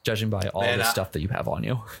 Judging by all the stuff that you have on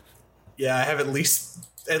you. Yeah, I have at least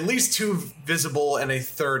 2 visible and a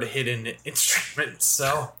third hidden instrument,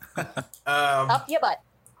 so... Up your butt.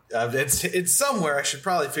 It's somewhere. I should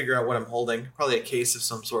probably figure out what I'm holding. Probably a case of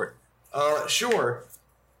some sort. Sure.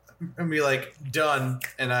 And be like, done.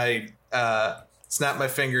 And I snap my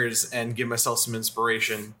fingers and give myself some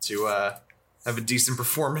inspiration to have a decent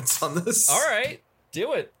performance on this. All right,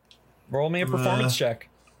 do it. Roll me a performance check.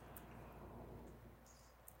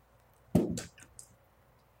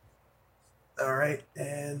 All right,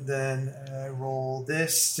 and then I roll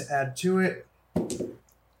this to add to it.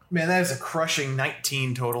 Man, that is a crushing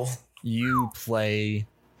 19 total. You play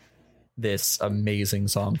this amazing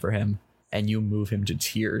song for him, and you move him to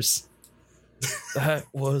tears. That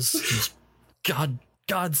was just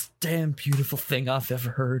God's damn beautiful thing I've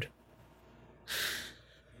ever heard.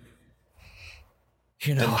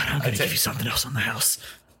 You know what? I'm gonna give you something else on the house.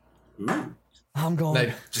 Ooh. I'm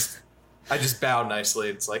going. I just bow nicely.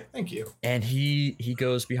 It's like, thank you. And he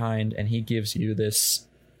goes behind and he gives you this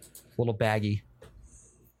little baggie.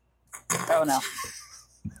 Oh no.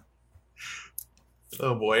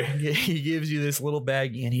 Oh boy. He gives you this little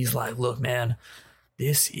baggie and he's like, look, man,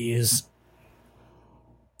 this is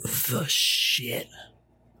the shit.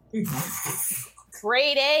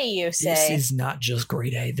 Grade A, you say? This is not just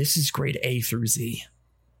grade A. This is grade A through Z.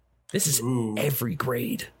 This is every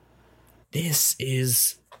grade. This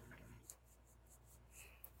is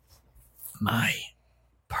my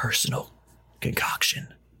personal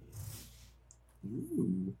concoction.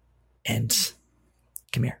 Ooh. And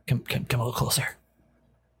come here. Come a little closer.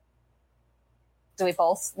 Do we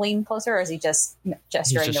both lean closer, or is he just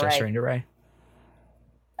gesturing He's just to Ray? gesturing to Ray.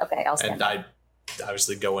 Okay, I'll stand And up. I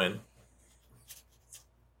obviously go in.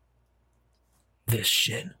 This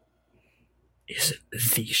shit is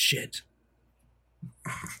the shit.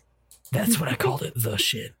 That's what I called it, the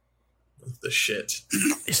shit. The shit.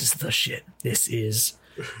 This is the shit. This is,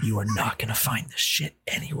 you are not going to find this shit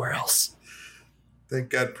anywhere else. Thank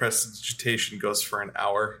God prestidigitation goes for an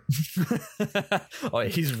hour. Oh,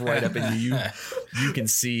 he's right up into you. You can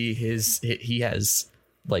see he has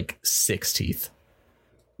like 6 teeth.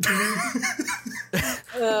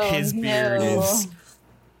 Oh, His beard no. is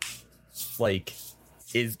like,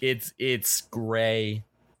 it's gray.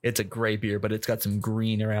 It's a gray beard, but it's got some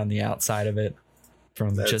green around the outside of it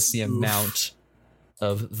from just the amount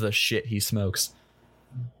of the shit he smokes.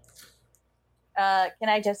 Can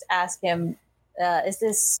I just ask him, is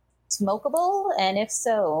this smokable? And if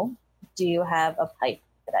so, do you have a pipe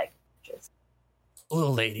that I can purchase?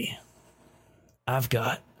 Little lady, I've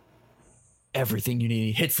got everything you need.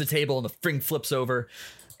 He hits the table and the thing flips over,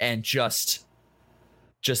 and just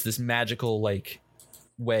this magical like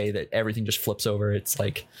way that everything just flips over. It's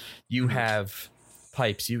like you have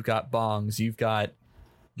pipes, you've got bongs, you've got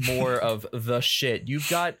more of the shit, you've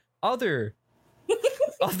got other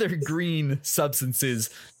green substances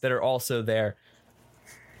that are also there.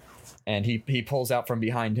 And he pulls out from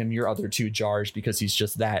behind him your other 2 jars, because he's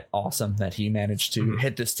just that awesome that he managed to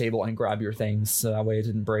hit this table and grab your things so that way it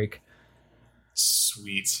didn't break.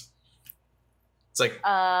 Sweet. It's like,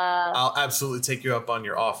 I'll absolutely take you up on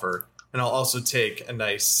your offer, and I'll also take a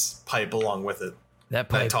nice pipe along with it. That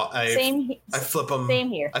pipe. I flip him. Same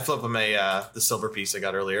here. I flip him the silver piece I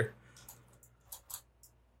got earlier.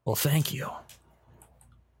 Well, thank you.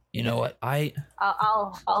 You know what?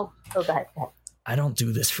 I'll go ahead. I don't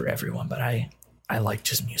do this for everyone, but I liked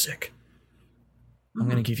his music. I'm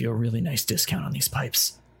going to give you a really nice discount on these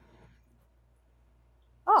pipes.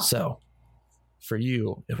 Oh. So, for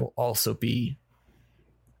you, it will also be,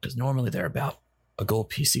 because normally they're about a gold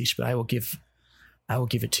piece each, but I will give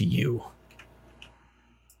it to you.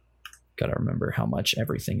 Got to remember how much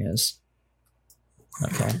everything is.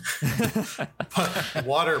 Okay.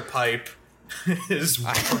 Water pipe is.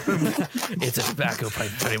 It's a tobacco pipe,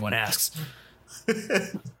 if anyone asks.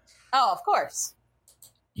 Oh, of course.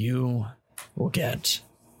 You will get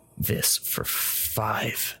this for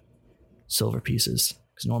 5 silver pieces.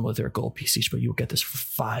 Because normally they're a gold piece each, but you will get this for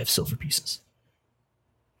 5 silver pieces.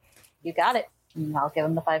 You got it. I'll give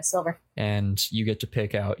him the 5 silver. And you get to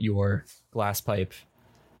pick out your glass pipe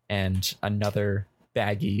and another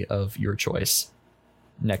baggie of your choice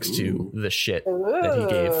next to the shit that he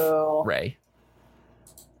gave Ray.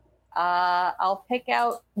 I'll pick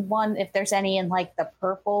out one if there's any in like the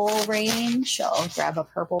purple range. I'll grab a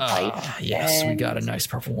purple pipe. Yes, we got a nice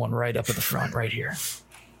purple one right up at the front, right here.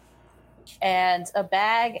 And a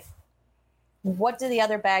bag. What do the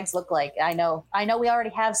other bags look like? I know we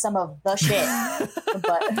already have some of the shit,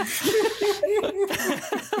 but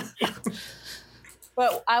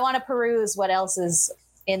I want to peruse what else is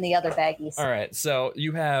in the other baggies. All right, so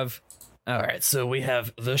we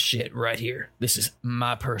have the shit right here. This is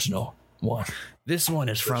my personal one. This one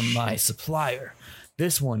is from my supplier.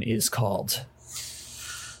 This one is called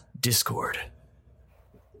Discord.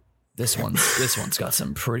 This one's got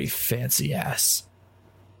some pretty fancy ass.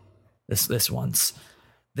 This one.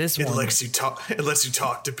 It lets you talk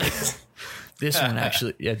to people. This one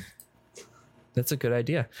actually, yeah, that's a good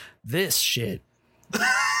idea. This shit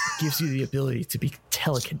gives you the ability to be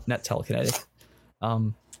not telekinetic.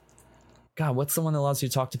 God, what's the one that allows you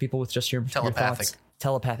to talk to people with just your Telepathic. Your thoughts?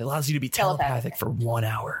 Telepathic. It allows you to be telepathic for 1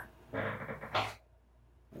 hour.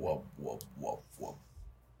 Whoa, whoa, whoa, whoa.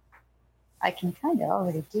 I can kind of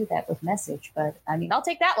already do that with message, but I mean, I'll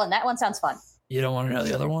take that one. That one sounds fun. You don't want to know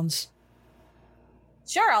the other ones?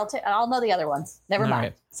 Sure, I'll know the other ones. Never mind.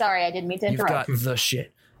 Right. Sorry, I didn't mean to interrupt. You've got the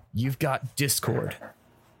shit. You've got Discord.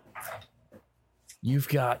 You've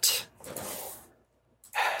got...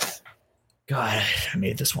 God, I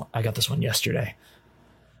made this one. I got this one yesterday.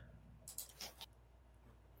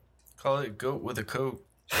 Call it goat with a coat.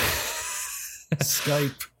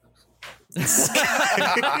 Skype.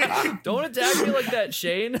 Don't attack me like that,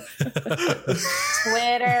 Shane.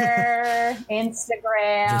 Twitter,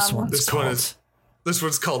 Instagram. This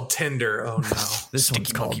one's called Tinder. Oh no. This one's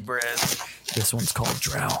Sticky called monkey bread. This one's called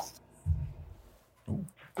Drow.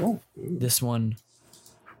 This one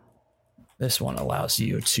allows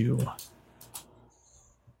you to.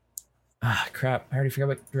 Crap! I already forgot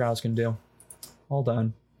what Drow's can do. Hold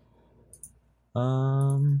on.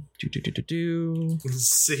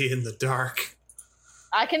 See in the dark.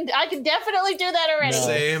 I can definitely do that already. No.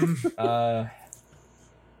 Same.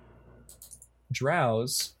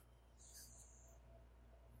 Drows.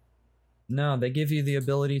 No, they give you the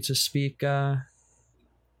ability to speak.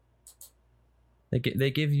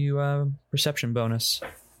 They give you a perception bonus.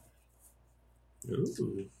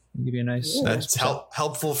 Ooh. They give you a nice. That's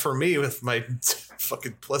helpful for me with my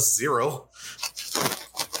fucking +0.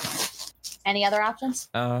 Any other options?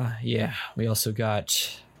 Yeah. We also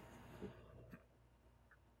got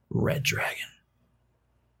Red Dragon.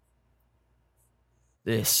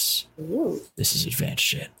 This is advanced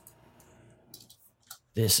shit.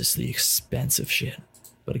 This is the expensive shit.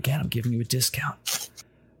 But again, I'm giving you a discount.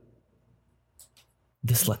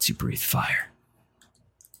 This lets you breathe fire.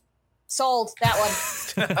 Sold that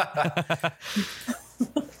one.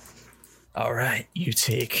 All right, you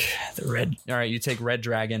take Red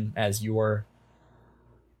Dragon as your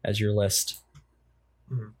list.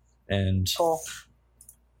 Mm-hmm. And Cool.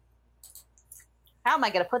 How am I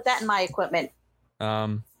going to put that in my equipment?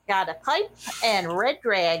 Got a pipe and Red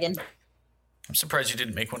Dragon. I'm surprised you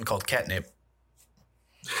didn't make one called catnip.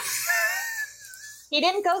 He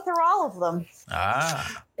didn't go through all of them.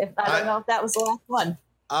 Ah. I don't know if that was the last one.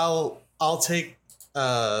 I'll take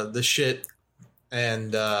the shit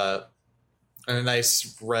and a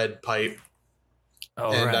nice red pipe.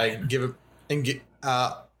 And right. I give it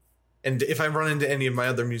and if I run into any of my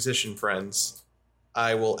other musician friends,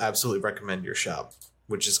 I will absolutely recommend your shop,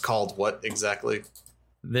 which is called what exactly?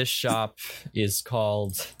 This shop is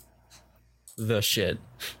called The Shit.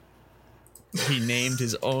 He named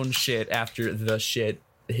his own shit after The Shit,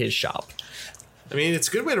 his shop. I mean, it's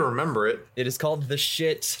a good way to remember it. It is called The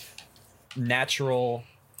Shit Natural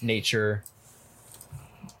Nature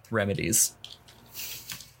Remedies.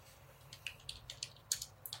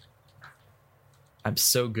 I'm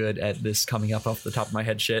so good at this coming up off the top of my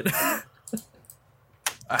head shit.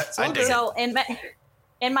 So in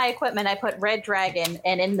my equipment, I put Red Dragon,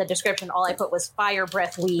 and in the description, all I put was Fire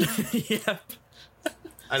Breath Weed. Yeah.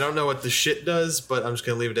 I don't know what the shit does, but I'm just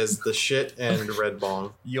gonna leave it as the shit and Red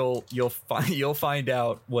Bong. You'll find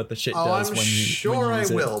out what the shit does I'm when you sure when you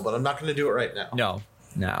use I will, but I'm not gonna do it right now.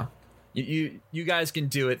 No. You guys can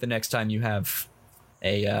do it the next time you have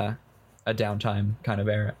a downtime kind of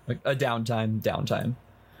era, like a downtime.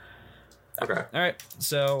 Okay. All right.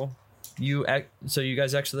 So you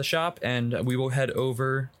guys exit the shop, and we will head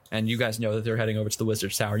over. And you guys know that they're heading over to the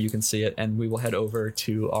Wizard's Tower. You can see it, and we will head over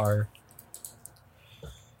to our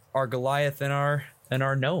Goliath and our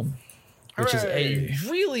gnome, which is a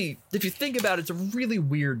really, if you think about it, it's a really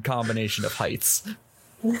weird combination of heights.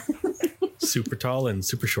 Super tall and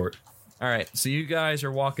super short. All right. So you guys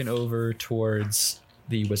are walking over towards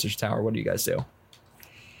the Wizard's Tower. What do you guys do?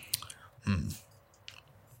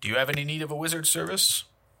 Do you have any need of a wizard service?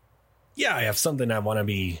 Yeah, I have something I want to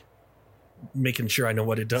be making sure I know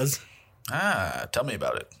what it does. Ah, tell me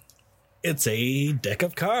about it. It's a deck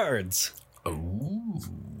of cards. Ooh,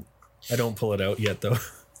 I don't pull it out yet, though.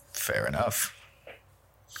 fair enough.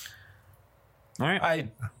 All right. I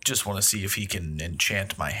just want to see if he can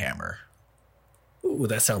enchant my hammer. Ooh,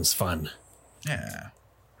 that sounds fun. Yeah.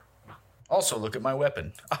 Also, look at my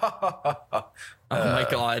weapon. Oh my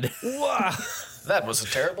god. Wow. That was a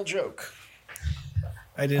terrible joke.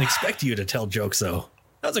 I didn't expect you to tell jokes, though.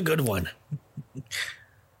 That was a good one.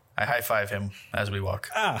 I high-five him as we walk.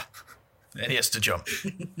 Ah. And he has to jump.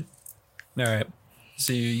 All right.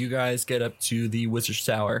 So you guys get up to the wizard's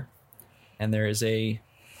tower, and there is a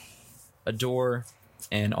door,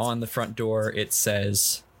 and on the front door it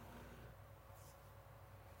says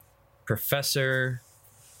Professor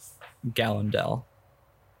Gallandel.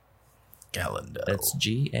 Gallandel. That's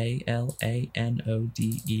Galannodel.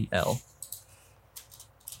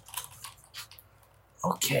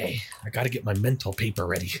 Okay. I got to get my mental paper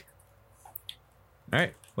ready. All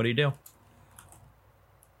right. What do you do?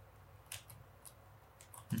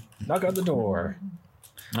 Knock on the door.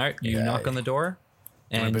 All right. You Yeah. knock on the door,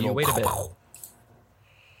 and big you ol' wait a bit. pow,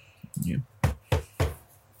 You-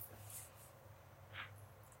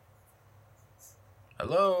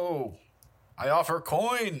 Hello. I offer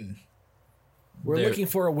coin. We're There- looking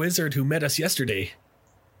for a wizard who met us yesterday.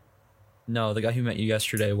 No, the guy who met you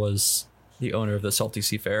yesterday was the owner of the Salty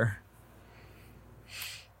Seafarer.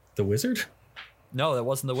 The wizard? No, that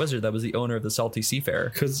wasn't the wizard. That was the owner of the Salty Seafarer.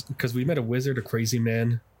 Because we met a wizard, a crazy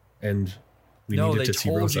man, and we No, needed they to see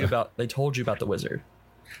told Rosa. you about. They told you about the wizard.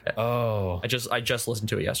 Oh. I just listened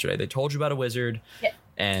to it yesterday. They told you about a wizard, Yeah.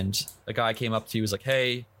 and a guy came up to you, was like,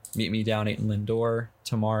 "Hey, meet me down at Lindor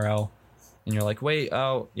tomorrow," and you're like, "Wait,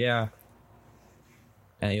 oh yeah,"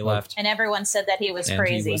 and he left. And everyone said that he was And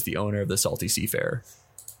crazy. he was the owner of the Salty Seafarer.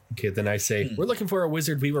 Okay, then I say, we're looking for a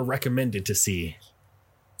wizard we were recommended to see.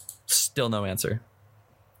 Still no answer.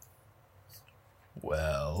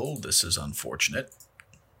 Well, this is unfortunate.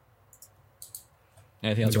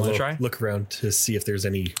 Anything else you want to try? Look around to see if there's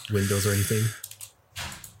any windows or anything.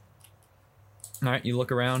 All right, you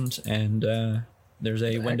look around, and there's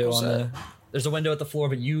a window was on that? there's a window at the floor,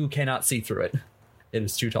 but you cannot see through it. It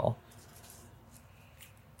is too tall.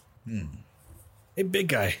 Hey, big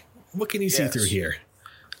guy, what can you see Yes. through here?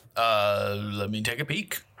 Let me take a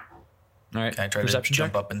peek. All right, Can I try to perception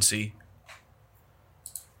jump check? up and see?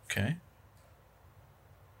 Okay.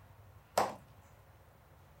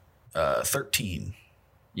 13.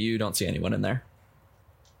 You don't see anyone in there.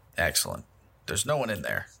 Excellent. There's no one in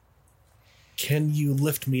there. Can you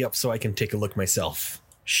lift me up so I can take a look myself?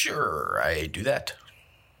 Sure, I do that.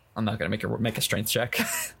 I'm not gonna make a strength check.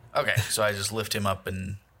 Okay, so I just lift him up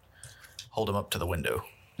and hold him up to the window.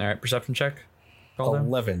 All right, perception check. Call them.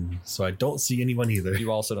 11, so I don't see anyone either.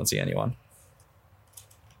 You also don't see anyone.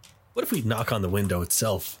 What if we knock on the window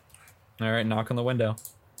itself? All right, knock on the window.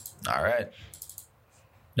 All right.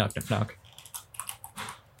 Knock, knock, knock.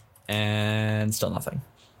 And still nothing.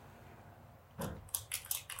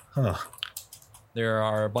 Huh. There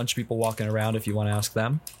are a bunch of people walking around if you want to ask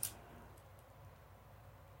them.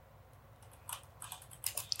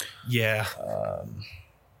 Yeah.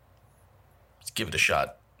 Let's give it a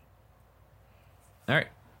shot. All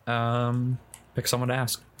right. Pick someone to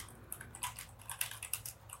ask.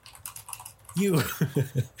 You.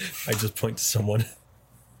 I just point to someone.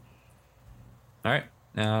 All right.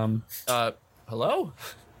 Hello?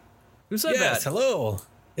 Who said Yes, that? hello.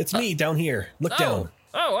 It's me down here. Look down.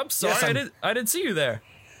 Oh, I'm sorry. Yes, I'm- I didn't see you there.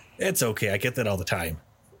 It's okay. I get that all the time.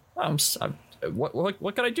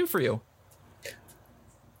 What can I do for you?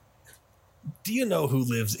 Do you know who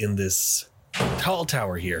lives in this tall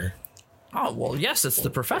tower here? Oh, well, yes, it's the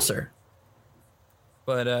professor.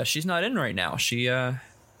 But she's not in right now. She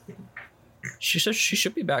says she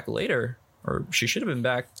should be back later, or she should have been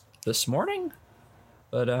back this morning.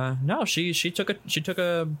 But no, she took a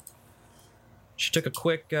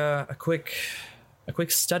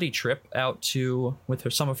quick study trip out to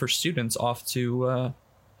with some of her students off to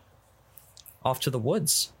the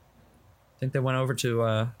woods. I think they went over to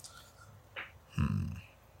I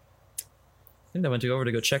think they went over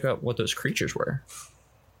to go check out what those creatures were.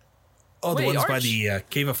 Oh, Wait, the ones by aren't the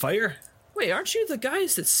Cave of Fire? Wait, aren't you the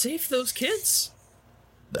guys that saved those kids?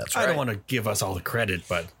 That's right. I don't want to give us all the credit,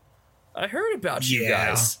 but I heard about you Yeah.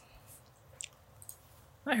 guys.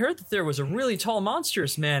 I heard that there was a really tall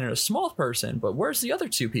monstrous man and a small person, but where's the other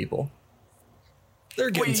two people? they're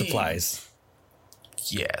getting Wait. supplies.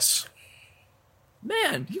 Yes.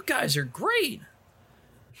 Man, you guys are great.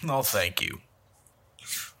 Oh, thank you.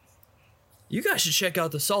 You guys should check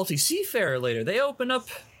out the Salty Seafarer later. They open up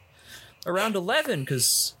around 11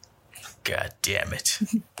 because God damn it.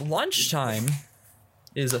 lunchtime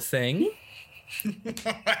is a thing.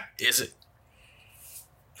 Is it?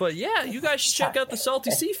 But yeah, you guys should check out the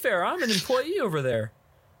Salty Seafarer. I'm an employee over there.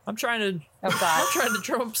 I'm trying to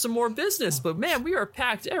drum up some more business, but man, we are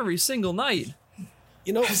packed every single night.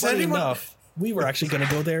 You know, Has funny anyone- enough, we were actually going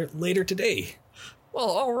to go there later today. Well,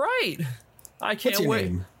 all right. I can't What's your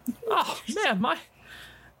wait. name? Oh man,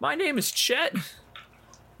 my name is Chet.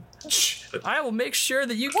 I will make sure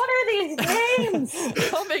that you. What are these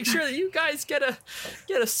names? I'll make sure that you guys get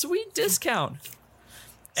a sweet discount.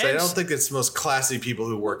 So I And- don't think it's the most classy people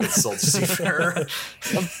who work at Salt Seafarer.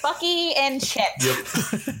 Bucky and Chet.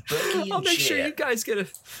 I'll make sure you guys get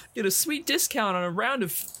a sweet discount on a round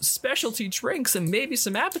of specialty drinks and maybe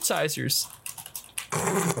some appetizers.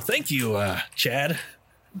 Well, thank you, Chad.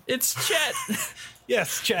 It's Chet.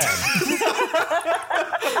 Yes, Chad.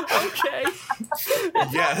 Okay,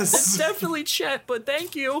 it's Yes. definitely Chet, but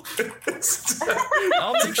thank you.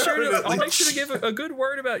 I'll make sure to give a good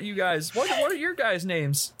word about you guys. What are your guys'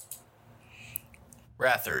 names?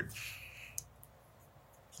 Rathard.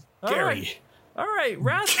 Gary. All right,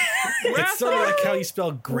 It's sort of like how you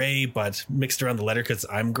spell gray, but mixed around the letter because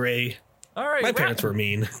I'm gray. All right, My parents were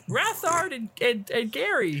mean. Rathard and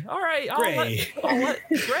Gary. All right,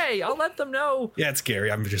 Gray. I'll let them know. Yeah, it's Gary.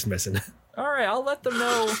 I'm just messing. All right, I'll let them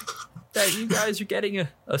know that you guys are getting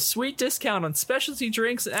a sweet discount on specialty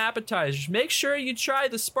drinks and appetizers. Make sure you try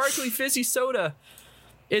the sparkly fizzy soda.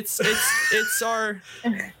 It's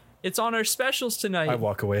on our specials tonight. I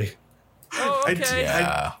walk away. Oh, okay.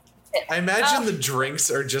 Yeah. I imagine the drinks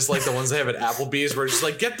are just like the ones they have at Applebee's, where it's just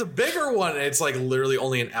like, get the bigger one. And it's like literally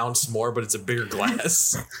only an ounce more, but it's a bigger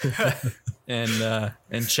glass.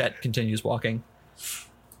 And Chet continues walking.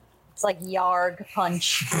 It's like Yarg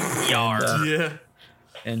Punch. Yar. Yeah.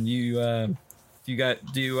 And do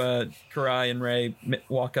Karai and Ray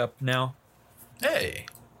walk up now? Hey.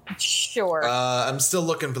 Sure. I'm still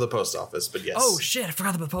looking for the post office, but yes. Oh shit! I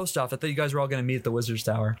forgot the post office. I thought you guys were all going to meet at the Wizard's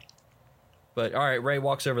Tower. But all right, Ray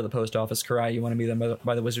walks over to the post office. Karai, you want to meet them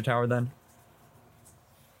by the Wizard Tower then?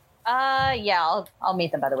 Yeah, I'll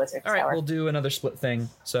meet them by the Wizard's All right, Tower. we'll do another split thing.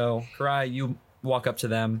 So Karai, you walk up to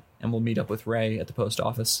them, and we'll meet up with Ray at the post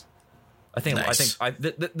office. Nice.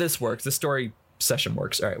 This works. The story session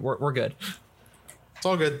works. All right, we're good. It's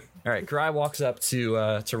all good. All right, Karai walks up to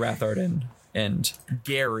Rathard and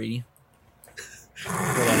Gary. Well,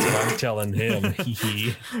 that's what I'm telling him. Hee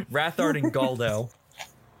hee. Rathard and Galdo.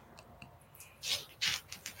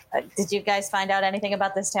 Did you guys find out anything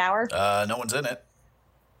about this tower? No one's in it.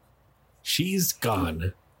 She's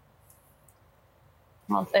gone.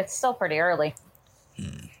 Well, it's still pretty early.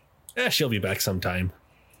 She'll be back sometime.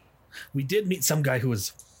 We did meet some guy who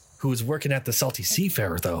was working at the Salty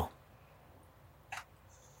Seafarer, though.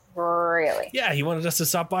 Really? Yeah, he wanted us to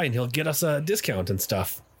stop by and he'll get us a discount and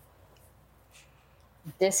stuff.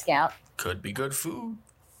 Discount. Could be good food.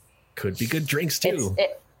 Could be good drinks too.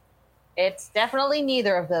 It's definitely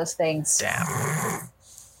neither of those things. Damn.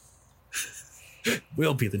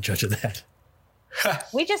 We'll be the judge of that.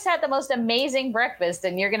 We just had the most amazing breakfast,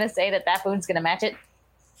 and you're going to say that food's going to match it?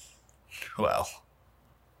 Well,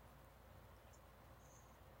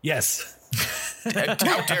 Yes.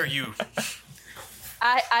 how dare you?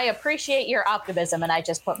 I appreciate your optimism, and I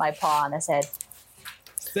just put my paw on his head.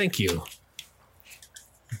 Thank you.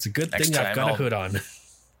 It's a good Next thing I've time got a I'll- hood on.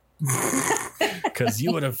 Because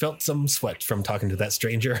you would have felt some sweat from talking to that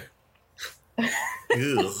stranger. Ugh.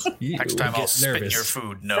 Next time I'll get spit in nervous. your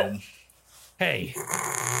food, gnome. Hey,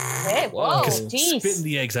 Hey, whoa, Whoa. spit in jeez.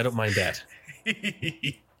 the eggs. I don't mind that.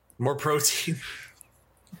 More protein.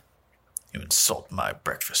 You insult my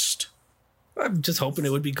breakfast. I'm just hoping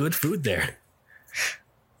it would be good food there.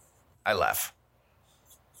 I laugh.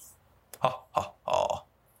 Ha ha ha.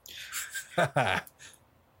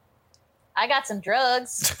 I got some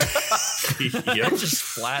drugs. Yep. Just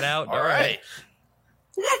flat out. All right.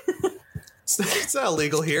 It's not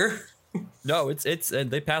illegal here. No, it's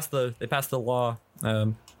they passed the law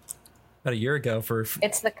about a year ago for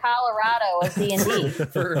It's the Colorado of D&D.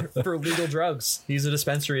 for legal drugs. He's a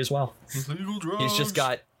dispensary as well. Legal drugs.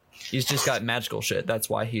 He's just got magical shit. That's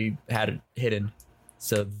why he had it hidden.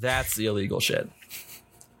 So that's the illegal shit.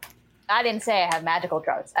 I didn't say I have magical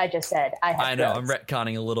drugs. I just said I have I know, I'm drugs.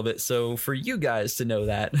 retconning a little bit, so for you guys to know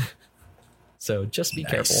that. So just be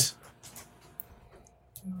careful. Nice.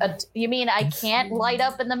 You mean I can't light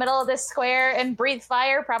up in the middle of this square and breathe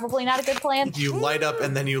fire? Probably not a good plan. You light up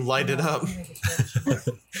and then you light it up.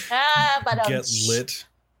 But Get lit.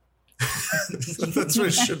 That's what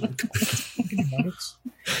it should be.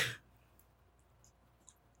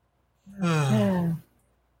 All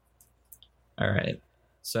right.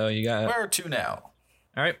 So you got. Where to now?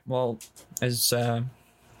 All right. Well, as I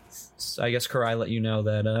guess Karai let you know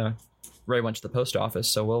that Ray went to the post office,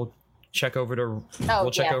 so we'll check over to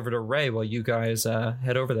over to Ray while you guys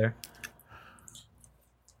head over there.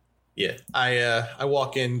 Yeah, I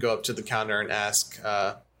walk in, go up to the counter, and ask,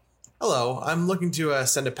 "Hello, I'm looking to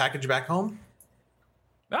send a package back home."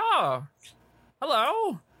 Oh,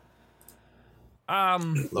 hello.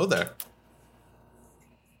 Hello there.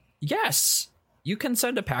 Yes, you can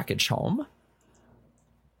send a package home.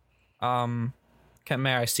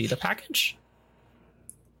 May I see the package?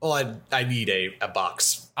 Well, I need a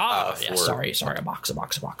box. Oh, yeah, sorry, a box.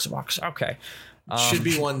 Okay. Should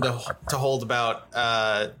be one to hold about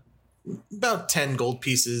 10 gold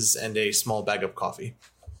pieces and a small bag of coffee.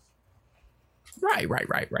 Right.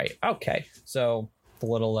 Okay. So the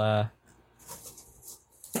little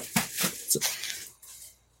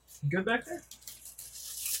good back there?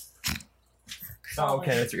 Oh,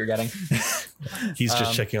 okay, that's what you're getting. He's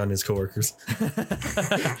just checking on his coworkers.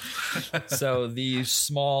 So the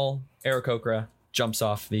small Aarakocra jumps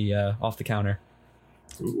off the counter.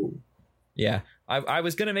 Ooh. Yeah. I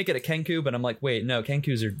was gonna make it a Kenku, but I'm like, wait, no,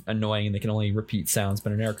 Kenkus are annoying and they can only repeat sounds,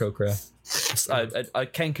 but an Aarakocra, a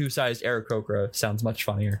Kenku-sized Aarakocra sounds much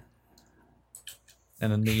funnier.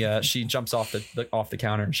 And then she jumps off the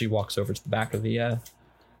counter and she walks over to the back of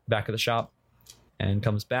the shop and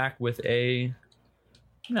comes back with a,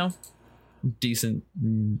 decent,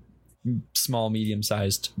 small,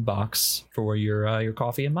 medium-sized box for your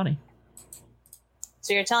coffee and money.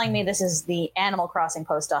 So you're telling me this is the Animal Crossing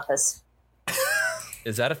post office?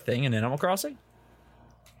 Is that a thing in Animal Crossing?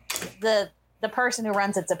 The person who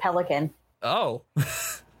runs it's a pelican. Oh.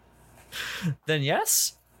 Then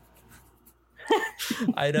yes.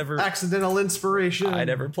 Accidental inspiration. I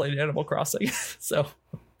never played Animal Crossing, so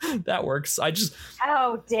that works.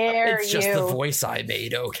 How dare it's you? just the voice I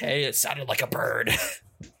made, okay? It sounded like a bird.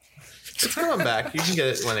 It's coming back. You can get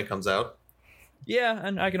it when it comes out. Yeah,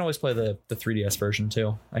 and I can always play the 3DS version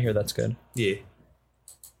too. I hear that's good. Yeah.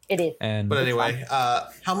 It is. But anyway,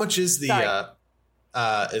 how much is the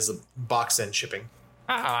box and shipping?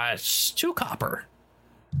 It's 2 copper.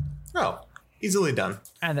 Oh, easily done.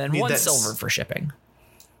 And then 1 silver for shipping.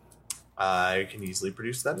 I can easily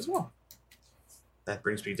produce that as well. That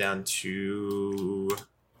brings me down to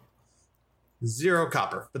 0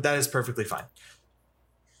 copper, but that is perfectly fine.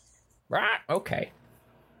 Right, okay.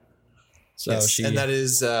 So yes, and that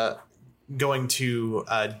is going to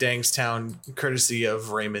Dangstown, courtesy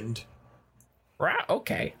of Raymond. Right,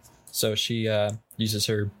 okay. So she uses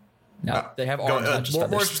her. Now they have arms, not just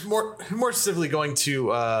feathers. More specifically, going to.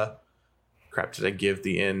 Crap! Did I give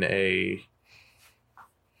the inn a?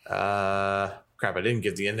 Crap! I didn't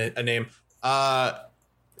give the inn a name.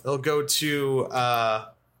 It'll go to.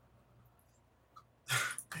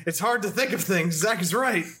 It's hard to think of things. Zach is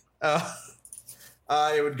right.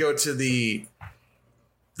 It would go to the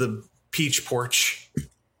Peach Porch.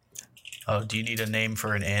 Oh, do you need a name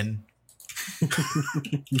for an inn? Do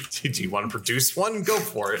you want to produce one? Go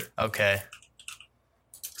for it. Okay.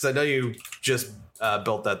 Because I know you just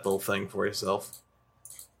built that little thing for yourself.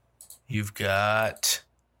 You've got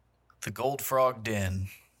the Gold Frog Den.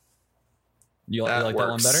 You like that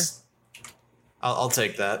one better? I'll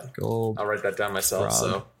take that. Gold. I'll write that down myself.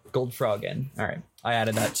 Frog. So Gold Frog Inn. All right. I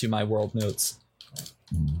added that to my world notes.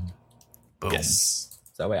 Boom. yes,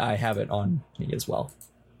 So that way I have it on me as well.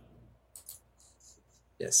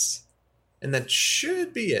 yes, and that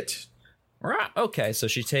should be it. Right. Okay. So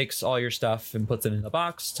she takes all your stuff and puts it in the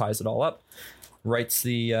box, ties it all up, writes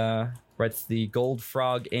the Gold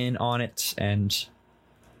Frog Inn on it, and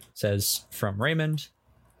says from Raymond,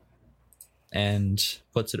 and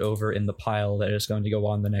puts it over in the pile that is going to go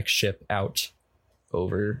on the next ship out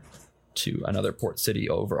over to another port city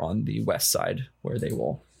over on the west side, where they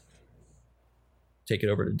will take it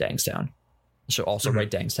over to Dangstown. She'll also write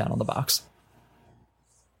Dangstown on the box.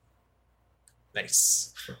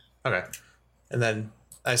 Nice. Okay. And then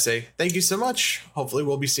I say, thank you so much. Hopefully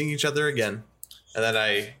we'll be seeing each other again. And then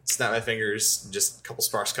I snap my fingers, and just a couple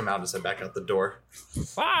sparks come out as I back out the door.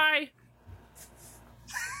 Bye!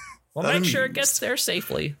 Well, make sure it gets there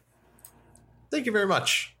safely. Thank you very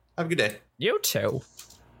much. Have a good day. You too.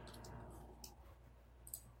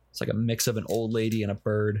 It's like a mix of an old lady and a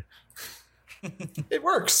bird. It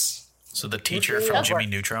works. So the teacher from Jimmy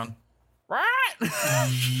Neutron. Right?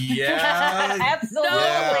 Yeah. Absolutely.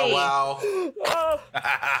 Yeah, wow.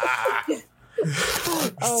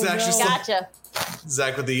 Zach, Gotcha.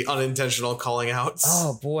 Zach with the unintentional calling outs.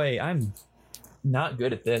 Oh boy, I'm not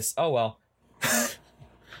good at this. Oh well. It's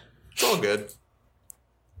all good.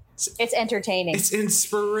 It's entertaining. It's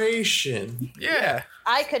inspiration. Yeah.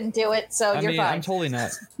 I couldn't do it, so I you're mean, fine. I'm totally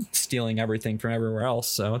not stealing everything from everywhere else,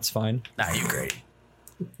 so it's fine. Nah, you great.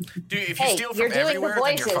 Dude, if you Hey, steal you're from doing the everywhere,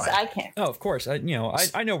 then you're voices. fine. I can't. Oh, of course. I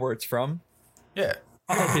know where it's from. Yeah.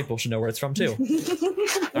 Other people should know where it's from too.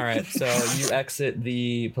 All right, so you exit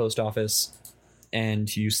the post office,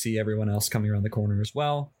 and you see everyone else coming around the corner as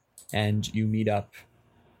well, and you meet up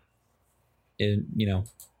in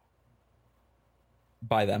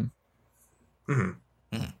by them.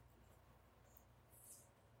 Mm-hmm.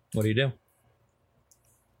 What do you do?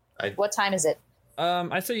 What time is it?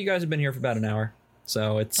 I say you guys have been here for about an hour,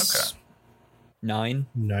 so it's 9.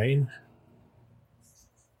 9.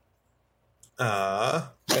 I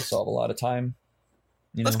still have a lot of time.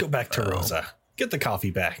 Let's go back to Rosa. Get the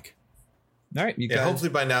coffee back. All right, you Yeah, guys. hopefully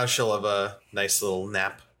by now she'll have a nice little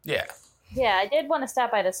nap. Yeah. Yeah, I did want to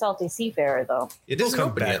stop by the Salty Seafarer, though. It We'll isn't come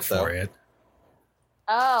open back yet, though. for it.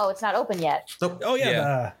 Oh, it's not open yet. Nope. Oh, yeah.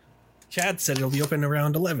 Yeah. Chad said it'll be open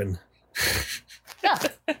around 11. Oh.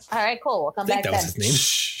 All right, cool. We'll come I think back that then. was his name.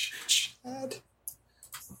 Shh. Chad.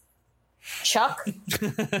 Chuck?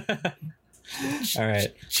 All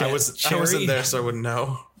right. I wasn't there, so I wouldn't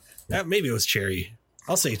know. Maybe it was Cherry.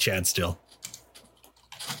 I'll say Chad still.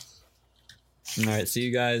 All right, so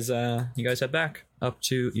you guys head back up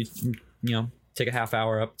to take a half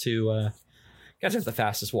hour up to. You guys are the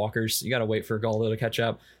fastest walkers. You got to wait for Galdo to catch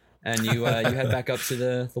up, and you head back up to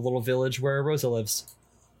the little village where Rosa lives.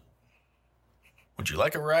 Would you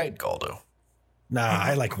like a ride, Galdo? Nah,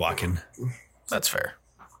 I like walking. That's fair.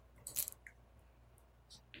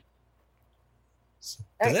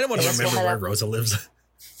 Does anyone I guess we'll remember head where up. Rosa lives?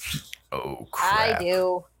 Oh, crap. I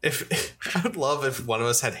do. If I would love if one of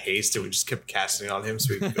us had haste and we just kept casting it on him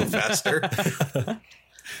so we could go faster.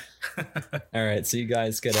 All right, so you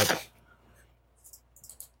guys get up.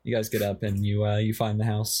 You guys get up and you find the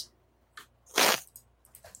house.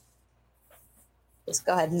 Just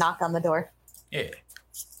go ahead and knock on the door. Yeah.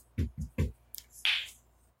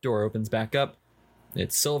 Door opens back up.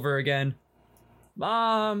 It's Silver again.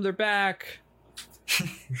 Mom, they're back.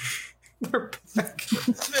 We're back.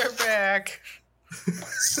 They're back.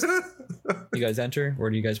 You guys enter, or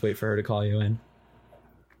do you guys wait for her to call you in?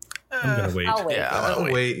 I'm going to wait. I'll wait. Yeah, I'm I'll gonna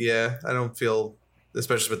wait. wait, yeah. I don't feel,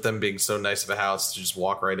 especially with them being so nice of a house, to just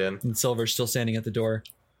walk right in. And Silver's still standing at the door.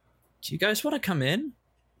 Do you guys want to come in?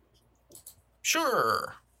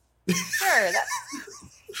 Sure. Sure.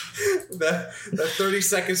 That 30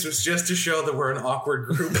 seconds was just to show that we're an awkward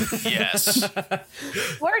group. Yes.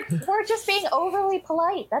 We're just being overly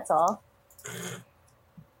polite. That's all.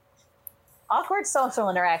 Awkward social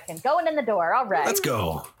interaction. Going in the door. All right. Let's go.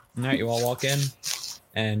 All right, you all walk in,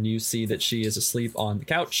 and you see that she is asleep on the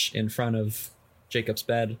couch in front of Jacob's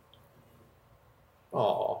bed,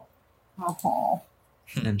 Aw. Oh.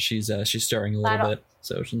 and she's stirring a I little don't- bit,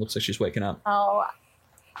 so she looks like she's waking up.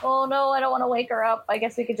 Oh no! I don't want to wake her up. I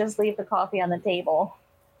guess we could just leave the coffee on the table.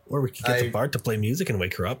 Or we could get the Bart to play music and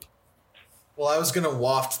wake her up. Well, I was going to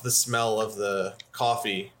waft the smell of the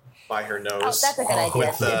coffee by her nose. Oh, that's a good idea.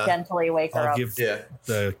 with To gently wake her I'll up. give Yeah.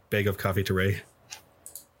 the bag of coffee to Ray.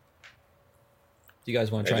 Do you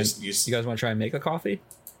guys want to I try? just used- You guys want to try and make a coffee?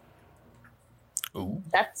 Ooh.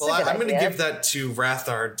 That's Well, a good I'm going to idea. give that to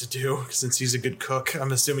Rathard to do, since he's a good cook.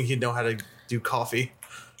 I'm assuming he'd know how to do coffee.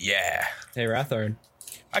 Yeah. Hey, Rathard,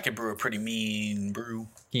 I could brew a pretty mean brew.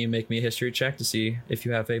 can you make me a history check to see if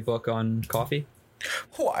you have a book on coffee?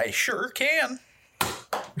 Oh, I sure can.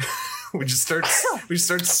 We just start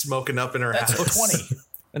smoking up in our That's a house. 20.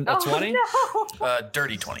 And a 20? No.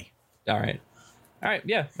 Dirty 20. All right.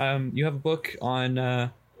 Yeah. You have a book on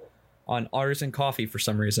artisan coffee for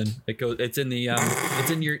some reason. It's in the it's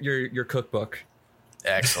in your cookbook.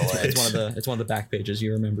 Excellent. It's one of the back pages.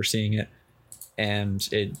 You remember seeing it, and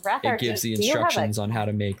it Rathard, gives the do you have instructions on how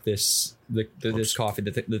to make this this coffee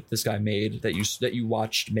that this guy made that you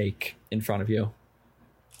watched make in front of you.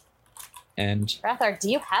 And Rathard, do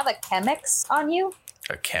you have a Chemex on you?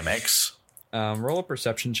 A Chemex. roll a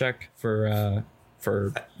perception check for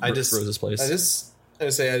Rose's place.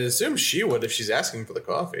 I'd assume she would if she's asking for the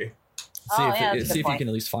coffee. See Oh, if yeah, that's a see good if you point. can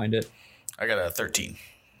at least find it. I got a 13.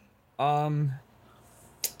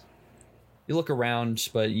 You look around,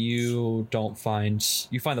 but you don't find.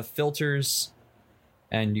 You find the filters,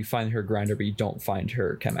 and you find her grinder, but you don't find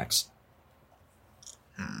her Chemex.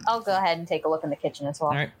 I'll go ahead and take a look in the kitchen as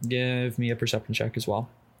well. All right, give me a perception check as well,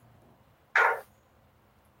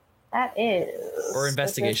 That is. or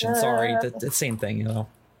investigation. Sorry, the same thing. You know.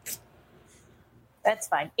 That's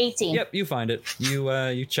fine. 18. Yep, you find it.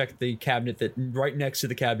 You check the cabinet right next to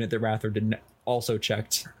the cabinet that Rather didn't also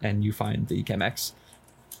checked, and you find the Chemex.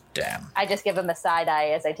 Damn. I just give him a side eye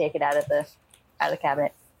as I take it out of the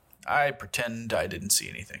cabinet. I pretend I didn't see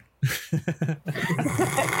anything.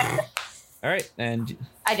 All right, and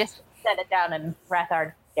I just set it down, and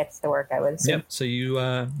Rathard gets to work. I would assume. yep. So you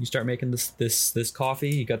start making this coffee.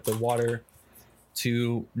 You got the water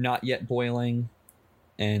to not yet boiling,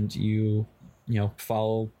 and you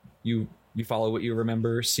follow what you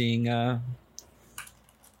remember seeing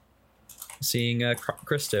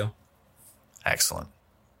Christo, Excellent.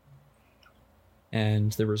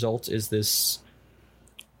 and the result is this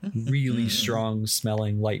really strong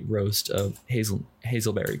smelling light roast of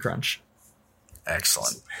hazelberry crunch.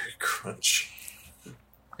 Excellent. Very crunch.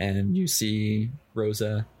 And you see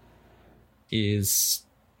Rosa is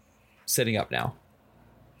sitting up now.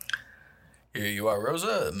 Here you are,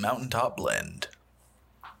 Rosa. Mountaintop blend.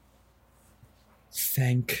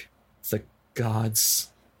 Thank the gods.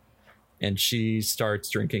 And she starts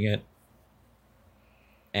drinking it.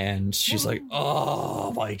 And she's like,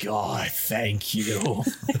 oh my god, thank you.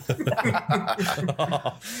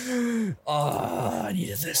 I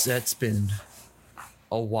needed this. That's been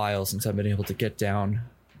a while since I've been able to get down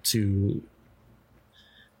to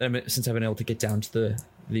the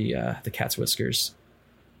cat's whiskers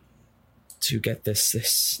to get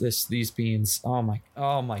these beans. Oh my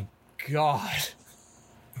god.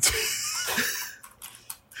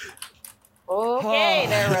 Okay,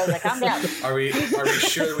 there, Rosa, calm down. Are we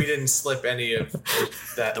sure we didn't slip any of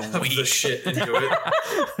the shit into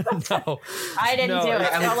it? No, I didn't do it.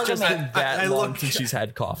 Don't look at just me. been that I long look- since she's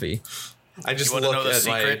had coffee. I just You wanna look know the at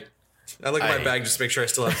secret? I look at my bag just to make sure I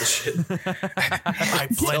still have the shit. I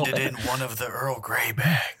blended in one of the Earl Grey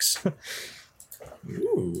bags.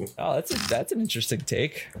 Ooh, Oh, that's an interesting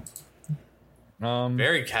take.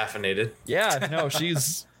 very caffeinated. Yeah, no,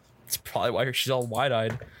 it's probably why she's all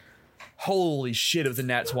wide-eyed. Holy shit, it was a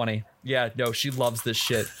nat 20. Yeah, no, she loves this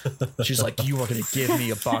shit. She's like, you are going to give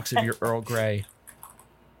me a box of your Earl Grey,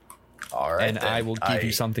 All right, and then. I will give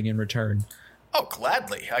you something in return. Oh,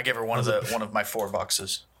 gladly. I gave her one of my 4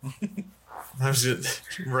 boxes. I was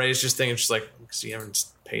Ray's just thinking, she's like, because you haven't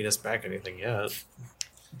paid us back anything yet.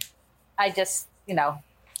 I just,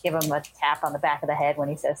 give him a tap on the back of the head when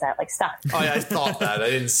he says that. Like, stop. Oh yeah, I thought that. I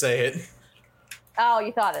didn't say it. Oh,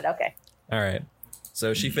 you thought it. Okay. All right.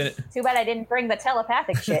 So she Too bad I didn't bring the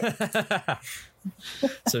telepathic shit.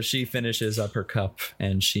 So she finishes up her cup,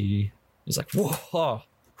 and she is like, whoa,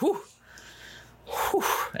 whew, whew,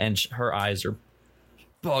 and her eyes are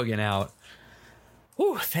bugging out.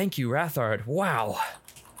 Whew, thank you, Rathard. Wow.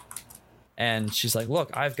 And she's like, look,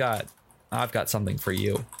 I've got something for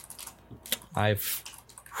you. And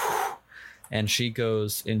she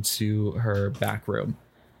goes into her back room.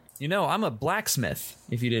 I'm a blacksmith,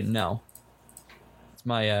 if you didn't know.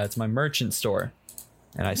 It's my merchant store,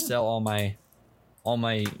 and I sell all my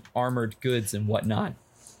armored goods and whatnot.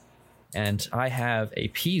 And I have a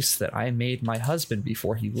piece that I made my husband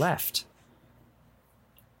before he left.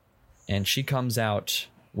 And she comes out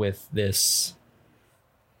with this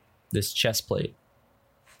chest plate,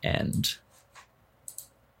 and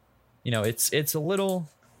it's a little,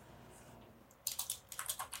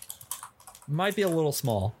 might be a little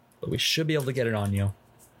small, but we should be able to get it on you.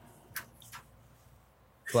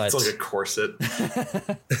 But It's like a corset.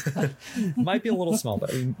 might be a little small,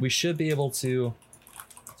 but we should be able to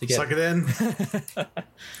get. Suck it in.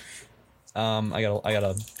 I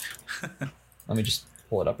gotta. Let me just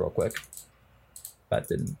pull it up real quick. That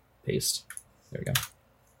didn't paste. There we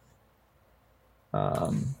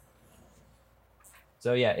go.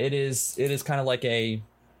 So yeah, it is kind of like a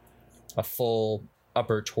full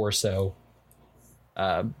upper torso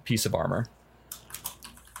piece of armor.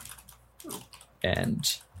 And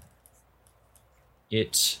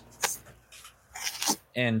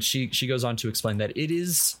she goes on to explain that it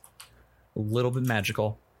is a little bit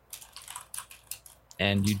magical,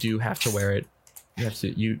 and you do have to wear it.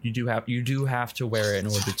 You do have to wear it in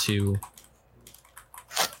order to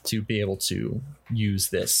be able to use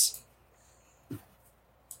this.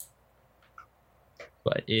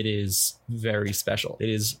 But it is very special. It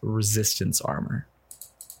is resistance armor.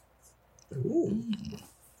 Ooh.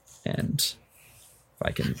 And if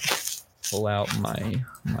I can pull out my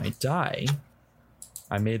die,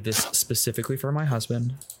 I made this specifically for my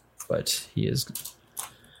husband, but he is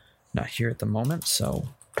not here at the moment, so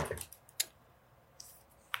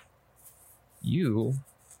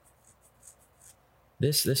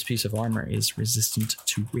this piece of armor is resistant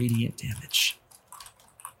to radiant damage.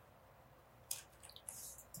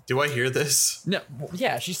 Do I hear this? No,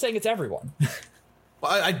 yeah, she's saying it's everyone.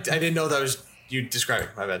 Well, I didn't know that was you describing.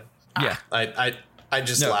 My bad. Yeah. I I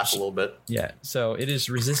just laugh a little bit. Yeah, so it is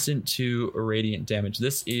resistant to radiant damage.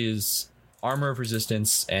 This is armor of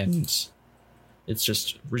resistance, and it's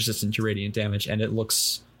just resistant to radiant damage, and it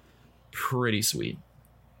looks pretty sweet.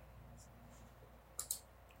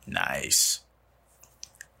 Nice.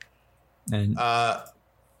 And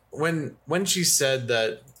When she said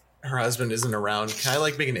that her husband isn't around, can I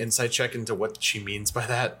like make an insight check into what she means by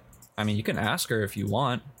that? I mean, you can ask her if you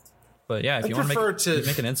want, but yeah, if you want to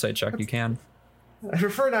make an insight check, you can. I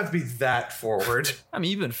prefer not to be that forward. I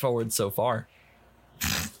mean, you've been forward so far.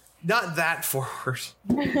 Not that forward.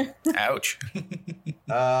 Ouch.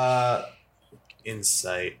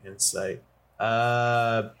 Insight. That's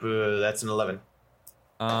an 11.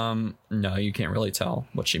 No, you can't really tell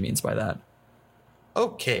what she means by that.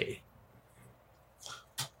 Okay.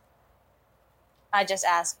 I just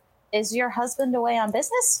asked, is your husband away on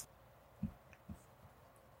business?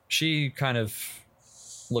 She kind of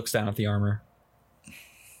looks down at the armor.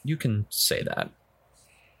 You can say that.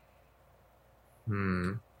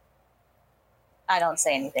 I don't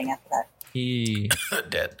say anything after that. He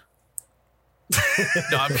Dead.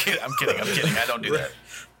 No, I'm kidding. I don't do that.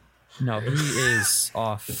 No, he is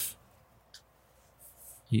off.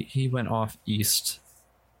 He went off east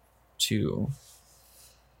to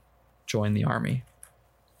join the army.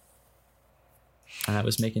 And I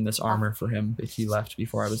was making this armor for him, but he left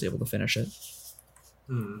before I was able to finish it.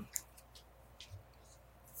 Do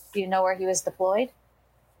you know where he was deployed?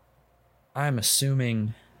 I'm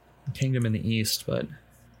assuming Kingdom in the East, but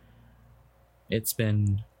it's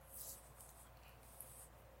been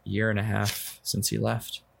a year and a half since he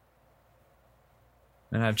left.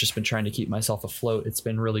 And I've just been trying to keep myself afloat. It's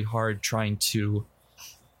been really hard trying to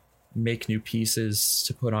make new pieces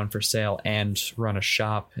to put on for sale and run a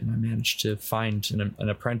shop. And I managed to find an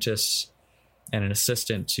apprentice and an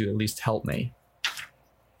assistant to at least help me.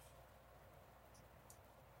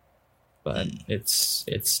 But it's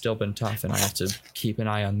still been tough, and I have to keep an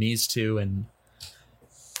eye on these two. And,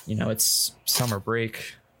 you know, it's summer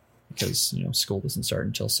break because, you know, school doesn't start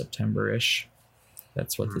until September-ish.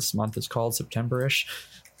 That's what this month is called, September-ish.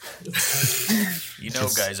 You know,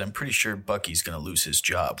 guys, I'm pretty sure Bucky's going to lose his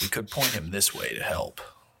job. We could point him this way to help.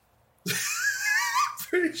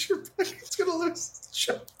 Pretty sure Bucky's gonna lose his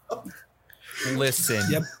job. Listen.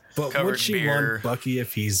 Yep, but Covered would she beer. want Bucky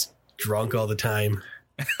if he's drunk all the time?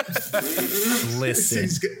 Listen.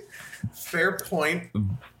 Fair point.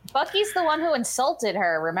 Bucky's the one who insulted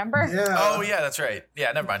her, remember? Yeah. Oh, yeah, that's right.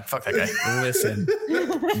 Yeah, never mind. Fuck that guy. Listen.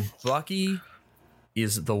 Bucky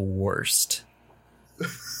is the worst.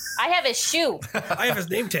 I have his shoe. I have his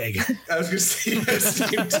name tag. I was gonna say his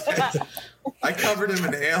name tag. I covered him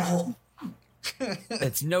in ale.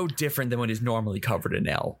 It's no different than when he's normally covered in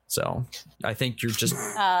ale. So I think you're just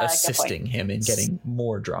Good point. assisting him in getting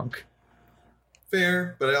more drunk.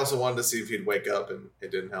 Fair, but I also wanted to see if he'd wake up, and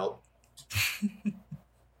it didn't help.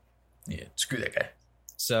 Yeah, screw that guy.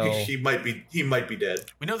 So He might be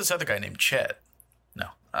dead. We know this other guy named Chet. No.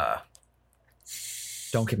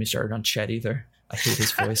 don't get me started on Chet either. I hate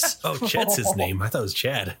his voice. Oh, Chet's his name. I thought it was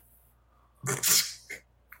Chad.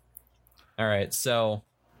 All right, so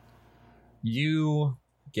you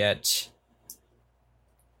get.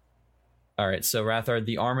 All right, so Rathard,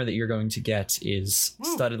 the armor that you're going to get is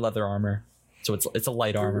studded leather armor. So it's a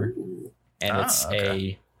light armor,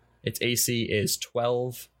 and its AC is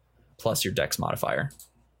 12 plus your Dex modifier.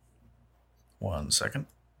 1 second.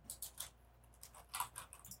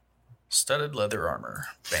 Studded leather armor.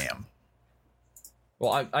 Bam.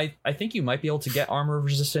 Well, I think you might be able to get armor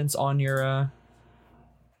resistance on your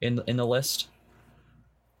in the list.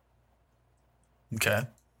 Okay.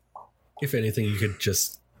 If anything, you could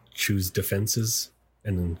just choose defenses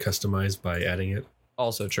and then customize by adding it.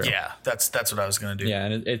 Also true. Yeah, that's what I was gonna do. Yeah,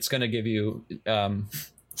 and it's going to give you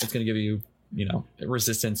you know,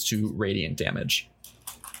 resistance to radiant damage.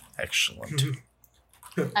 Excellent.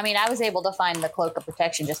 I mean, I was able to find the cloak of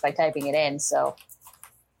protection just by typing it in, so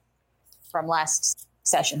from last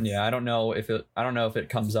session. Yeah, I don't know if it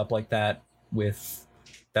comes up like that with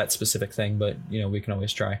that specific thing, but you know, we can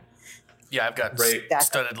always try. Yeah, I've got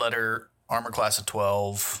studded leather armor class of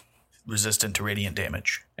 12, resistant to radiant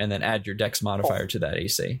damage. And then add your Dex modifier to that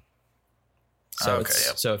AC. So Okay,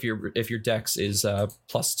 yep. so if your Dex is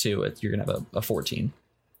 +2, you're gonna have a 14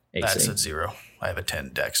 AC. That's at 0. I have a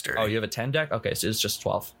 10 dexterity. Oh, you have a 10 Dex? Okay, so it's just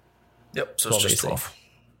 12. Yep, so 12 it's just AC. 12.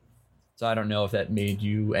 So I don't know if that made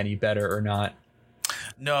you any better or not.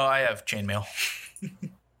 No, I have chainmail.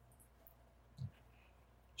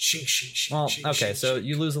 Well, okay, so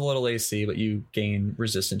you lose a little AC, but you gain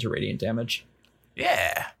resistant to radiant damage.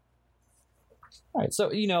 Yeah. All right,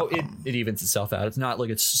 so you know it evens itself out. It's not like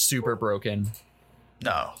it's super broken,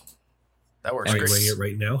 No. That works Are you great. wearing it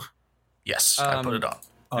right now? Yes, I put it on.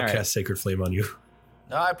 I'll All right. cast Sacred Flame on you.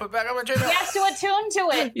 No, I put back on my He chainmail. has to attune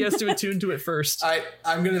to it. He has to attune to it first.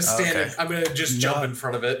 I'm gonna stand. Okay. I'm gonna just jump Not- in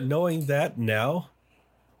front of it. Knowing that now,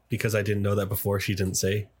 because I didn't know that before, she didn't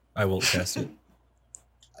say, I won't cast it.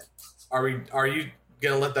 Are you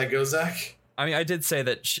gonna let that go, Zach? I mean, I did say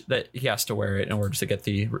that that he has to wear it in order to get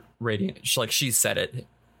the radiant. Like she said it,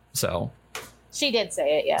 so She did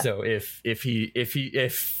say it, yeah. so if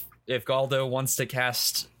Galdo wants to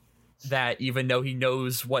cast that, even though he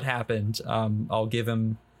knows what happened, I'll give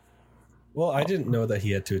him. Well, I didn't know that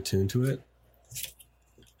he had to attune to it.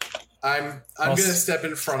 I'm gonna step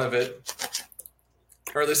in front of it,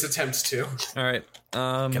 or at least attempt to. All right.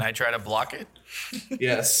 Can I try to block it?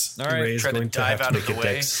 Yes. All right. Ray is try to going to dive have out to of make the a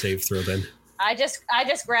way. dex save throw then. I just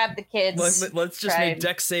grabbed the kids. Let's just Try make and-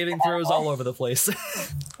 dex saving throws all over the place.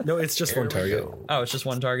 No, it's just one target. Oh, it's just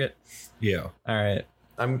one target. Yeah. All right.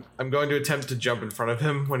 I'm going to attempt to jump in front of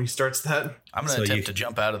him when he starts that. I'm going So to you- attempt to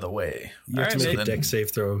jump out of the way. You have All to right, make a then- dex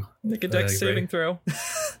save throw. Make a dex Ray. saving throw.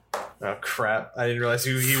 Oh crap! I didn't realize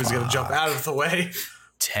he was going to jump out of the way.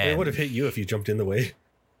 10. It would have hit you if you jumped in the way.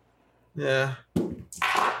 Yeah.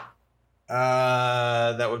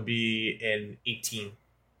 That would be an 18.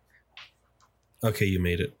 Okay, you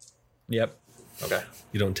made it. Yep. Okay.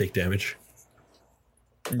 You don't take damage.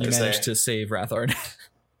 You Just managed say- to save Rathard.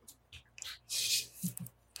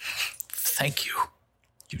 Thank you.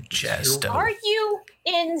 You jest. Are you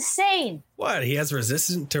insane? What? He has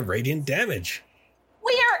resistance to radiant damage.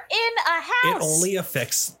 We are in a It house. only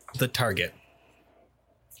affects the target.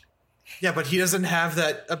 Yeah, but he doesn't have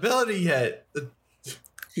that ability yet.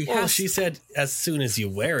 He Well, she said as soon as you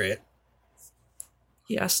wear it.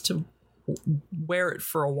 he has to wear it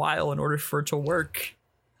for a while in order for it to work.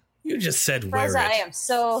 You just said wear Rosa, I it. am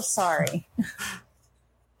so sorry.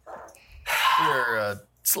 We're a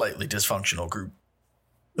slightly dysfunctional group.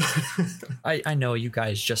 I know you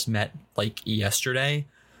guys just met like yesterday,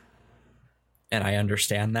 and I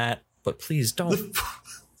understand that, but please don't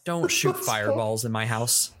shoot fireballs in my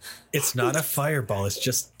house. It's not a fireball. It's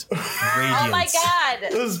just radiance. Oh my god.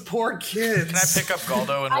 Those poor kids. Can I pick up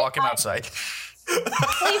Galdo and walk him outside?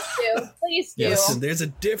 Please do. Please do. Listen, there's a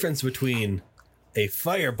difference between a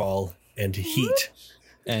fireball and heat.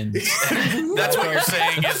 And That's what you're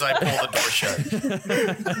saying is I pull the door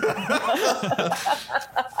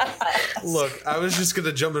shut. Look, I was just going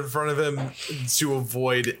to jump in front of him to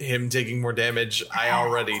avoid him taking more damage. I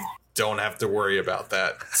already don't have to worry about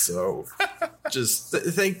that. So just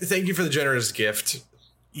thank you for the generous gift.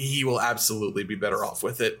 He will absolutely be better off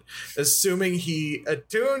with it. Assuming he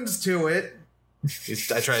attunes to it.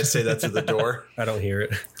 I try to say that through the door. I don't hear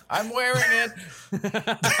it. I'm wearing it.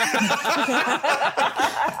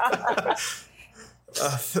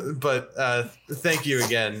 But thank you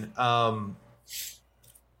again.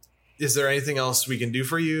 Is there anything else we can do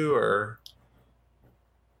for you, or?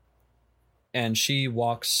 and she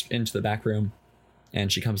walks into the back room,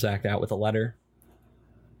 and she comes back out with a letter.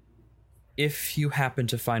 If you happen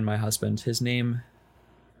to find my husband, his name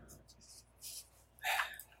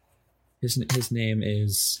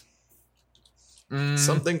is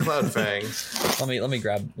Something Cloudfang. let me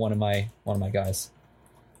grab one of my guys.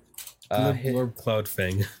 Lord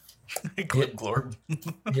Cloudfang. Glib glorb.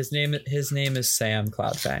 His name is Sam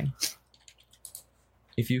Cloudfang.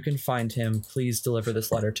 If you can find him, please deliver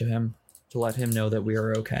this letter to him to let him know that we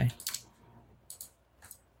are okay.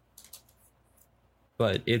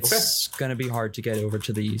 But it's gonna be hard to get over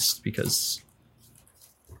to the east because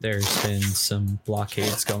there's been some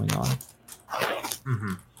blockades going on.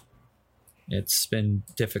 Mm-hmm. It's been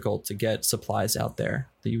difficult to get supplies out there.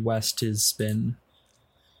 The west has been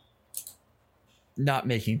not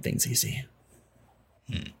making things easy.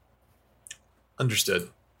 Understood.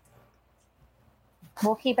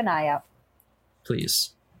 We'll keep an eye out.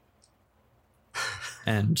 Please.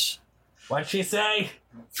 And What'd she say?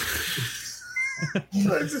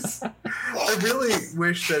 I really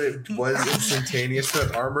wish that it was instantaneous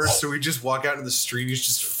with armor, so we just walk out in the street, he's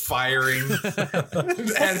just firing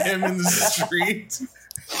at him in the street.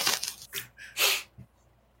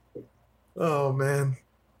 Oh man.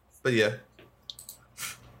 But yeah.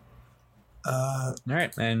 all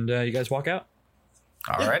right, and you guys walk out.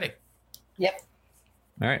 Alrighty. Yep.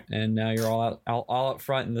 All right, and now you're all out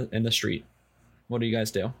front in the street. What do you guys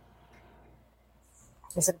do?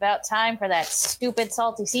 Is it about time for that stupid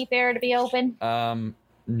salty seafarer to be open?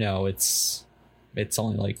 No, it's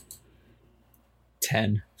only like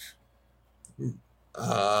 10.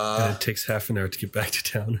 And it takes half an hour to get back to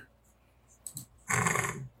town.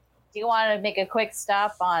 Do you want to make a quick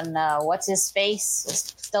stop on what's his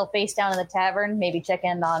face? Still face down in the tavern. Maybe check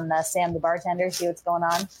in on Sam the bartender, see what's going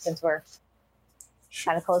on, since we're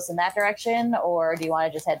kind of close in that direction. Or do you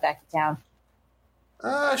want to just head back to town?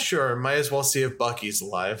 Sure. Might as well see if Bucky's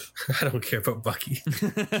alive. I don't care about Bucky.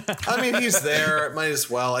 I mean, he's there. Might as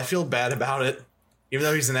well. I feel bad about it, even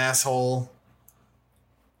though he's an asshole.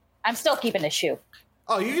 I'm still keeping his shoe.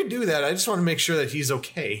 Oh, you can do that. I just want to make sure that he's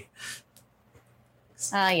okay.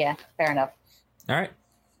 Yeah, fair enough. All right.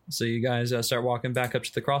 So you guys start walking back up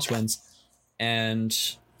to the crosswinds, and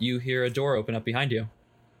you hear a door open up behind you.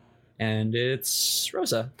 And it's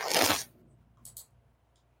Rosa.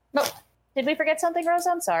 No. Did we forget something, Rosa?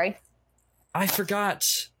 I'm sorry. I forgot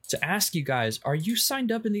to ask you guys, are you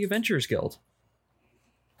signed up in the Adventurers Guild?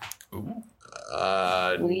 Ooh.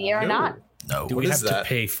 We are not. No. Do What we is have that? to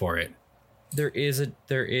pay for it? There is an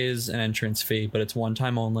entrance fee, but it's one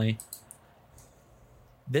time only.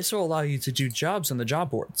 This will allow you to do jobs on the job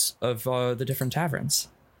boards of the different taverns.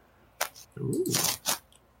 Ooh.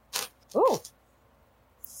 Ooh.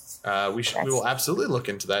 We will absolutely look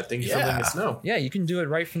into that. Thank you for letting us know. Yeah, you can do it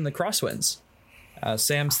right from the crosswinds.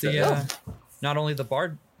 Sam's the not only the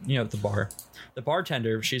bartender.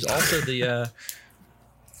 She's also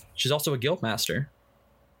she's also a guild master.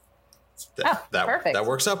 Perfect. That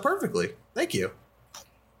works out perfectly. Thank you.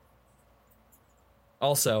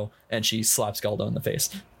 Also, and she slaps Galdo in the face.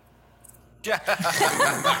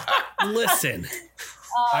 Listen,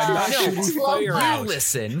 I'm not shooting fire You out.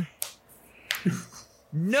 listen.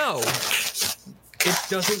 No, It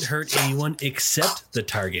doesn't hurt anyone except the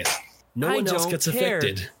target. No one else don't gets care.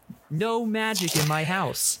 affected. No magic in my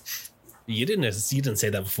house. You didn't say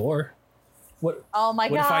that before. What? Oh my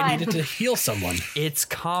What god. if I needed to heal someone? It's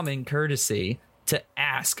common courtesy to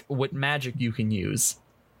ask what magic you can use.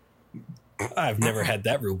 I've never had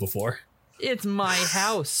that rule before. It's my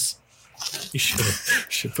house. You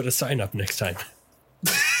should put a sign up next time.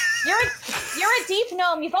 You're a deep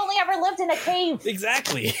gnome. You've only ever lived in a cave.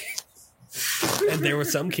 Exactly. And there were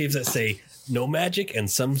some caves that say no magic and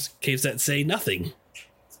some caves that say nothing.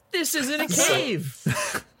 This isn't a cave.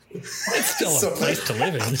 It's still a place to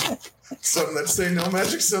live in. Some that say no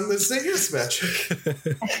magic, some that say yes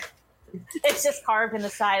magic. It's just carved in the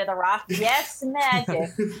side of the rock. Yes, magic.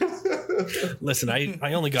 Listen,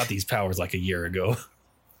 I only got these powers like a year ago.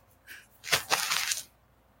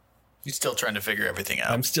 He's still trying to figure everything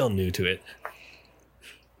out. I'm still new to it.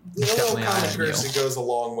 A little my eye common on courtesy goes a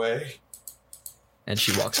long way. And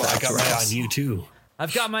she walks back. I got to my her eye house. on you too.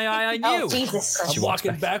 I've got my eye on Oh, you. Jesus. I'm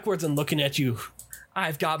walking backwards and looking at you.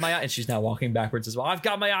 I've got my eye, and she's now walking backwards as well. I've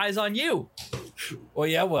got my eyes on you. Oh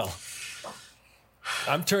yeah, well,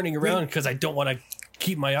 I'm turning around because I don't want to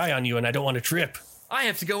keep my eye on you and I don't want to trip. I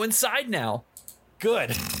have to go inside now.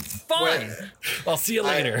 Good. Fine. I'll see you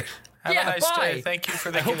later. Have Yeah, a nice bye. day. Thank you for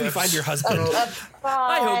the I hope you gift. find your husband.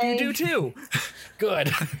 I hope you do too. Good.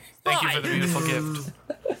 Thank you for the Bye. beautiful gift.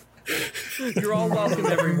 You're all welcome,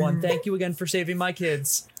 everyone. Thank you again for saving my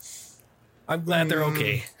kids. I'm glad they're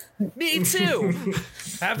okay. Me too.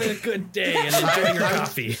 Have a good day and enjoy your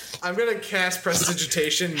coffee. I'm gonna cast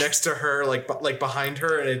prestidigitation next to her, like behind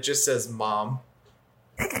her, and it just says "Mom."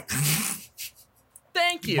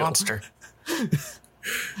 Thank you. Monster.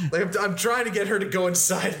 Like I'm trying to get her to go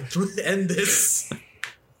inside and end this.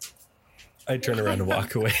 I turn around and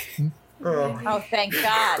walk away. Oh, thank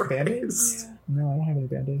God. Band-Aids? No, I don't have any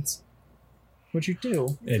Band-Aids. What'd you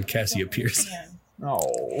do? And Cassie appears.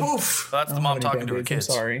 Oh. Oof! That's the mom talking to her kids.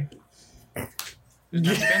 I'm sorry.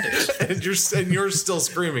 and you're still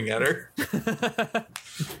screaming at her.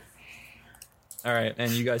 All right,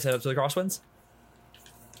 and you guys head up to the crosswinds?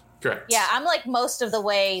 Correct. Yeah, I'm like most of the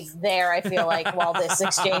way there, I feel like, while this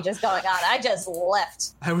exchange is going on. I just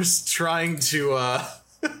left. I was trying to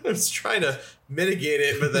mitigate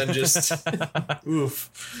it, but then just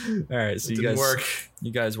oof. All right, so you Didn't guys work.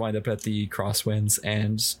 You guys wind up at the crosswinds,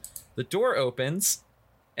 and the door opens,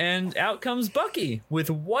 and out comes Bucky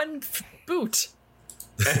with one boot,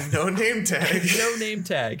 And no name tag. no name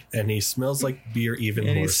tag, And he smells like beer even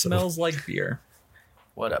and more he so. smells like beer.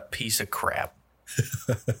 What a piece of crap.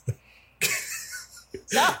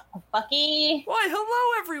 Sup, Bucky? Why,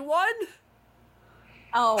 hello, everyone.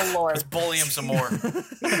 Oh, Lord. Let's bully him some more.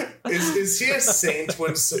 Is he a saint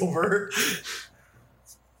when sober?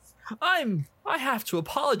 I have to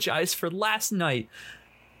apologize for last night.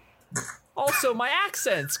 Also, my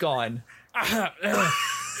accent's gone.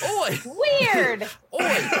 Oi, Weird.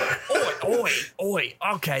 oi.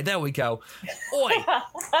 Okay, there we go. Oi,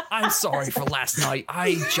 I'm sorry for last night.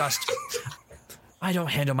 I don't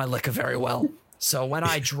handle my liquor very well. So when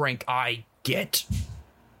I drink, I get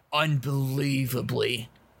unbelievably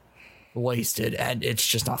wasted, and it's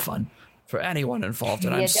just not fun for anyone involved.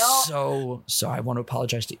 And I'm so sorry. I want to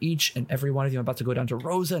apologize to each and every one of you. I'm about to go down to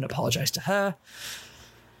Rosa and apologize to her.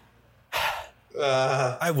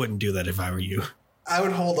 I wouldn't do that if I were you. I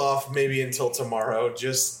would hold off maybe until tomorrow,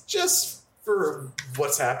 just for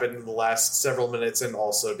what's happened in the last several minutes and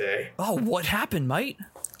also day. Oh, what happened, mate?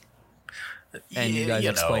 And you guys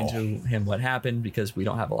explain to him what happened because we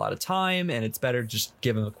don't have a lot of time, and it's better just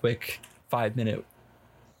give him a quick 5-minute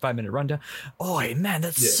rundown. Oh, man,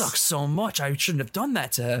 that sucks so much. I shouldn't have done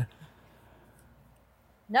that to her.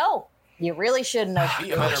 No, you really shouldn't have.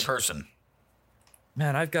 Be a better person.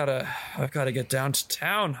 Man, I've got to get down to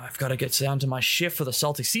town. I've got to get down to my shift for the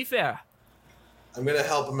Salty Seafarer. I'm gonna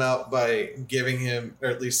help him out by giving him, or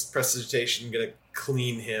at least prestidigitation, gonna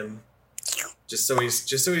clean him, just so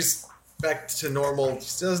he's back to normal. He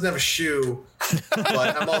still doesn't have a shoe,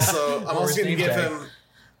 but I'm also gonna give him.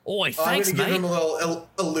 Oi, thanks, I'm gonna mate. give him a little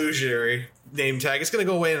illusionary name tag. It's gonna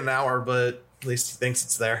go away in an hour, but at least he thinks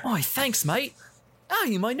it's there. Oi, thanks, mate. Ah,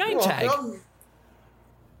 you my name tag.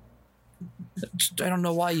 I don't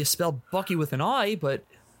know why you spell Bucky with an I, but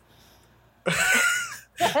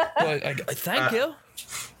I thank you.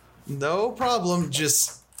 No problem.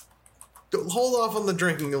 Just hold off on the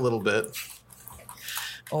drinking a little bit.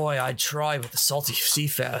 Oi, I try, but the Salty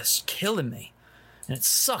Seafarer is killing me. And it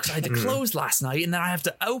sucks. I had to close last night, and then I have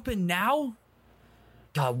to open now?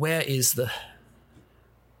 God, where is the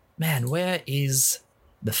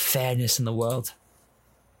fairness in the world?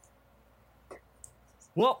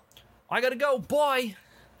 Well, I gotta go, boy.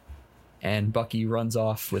 And Bucky runs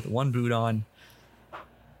off with one boot on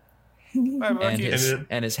and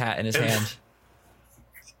his hat in his hand.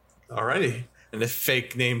 Alrighty. And a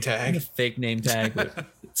fake name tag. A fake name tag with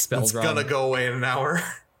spelled It's wrong. gonna go away in an hour.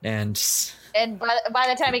 And by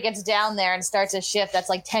the time he gets down there and starts his shift, that's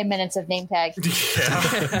like 10 minutes of name tag.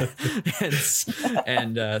 Yeah.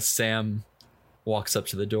 and Sam walks up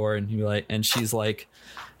to the door and she's like,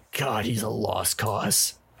 God, he's a lost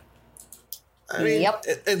cause. I mean, Yep.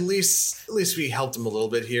 at least we helped him a little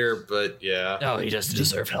bit here, but yeah. Oh, he doesn't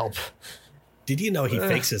deserve help. Did you know he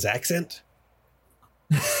fakes his accent?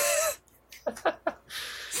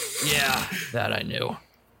 Yeah, that I knew.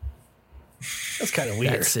 That's kind of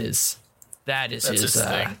weird. That's his That's his his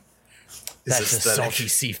thing. that's His his aesthetic. Salty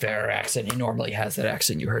Seafarer accent. He normally has that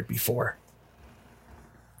accent you heard before.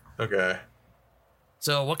 Okay.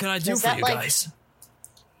 So what can I do Is for that you like- guys?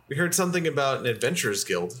 We heard something about an adventurers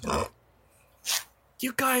guild.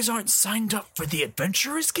 You guys aren't signed up for the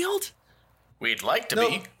Adventurers Guild? We'd like to No.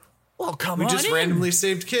 be. Well, come We on just in. randomly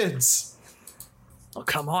saved kids. Well,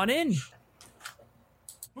 come on in.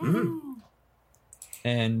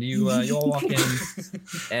 And you all walk in,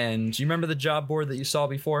 and do you remember the job board that you saw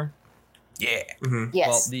before? Yeah.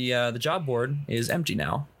 Yes. Well, the job board is empty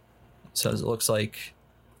now, so it looks like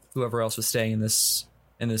whoever else was staying in this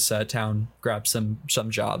town grabbed some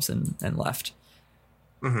jobs and left.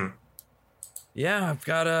 Mm-hmm. Yeah, I've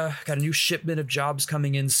got a new shipment of jobs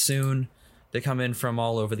coming in soon. They come in from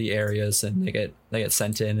all over the areas, and they get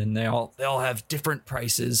sent in, and they all have different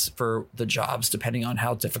prices for the jobs depending on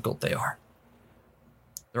how difficult they are.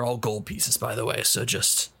 They're all gold pieces, by the way, so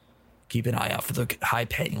just keep an eye out for the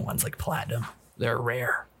high-paying ones like platinum. They're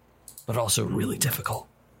rare, but also really difficult.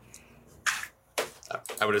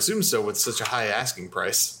 I would assume so with such a high asking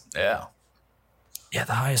price. Yeah. Yeah,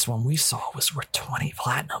 the highest one we saw was worth 20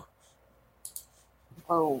 platinum.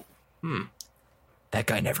 Oh. That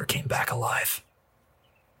guy never came back alive.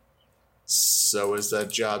 So is that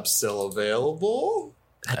job still available?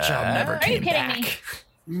 That job never Are you came kidding back. me?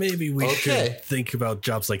 Maybe we Okay. should think about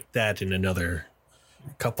jobs like that in another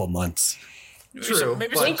couple months. True.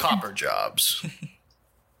 Maybe but some copper jobs.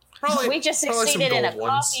 Probably, We just probably some succeeded in a gold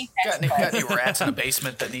ones. coffee got festival. any rats in a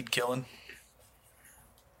basement that need killing?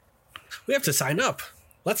 We have to sign up.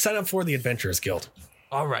 Let's sign up for the Adventurers Guild.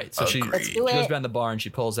 All right, so she Let's do goes it. behind the bar and she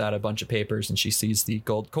pulls out a bunch of papers and she sees the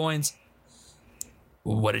gold coins.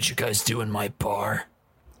 What did you guys do in my bar?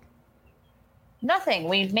 Nothing.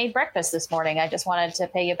 We made breakfast this morning. I just wanted to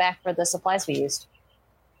pay you back for the supplies we used.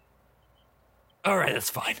 All right, that's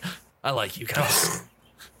fine. I like you guys.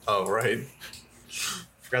 Oh, right.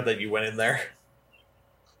 Forgot that you went in there.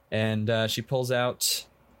 And she pulls out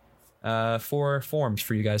 4 forms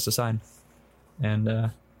for you guys to sign.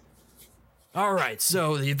 And all right,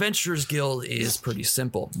 so the Adventurers Guild is pretty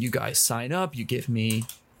simple. You guys sign up. You give me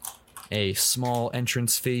a small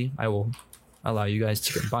entrance fee. I will allow you guys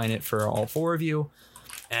to combine it for all 4 of you.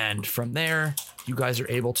 And from there, you guys are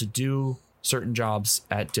able to do certain jobs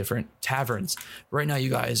at different taverns. Right now, you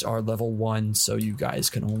guys are level 1, so you guys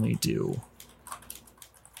can only do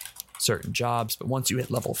certain jobs, but once you hit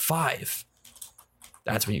level 5,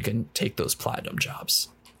 that's when you can take those platinum jobs.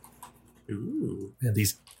 Ooh. And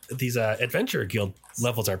these adventure guild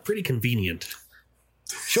levels are pretty convenient.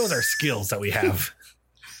 Shows our skills that we have.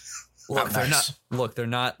 Look, Nice. they're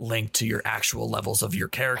not linked to your actual levels of your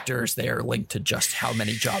characters. They are linked to just how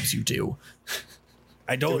many jobs you do.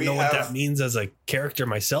 I don't know what that means as a character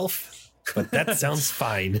myself, but that sounds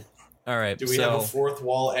fine. All right. Do we have a fourth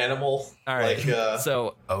wall animal? All right.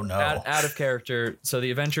 So Oh no. out of character. So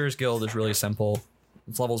the Adventurers Guild is really simple.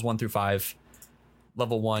 It's levels 1 through 5.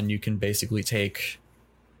 Level 1, you can basically take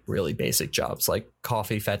really basic jobs like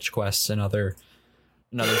coffee fetch quests and other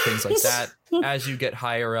things like that. As you get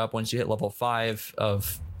higher up, once you hit level 5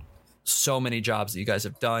 of so many jobs that you guys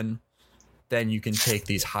have done, then you can take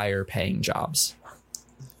these higher paying jobs.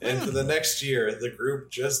 And for the next year, the group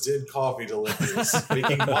just did coffee deliveries,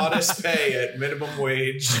 making modest pay at minimum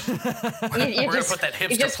wage. You We're gonna put that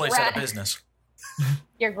hipster place out of business.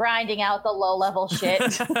 You're grinding out the low level shit.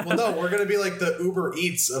 Well, no, we're going to be like the Uber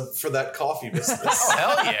Eats for that coffee business. Oh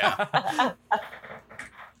hell yeah!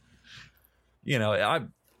 You know,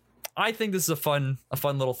 I think this is a fun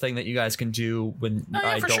little thing that you guys can do when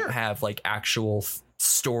I for don't sure. have like actual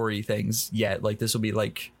story things yet. Like this will be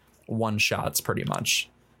like one shots pretty much.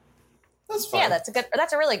 That's fine. Yeah,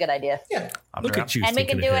 that's a really good idea. Yeah. I'm Look down. at you. And we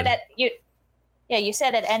can thinking do ahead. it at you. Yeah, you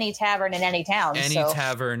said at any tavern in any town. Any so.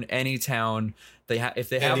 tavern, any town, if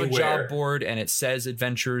they have a Anywhere. job board and it says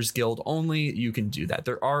Adventurers Guild only, you can do that.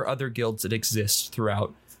 There are other guilds that exist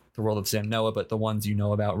throughout the world of Samnoa, but the ones you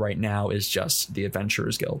know about right now is just the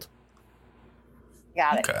Adventurers Guild.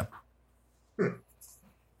 Got it. Okay.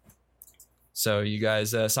 So you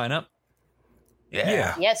guys sign up.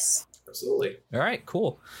 Yeah. Yes. Absolutely. All right,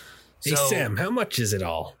 cool. Hey, So- Sam, how much is it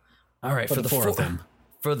all? All right, For the four of them.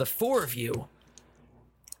 For the 4 of you,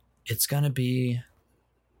 it's gonna be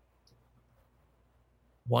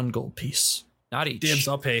 1 gold piece, not each. Dibs,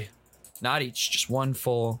 I'll pay. Not each, just 1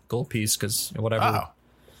 full gold piece, because whatever Oh.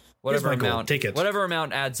 whatever Here's my gold. amount Take it. whatever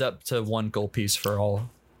amount adds up to 1 gold piece for all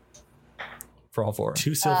 4.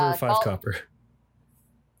 2 silver, 5 gold- copper.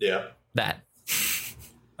 Yeah. That.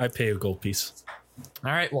 I pay a gold piece.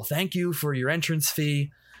 All right. Well, thank you for your entrance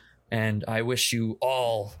fee, and I wish you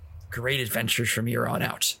all great adventures from here on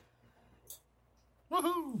out.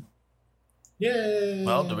 Woohoo! Yay.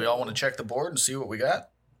 Well, do we all want to check the board and see what we got?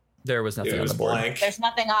 There was nothing It on was the board. blank. There's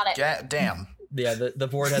nothing on it. Damn. Yeah, the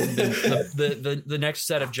board hasn't been the next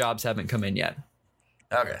set of jobs haven't come in yet.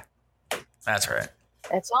 Okay. That's all right.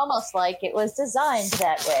 It's almost like it was designed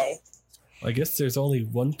that way. I guess there's only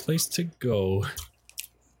one place to go.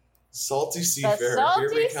 Salty Seafarer. Here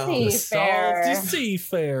we come. Salty The Seafarer. Salty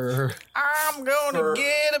Seafarer I'm going For- to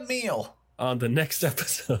get a meal. on the next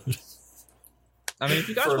episode. I mean, if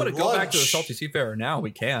you guys For want to go back to the lunch. Salty Seafarer now,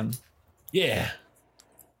 we can. Yeah.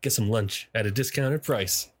 Get some lunch at a discounted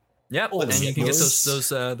price. Yep, Oh, and you can get let's-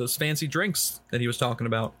 those fancy drinks that he was talking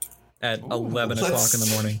about at 11 o'clock let's- in the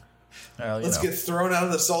morning. Well, you Let's know. get thrown out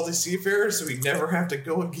of the Salty Seafarer so we never have to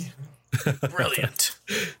go again. Brilliant.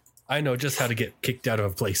 I know just how to get kicked out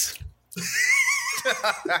of a place.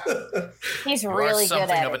 He's You are really good something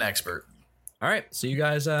at of it. an expert. All right, so you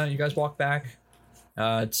guys walk back.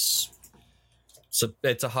 It's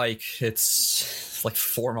a hike. It's like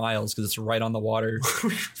 4 miles because it's right on the water.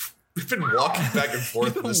 We've been walking back and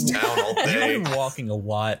forth in this town all You've day. been walking a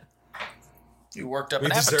lot. You worked up We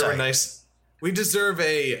an deserve appetite. We deserve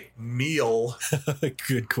a meal.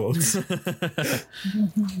 Good quotes.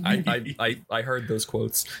 I heard those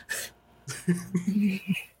quotes.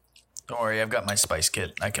 Don't worry, I've got my spice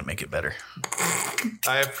kit. I can make it better.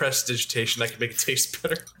 I have prestidigitation. I can make it taste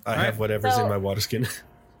better. I have whatever's So- in my water skin.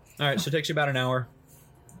 All right, so it takes you about an hour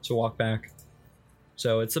to walk back.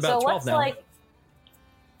 So it's about So 12 what's now. like?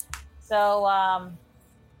 So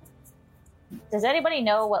does anybody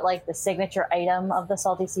know what like the signature item of the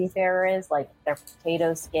Salty Seafarer is? Like their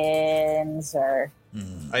potato skins or?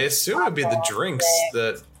 I assume it'd be the drinks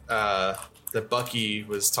that Bucky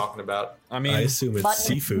was talking about. I mean, I assume it's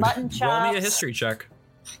seafood. Mutton roll chops. me a history check.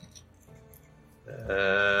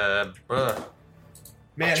 Man,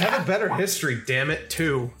 have a better history, damn it,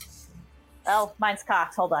 too. Oh, mine's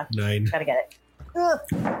cocked. Hold on, 9. gotta get it.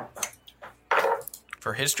 Ugh.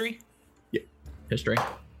 For history, History.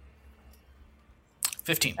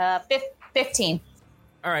 15. 15.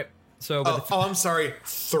 All right. So with Oh, I'm sorry,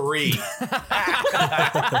 3.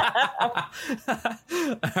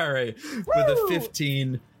 all right, with the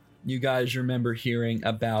 15, you guys remember hearing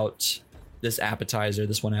about this appetizer,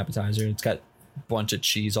 this one appetizer. It's got a bunch of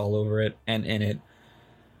cheese all over it and in it.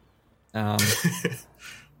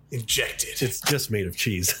 injected. It's just made of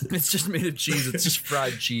cheese. It's just made of cheese. It's just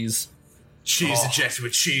fried cheese. Cheese injected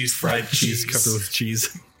with cheese, fried cheese. Covered with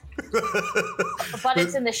cheese. But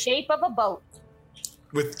it's in the shape of a boat.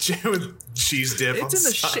 with cheese dip. It's on in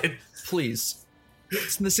the side. shape. Please.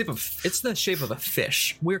 It's in the shape of a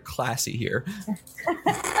fish. We're classy here.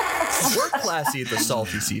 We're classy at the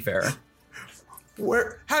Salty Seafarer.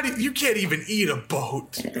 How do you can't even eat a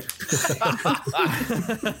boat?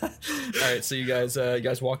 All right, so you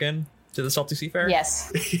guys walk in to the Salty Seafarer?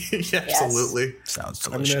 Yes. Yeah, absolutely. Sounds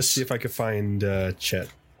I'm gonna delicious. see if I can find Chet.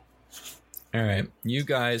 All right, you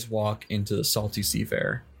guys walk into the Salty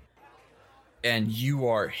Seafarer, and you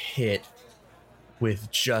are hit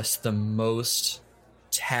with just the most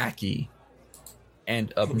tacky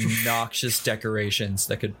and obnoxious decorations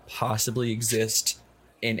that could possibly exist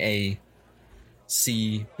in a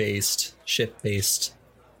sea-based, ship-based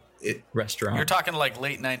restaurant. You're talking like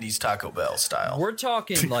late 90s Taco Bell style. We're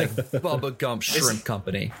talking like Bubba Gump Shrimp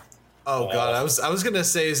Company. Oh god, I was gonna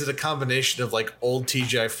say, is it a combination of like old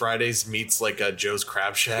TGI Fridays meets like a Joe's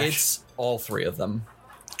Crab Shack? It's all three of them.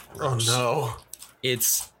 Oh no.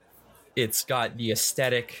 It's got the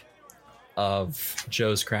aesthetic of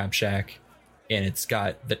Joe's Crab Shack, and it's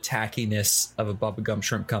got the tackiness of a Bubba Gump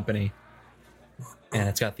Shrimp Company, and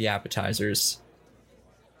it's got the appetizers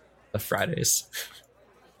of Fridays.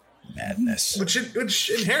 Madness. Which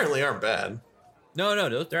inherently aren't bad.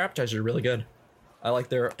 No, their appetizers are really good. I like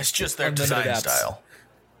their. It's just their unlimited design apps. style.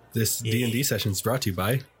 This D&D session is brought to you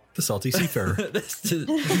by the Salty Seafarer.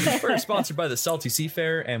 We're sponsored by the Salty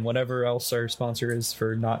Seafarer and whatever else our sponsor is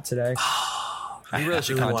for not today. We really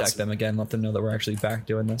should contact them again, let them know that we're actually back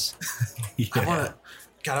doing this. Yeah.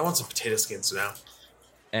 I want some potato skins now.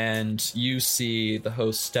 And you see the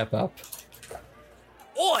host step up.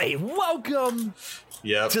 Oi, welcome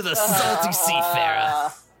Yep. to the Salty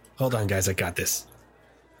Seafarer. Hold on, guys. I got this.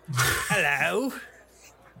 Hello.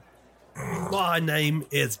 My name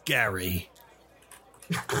is Gary.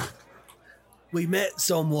 We met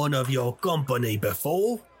someone of your company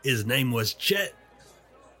before. His name was Chet.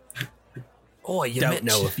 Oh, you Don't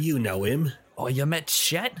know if you know him. Oh, you met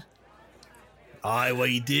Chet?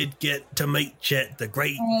 We did get to meet Chet, the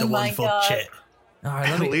great, Oh the my wonderful God. Chet. All right,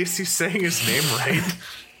 At least he's saying his name right.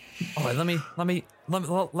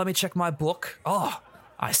 let me check my book. Oh,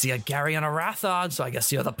 I see a Gary and a Rathard, so I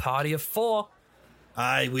guess you're the party of four. We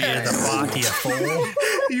are the party of four.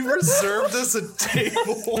 You reserved us a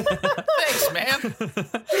table. Thanks, man.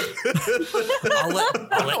 I'll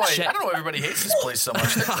let I don't Chet. know why everybody hates this place so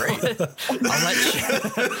much. They're great.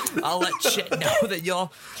 I'll let Chet know that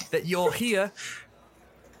you're here.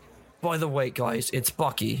 By the way, guys, it's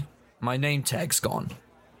Bucky. My name tag's gone.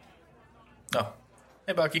 Oh,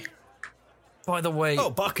 hey, Bucky. By the way, Oh,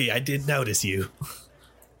 Bucky, I did notice you.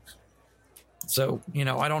 so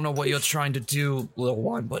I don't know what you're trying to do, little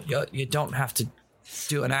one, but you don't have to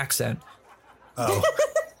do an accent. Oh.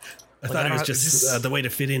 I thought it was just the way to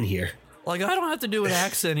fit in here. Like, I don't have to do an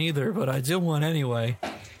accent either, but I do one anyway.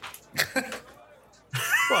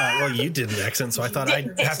 Well, you did an accent, so I thought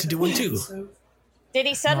I'd have to do one too. Did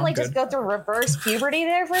he suddenly I'm just good. go through reverse puberty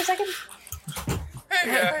there for a second?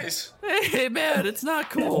 Hey, guys. Hey, man, it's not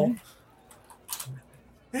cool.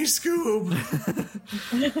 Hey, Scoob.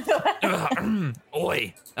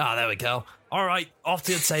 Oi. Ah, there we go. All right, off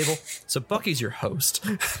to the table. So Bucky's your host.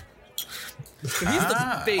 He's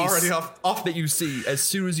the face Already off. that you see as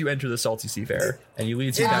soon as you enter the Salty Seafarer, and he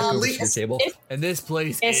leads you back over to your table. And this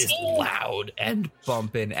place is is he- loud and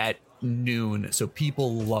bumping at noon, so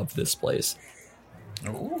people love this place.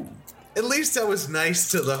 Ooh. At least I was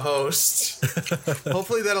nice to the host.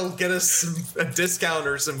 Hopefully that'll get us a discount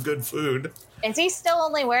or some good food. Is he still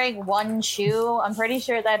only wearing one shoe? I'm pretty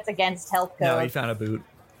sure that's against health code. No, he found a boot.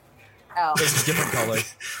 Oh. It's a different color.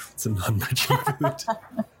 It's a non-matching boot.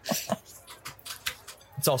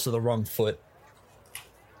 It's also the wrong foot.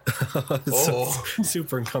 Oh,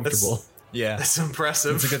 Super uncomfortable. Yeah. that's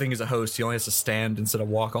impressive. It's a good thing he's a host. He only has to stand instead of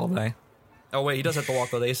walk all day. Oh wait, he does have to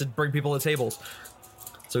walk all day. He has to bring people to tables.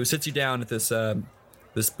 So he sits you down at this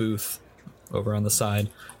this booth over on the side.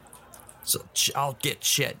 So I'll get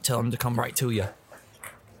Chet. Tell him to come right to you.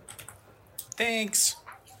 Thanks.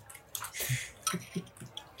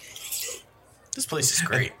 This place is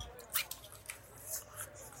great.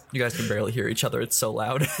 You guys can barely hear each other. It's so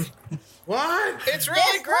loud. What? It's This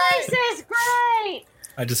really place great. is great!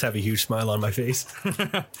 I just have a huge smile on my face.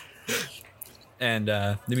 And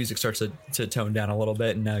the music starts to tone down a little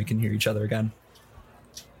bit, and now you can hear each other again.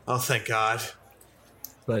 Oh, thank God.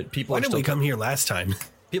 But people Why are didn't still we come here last time?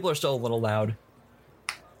 people are still a little loud.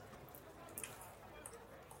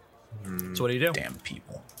 So what do you do? Damn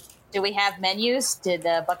people. Do we have menus? Did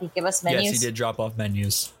Bucky give us menus? Yes, he did drop off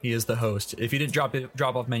menus. He is the host. If you didn't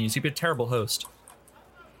drop off menus, you'd be a terrible host.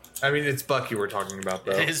 I mean, it's Bucky we're talking about,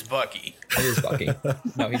 though. It is Bucky. It is Bucky.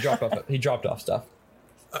 No, he dropped off stuff.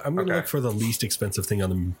 I'm going to look for the least expensive thing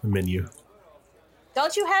on the menu.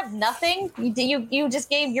 Don't you have nothing? You just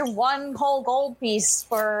gave your one whole gold piece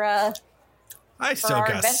for I still our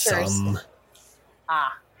got adventures. some.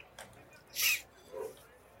 Ah.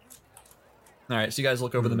 All right, so you guys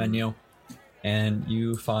look over the menu, and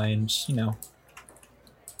you find,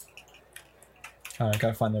 I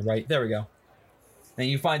gotta find the right. There we go. And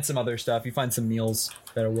you find some other stuff. You find some meals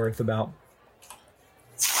that are worth about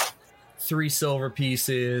 3 silver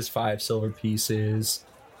pieces, 5 silver pieces,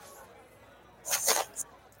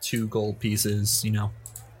 2 gold pieces.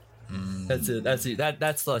 That's it.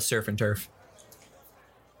 That's the surf and turf.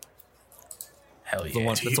 Hell yeah.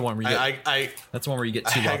 That's the one where you get. That's the one where you get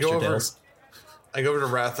 2 lobster tails. I go over to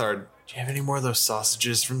Rathard. Do you have any more of those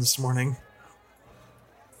sausages from this morning?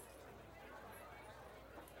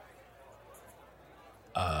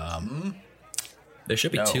 There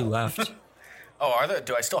should be No. 2 left. Oh, are there?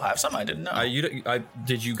 Do I still have some? I didn't know.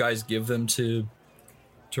 Did you guys give them to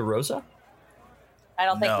Rosa? I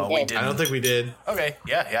don't think No, we we did. didn't. I don't think we did. Okay,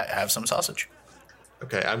 yeah, have some sausage.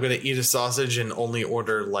 Okay, I'm gonna eat a sausage and only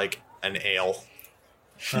order like an ale.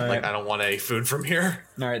 All right. Like I don't want any food from here.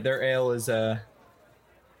 All right, their ale is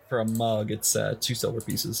for a mug. It's 2 silver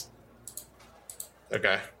pieces.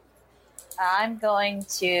 Okay. I'm going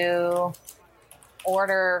to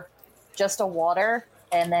order just a water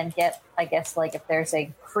and then get, I guess, like if there's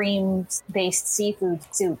a cream-based seafood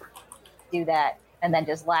soup, do that, and then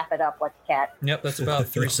just lap it up like a cat. Yep, that's about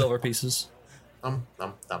 3 silver pieces. Nom.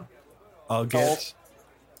 I'll get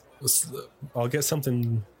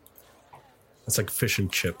something that's like fish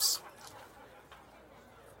and chips.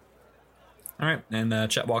 All right,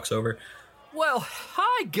 and Chet walks over. Well,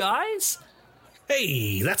 hi guys.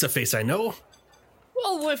 Hey, that's a face I know.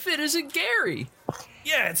 Well, if it isn't Gary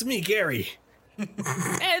Yeah, it's me, Gary. and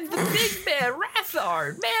the big man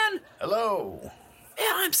Rathard, man. Hello.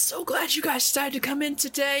 Man, I'm so glad you guys decided to come in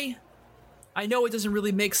today. I know it doesn't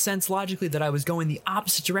really make sense logically that I was going the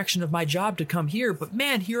opposite direction of my job to come here, but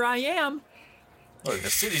man, here I am. Look, the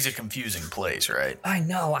city's a confusing place, right? I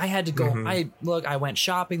know. I had to go. I went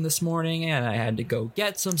shopping this morning and I had to go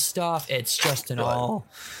get some stuff. It's just it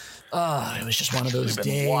was just one of those We've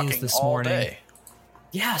been days walking this all morning. day.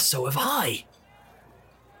 Yeah, so have I.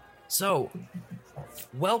 So,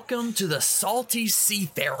 welcome to the Salty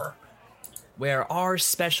Seafarer, where our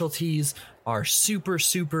specialties are super,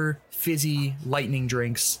 super fizzy lightning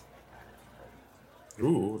drinks.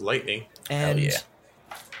 Ooh, lightning. And yeah.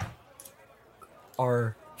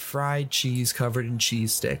 our fried cheese covered in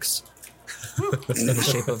cheese sticks in the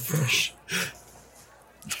shape of fish.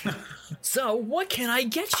 So, what can I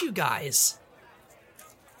get you guys?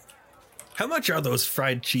 How much are those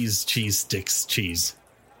fried cheese sticks cheese?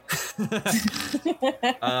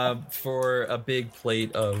 For a big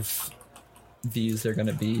plate of these, they're going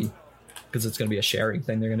to be, because it's going to be a sharing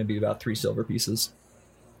thing, they're going to be about 3 silver pieces.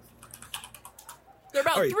 They're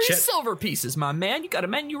about All right, 3 Chet. silver pieces, my man. You got a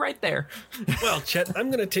menu right there. Well, Chet, I'm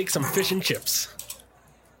going to take some fish and chips.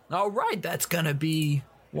 All right, that's going to be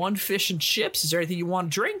 1 fish and chips. Is there anything you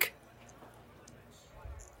want to drink?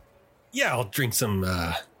 Yeah, I'll drink some,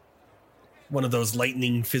 one of those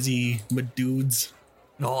lightning fizzy dudes.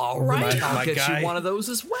 All right, I'll my get guy. you one of those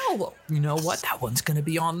as well. You know what? That one's going to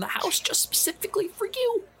be on the house just specifically for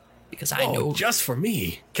you. Because I know. Just for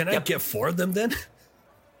me. Can I Yep. get 4 of them then?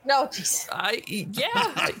 No, jeez. I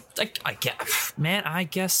guess, man, I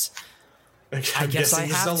guess I guessing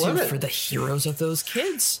have there's no to limit. for the heroes of those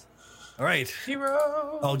kids. All right.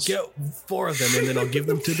 Heroes. I'll get 4 of them and then I'll give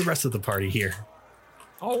them to the rest of the party here.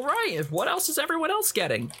 All right, what else is everyone else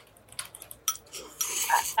getting?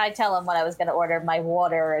 I tell him what I was going to order, my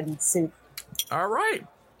water and soup. All right,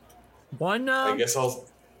 I guess I'll.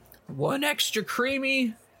 one extra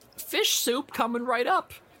creamy fish soup coming right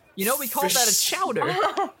up. You know, we call that a Fish- chowder.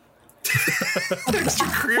 Extra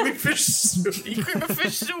creamy fish soup. You cream of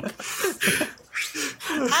fish soup.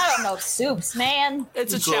 I don't know soups, man.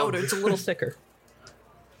 It's a chowder. It's a little thicker.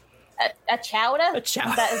 A chowder? A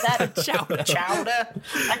chowder. Is that A chowder. Chowder.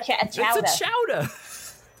 a chowder? It's a chowder.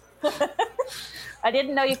 I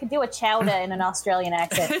didn't know you could do a chowder in an Australian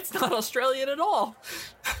accent. It's not Australian at all.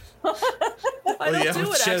 I don't yeah, do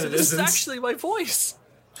but it, Chet, actually. it This is isn't. actually my voice.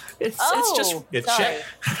 It's Oh, just It sorry.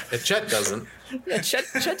 Chet doesn't. yeah, Chet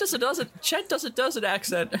does an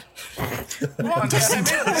accent. Come on, just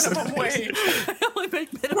minimum wage. I only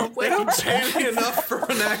make minimum They don't wage. pay me enough for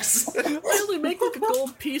an accent. I only make like a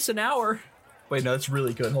gold piece an hour. Wait, no, that's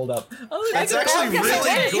really good. Hold up. That's actually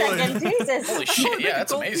really good. Jesus. Holy shit! Yeah,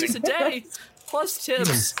 that's Gold piece a amazing. day plus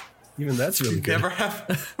tips. Even that's really We good.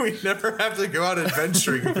 never have to go out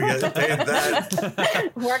adventuring if we get paid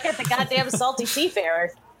that. Work at the goddamn salty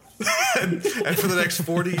seafarer. And for the next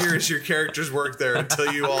 40 years, your characters work there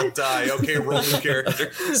until you all die. Okay, roll new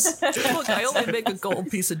characters. Look, I only make a gold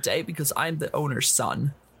piece a day because I'm the owner's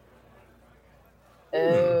son.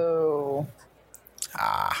 Oh.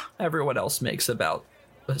 Everyone else makes about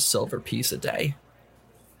a silver piece a day.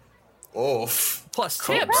 Oof. Plus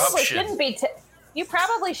You tips. probably Corruption. shouldn't be. You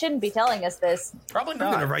probably shouldn't be telling us this. Probably I'm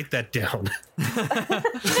going to not. write that down.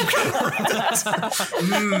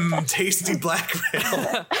 Tasty blackmail.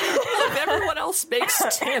 Look, everyone else makes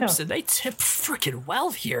tips, and they tip freaking well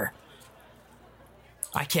here.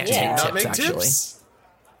 I can't Yeah. take Not tips, make actually. tips?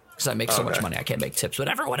 Because I make so much Okay. money, I can't make tips. But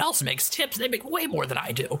everyone else makes tips. They make way more than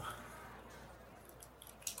I do.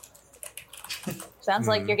 Sounds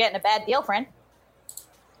like you're getting a bad deal, friend.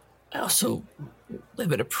 I also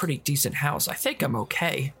live in a pretty decent house. I think I'm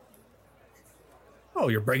okay. Oh,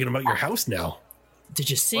 you're bragging about your house now. Did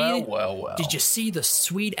you see? Well. Did you see the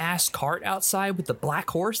sweet ass cart outside with the black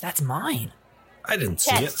horse? That's mine. I didn't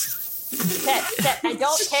see Chet. it. Chet, I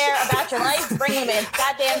don't care about your life. Bring him in.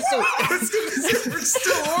 Goddamn suit. We're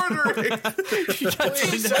still ordering. Please,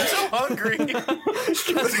 I'm so hungry. You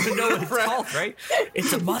know what it's called, right?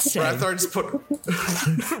 It's a Mustang.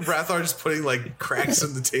 Rathard's putting like cracks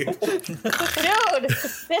in the table. Dude,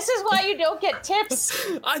 this is why you don't get tips.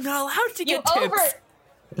 I'm not allowed to You get tips.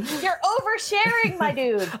 You're oversharing, my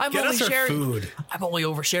dude. I'm Get only us our sharing. food. I'm only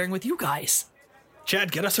oversharing with you guys.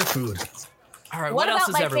 Chad, get us our food. All right, what else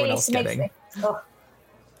is everyone else getting? Oh,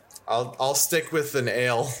 I'll stick with an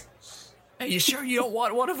ale. Are you sure you don't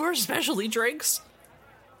want one of our specialty drinks?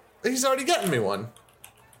 He's already gotten me one.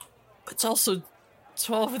 It's also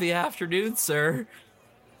 12 in the afternoon, sir.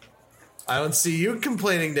 I don't see you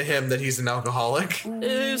complaining to him that he's an alcoholic. It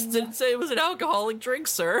didn't say it was an alcoholic drink,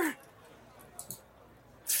 sir.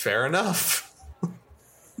 Fair enough.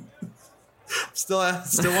 Still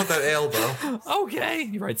want that ale though. Okay,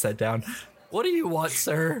 he writes that down. What do you want,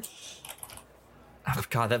 sir? Oh,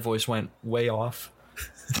 God, that voice went way off.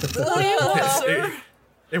 What do you want, sir?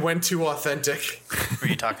 It went too authentic. Who are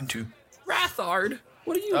you talking to? Rathard,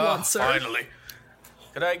 what do you Oh, want, sir? finally.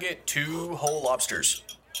 Could I get 2 whole lobsters?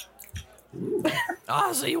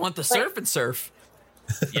 Ah, so you want the surf and surf?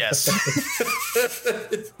 Yes. not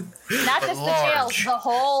just the tails, large. the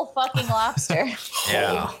whole fucking lobster.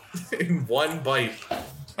 Yeah. In one bite.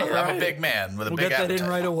 I'm a Alright. big man with a We'll big get that appetite. in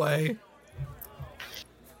right away.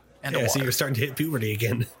 And Yeah, a so water. you're starting to hit puberty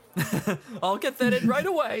again. I'll get that in right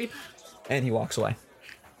away. And he walks away.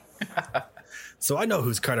 So I know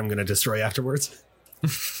whose cart I'm going to destroy afterwards.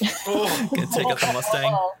 Oh, Gonna take out the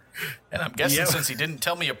Mustang. Oh, And I'm guessing Yep. since he didn't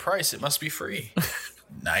tell me a price, it must be free.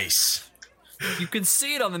 Nice. You can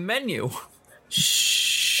see it on the menu.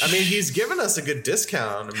 I mean, he's given us a good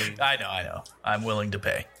discount. I mean, I know. I'm willing to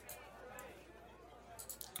pay.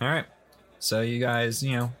 All right. So you guys,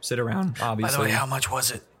 sit around, By obviously. the way, how much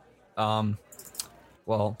was it?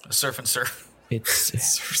 Well, A surf and surf.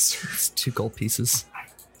 it's 2 gold pieces.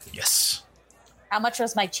 Yes. how much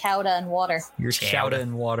was my chowder and water? Your Chowder. chowder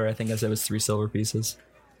and water, I think I said was 3 silver pieces.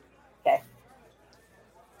 Okay.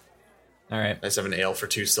 All right. I just have an ale for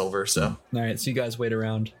 2 silver, so. All right. So you guys wait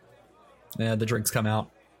around. The drinks come out.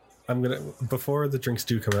 Before the drinks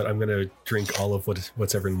do come out, I'm gonna drink all of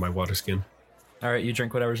what's ever in my water skin. All right. You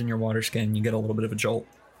drink whatever's in your water skin. You get a little bit of a jolt.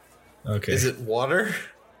 Okay. Is it water?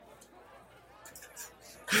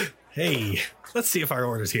 Hey, let's see if our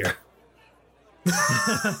order's here.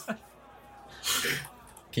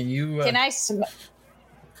 Can you? Can I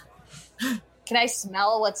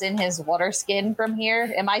smell what's in his water skin from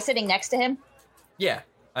here? Am I sitting next to him? Yeah.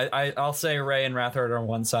 I'll say Ray and Rathard are on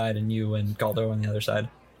one side, and you and Galdo on the other side.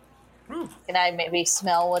 Can I maybe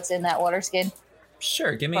smell what's in that water skin?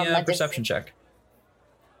 Sure. Give me From a my perception check.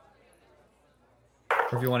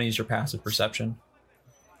 Or if you want to use your passive perception.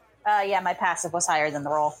 Yeah, my passive was higher than the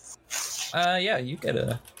roll. Yeah, you get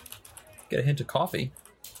a hint of coffee.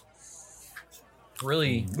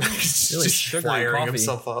 Really, He's really just sugary firing coffee.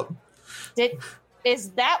 himself up. Is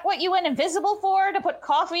that what you went invisible for? To put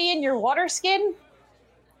coffee in your water skin?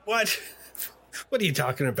 What? What are you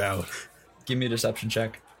talking about? Give me a deception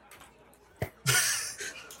check.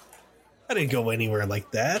 I didn't go anywhere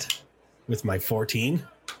like that with my 14.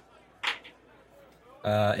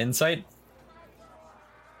 Insight.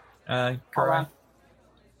 Hold Kara? on.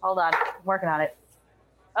 Hold on. I'm working on it.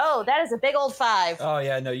 Oh, that is a big old 5. Oh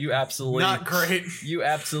yeah, no, you absolutely Not great. You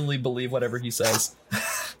absolutely believe whatever he says.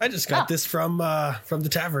 I just got this from the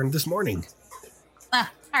tavern this morning. All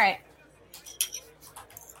right.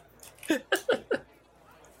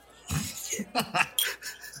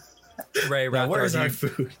 Ray Now, Rath, where's our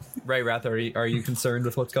food? Ray Rath, are you concerned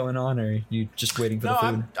with what's going on, or are you just waiting for No, the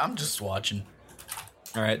food? I'm just watching.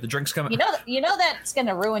 All right, the drink's coming. You know that's going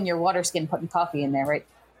to ruin your water skin putting coffee in there, right?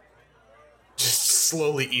 Just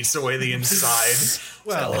slowly eats away the inside.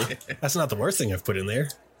 Well, that's not the worst thing I've put in there.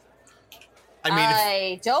 I mean,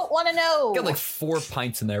 I don't want to know. Got like 4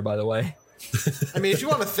 pints in there, by the way. if you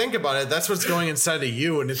want to think about it, that's what's going inside of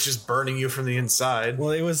you, and it's just burning you from the inside.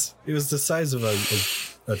 Well, it was the size of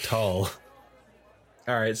a tall.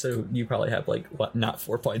 All right, so you probably have like what? Not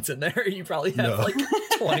 4 pints in there. You probably have No. like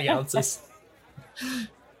 20 ounces,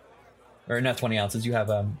 or not 20 ounces. You have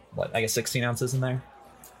what? I guess 16 ounces in there.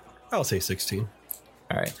 I'll say 16.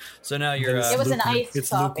 All right, so now you're. It was an iced It's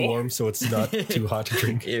coffee. lukewarm, so it's not too hot to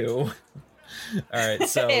drink. Ew. All right,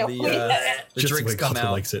 so Ew. the Just the drinks way come Calder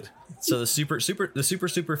out. likes it. So the super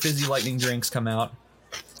fizzy lightning drinks come out,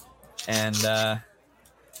 and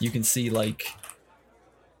you can see like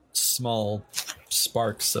small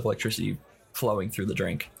sparks of electricity flowing through the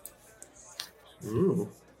drink. Ooh.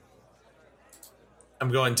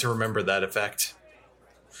 I'm going to remember that effect.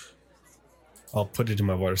 I'll put it in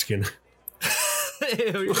my water skin.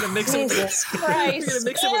 Ew, you're gonna mix it. Jesus You're Christ. gonna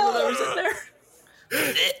mix it with whatever's in there.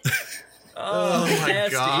 Oh my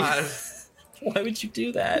nasty. god. Why would you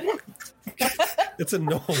do that? It's a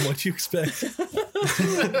gnome. What do you expect?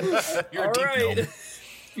 You're All a deep right. gnome.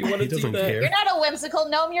 You want He to do doesn't that? care. You're not a whimsical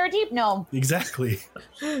gnome, you're a deep gnome. Exactly.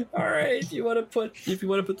 All right. If you want to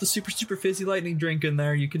put the super fizzy lightning drink in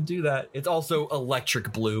there, you can do that. It's also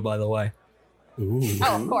electric blue, by the way. Ooh.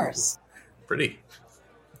 Oh, of course. Pretty.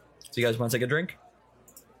 So you guys want to take a drink?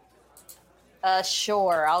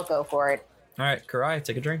 Sure, I'll go for it. All right, Karai,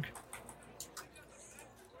 take a drink.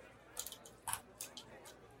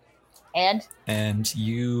 And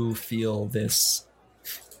you feel this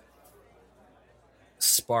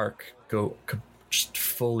spark go just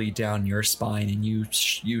fully down your spine, and you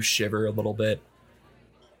shiver a little bit.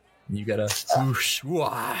 And you get a whoosh,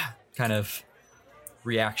 wah, kind of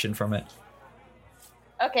reaction from it.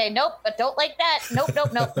 Okay, nope, but don't like that. Nope.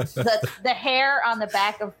 The hair on the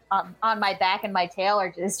back of on my back and my tail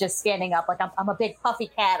is just standing up like I'm a big puffy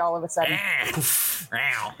cat all of a sudden.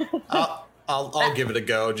 I'll give it a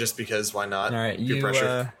go just because why not? All right, Peer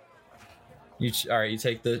pressure. you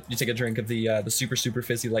take a drink of the super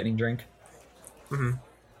fizzy lightning drink. Mhm.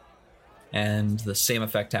 And the same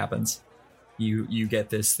effect happens. You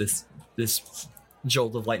get this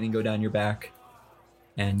jolt of lightning go down your back,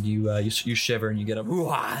 and you shiver and you get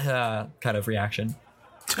a kind of reaction.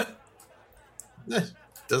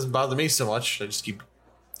 Doesn't bother me so much. I just keep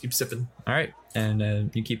sipping. All right,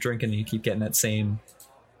 and you keep drinking and you keep getting that same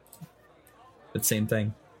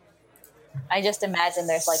thing. I just imagine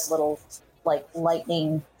there's like little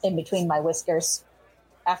lightning in between my whiskers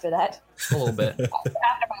after that. A little bit, After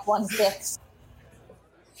my 1/5.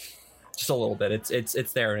 just a little bit.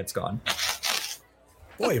 It's there and it's gone.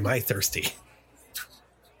 Boy, am I thirsty.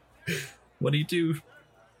 What do you do,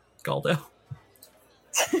 Galdo?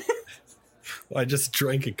 Well, I just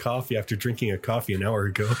drank a coffee after drinking a coffee an hour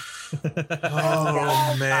ago.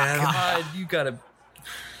 Oh man. God, you gotta.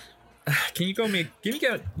 Can you give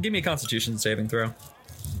me a Constitution saving throw?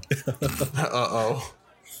 Uh-oh.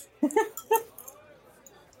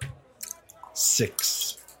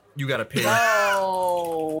 6. You gotta pee.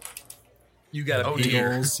 Oh. You gotta Oh, pee.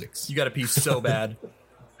 dear. 6. You gotta pee so bad.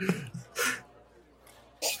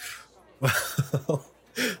 Well,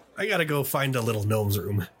 I gotta go find a little gnome's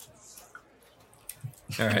room.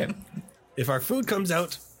 All right. If our food comes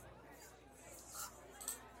out,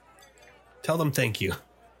 tell them thank you.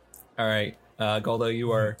 All right. Galdo,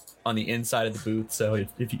 you are on the inside of the booth, so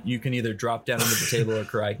if you can either drop down onto the table or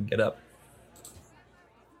Karai can get up.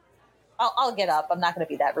 I'll get up. I'm not going to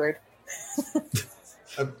be that rude.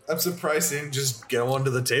 I'm surprised he didn't just get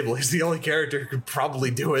onto the table. He's the only character who could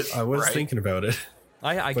probably do it. I was right? thinking about it.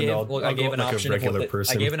 I But gave I'll I go gave up an like a option of regular what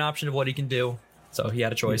person. I gave an option of what he can do, so he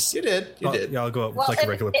had a choice. You did. You did. Yeah, I'll go up Well, like a if-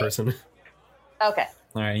 regular if- person. Okay.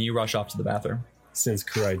 All right, and you rush off to the bathroom. Since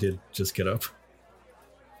Kurai did just get up.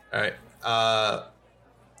 All right.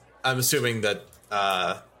 I'm assuming that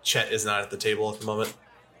Chet is not at the table at the moment.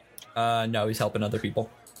 No, he's helping other people.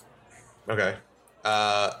 Okay.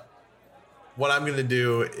 What I'm gonna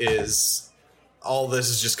do is all this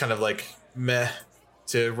is just kind of like meh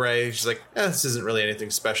to Ray. She's like, this isn't really anything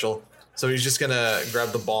special. So he's just gonna grab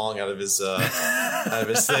the bong out of his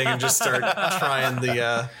thing and just start trying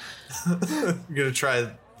the. Gonna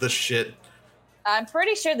try the shit. I'm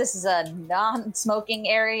pretty sure this is a non-smoking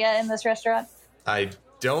area in this restaurant. I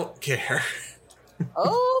don't care.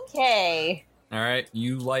 Okay. All right,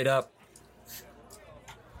 you light up.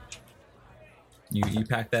 You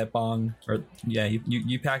pack that bong, or yeah,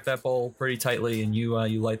 you pack that bowl pretty tightly, and you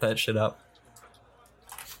light that shit up.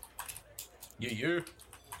 Yeah.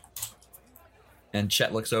 And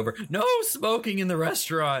Chet looks over. No smoking in the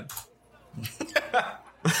restaurant.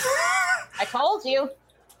 I told you.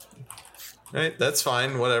 Right, that's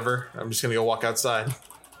fine. Whatever. I'm just gonna go walk outside.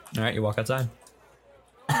 All right, you walk outside,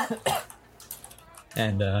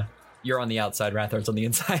 and you're on the outside. Rathor's on the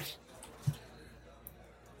inside.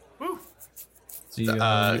 Woo. So you,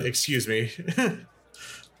 excuse me.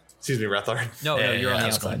 Excuse me, Rathor. no, Yeah, you're yeah, on the I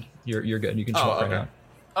was outside. You're good. You can Oh, walk right okay. out.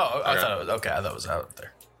 Oh, I Okay. thought it was okay. I thought it was out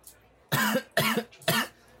there.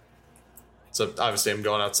 So obviously, I'm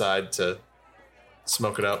going outside to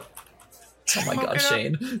smoke it up. Oh my god,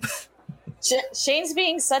 Shane. Shane's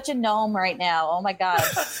being such a gnome right now. Oh my god.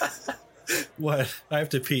 What? I have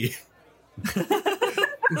to pee.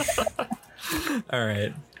 All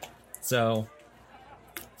right. So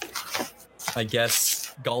I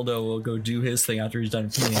guess Galdo will go do his thing after he's done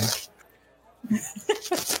peeing.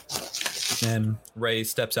 And Ray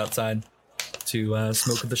steps outside to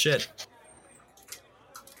smoke the shit.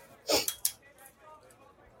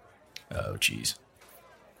 Oh, jeez.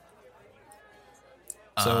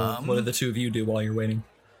 So what do the two of you do while you're waiting?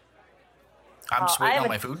 I'm just I waiting have on a-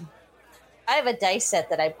 my food. I have a dice set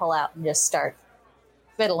that I pull out and just start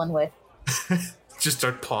fiddling with. Just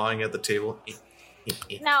start pawing at the table.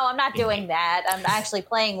 No, I'm not doing that. I'm actually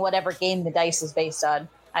playing whatever game the dice is based on.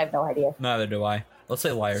 I have no idea. Neither do I. Let's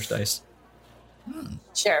say liar's dice.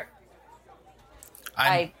 Sure.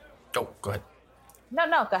 Oh, go ahead. No,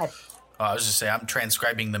 go ahead. Oh, I was just saying, I'm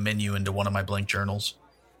transcribing the menu into one of my blank journals.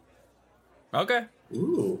 Okay.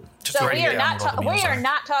 Ooh. Just So writing we are it down not above the we meal, are sorry.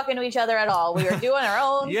 not talking to each other at all. We are doing our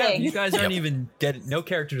own Yeah, thing. you guys aren't Yep. even no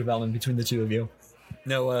character development between the two of you.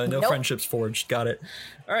 No Nope. friendships forged. Got it.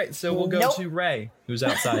 All right, so we'll go Nope. to Ray, who's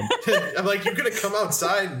outside. I'm like, you could have come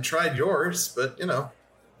outside and tried yours, but you know,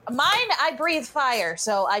 Mine, I breathe fire,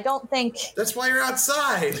 so I don't think that's why you're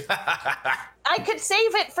outside. I could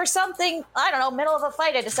save it for something. I don't know, middle of a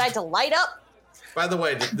fight. I decide to light up. By the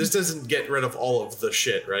way, this doesn't get rid of all of the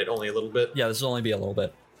shit, right? Only a little bit. Yeah, this will only be a little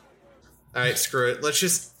bit. All right, screw it. Let's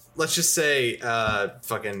just say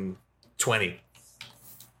fucking 20.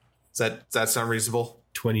 Does that sound reasonable?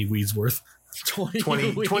 20 weeds worth. 20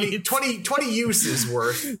 20 uses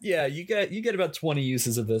worth. Yeah, you get about 20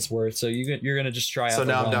 uses of this worth, so you're gonna just try out. So the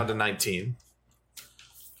now I'm run. down to 19.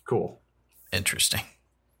 Cool. Interesting.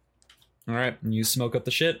 All right, and you smoke up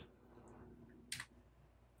the shit.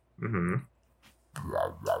 Mm-hmm.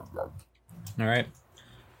 All right,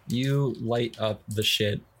 you light up the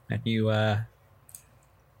shit, and you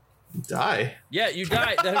Die. yeah, you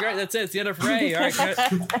die. That's right. That's it. It's the end of Ray. All right,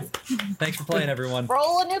 good. Thanks for playing, everyone.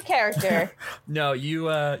 Roll a new character. No, you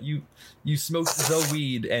smoked the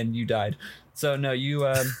weed and you died. So no, you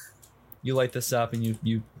light this up and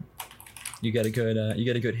you get a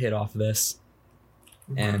good hit off of this,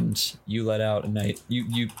 and you let out a night.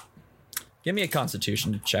 You give me a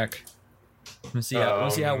Constitution check. Let's see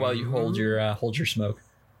how well you hold your smoke.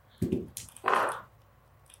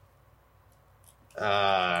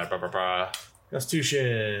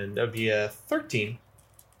 Constitution. That'd be a 13.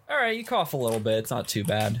 All right, you cough a little bit. It's not too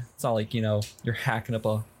bad. It's not like you're hacking up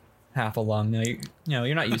a half a lung. No,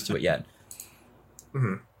 you're not used to it yet.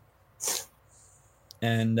 Mm-hmm.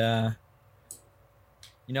 And I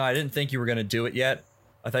didn't think you were gonna do it yet.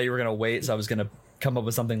 I thought you were gonna wait, so I was gonna come up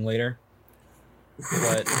with something later.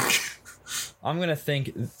 But I'm gonna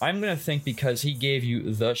think because he gave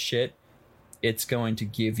you the shit, it's going to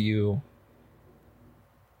give you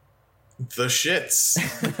The shits.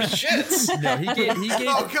 Shits. no. He gave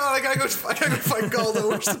Oh god, I gotta go find Galdo.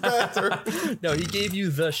 Where's the bathroom? no. He gave you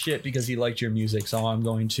the shit because he liked your music. So I'm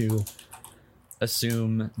going to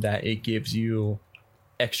assume that it gives you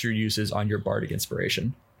extra uses on your bardic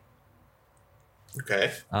inspiration.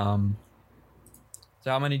 Okay. So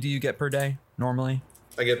how many do you get per day normally?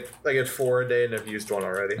 I get 4 a day and I've used one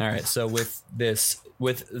already. All right. So with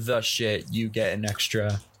the shit, you get an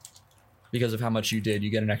extra. Because of how much you did, you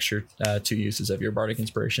get an extra 2 uses of your bardic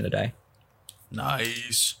inspiration a day,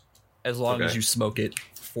 Nice. as long as Okay. you smoke it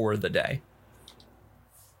for the day.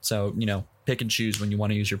 So pick and choose when you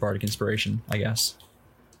want to use your bardic inspiration, I guess.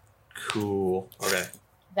 Cool. Okay.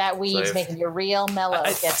 That weed's have- making you real mellow.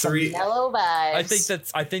 Get some three- mellow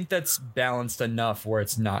vibes. I think that's balanced enough where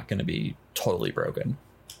it's not going to be totally broken.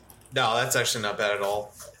 No, that's actually not bad at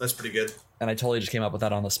all. That's pretty good. And I totally just came up with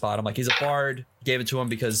that on the spot. I'm like, he's a bard. Gave it to him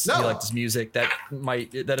because he No. liked his music. That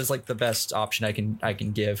is like the best option I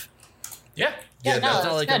can give. Yeah. Yeah, no, It's not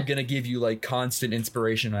that's like good. I'm gonna give you like constant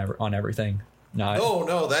inspiration on everything. No. Oh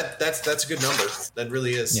no, that's a good number. That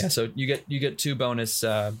really is. Yeah, so you get 2 bonus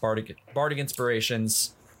bardic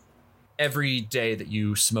inspirations every day that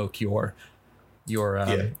you smoke your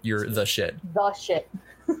the shit. The shit.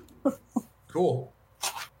 Cool.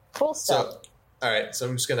 Cool stuff. So, all right. So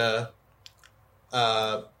I'm just gonna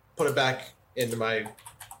put it back into my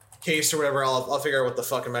case or whatever. I'll figure out what the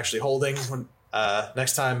fuck I'm actually holding when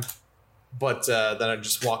next time. But then I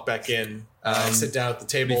just walk back in, sit down at the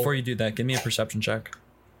table. Before you do that, give me a perception check.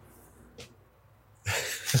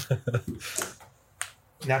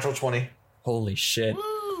 Natural 20. Holy shit.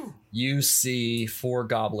 Woo! You see 4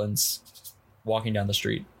 goblins walking down the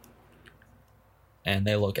street. And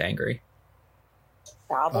they look angry.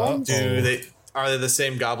 Goblins? Are they the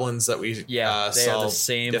same goblins that we Yeah, they saw are the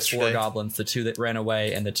same yesterday? 4 goblins, the 2 that ran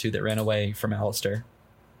away and the 2 that ran away from Alistair.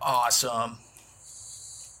 Awesome.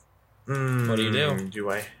 What do you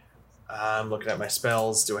do? I'm looking at my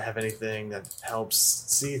spells. Do I have anything that helps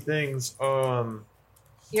see things?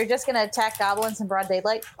 You're just gonna attack goblins in broad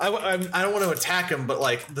daylight? I don't want to attack them, but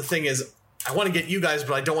like the thing is, I want to get you guys,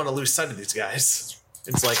 but I don't want to lose sight of these guys.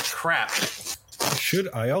 It's like crap. Should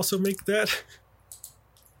I also make that?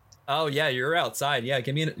 Oh yeah, you're outside. Yeah,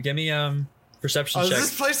 give me perception Does check.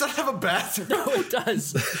 this place not have a bathroom? No, it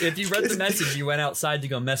does. If you read the message, you went outside to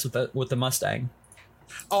go mess with the Mustang.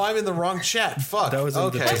 Oh, I'm in the wrong chat. Fuck. That was in the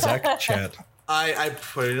okay. Zach chat. I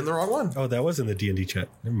put it in the wrong one. Oh, that was in the D&D chat.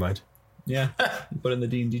 Never mind. Yeah, you put in the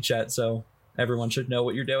D&D chat, so everyone should know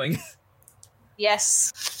what you're doing.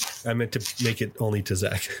 Yes. I meant to make it only to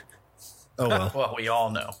Zach. Oh well. Well, we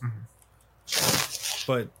all know.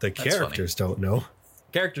 But the characters don't know.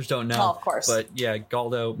 Characters don't know. Oh, of course. But yeah,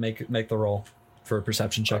 Galdo, make the roll for a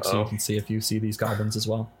perception check so you Uh-oh. can see if you see these goblins as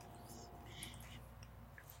well.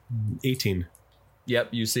 18. Yep,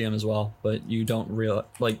 you see them as well, but you don't realize,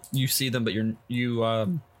 like, you see them, but you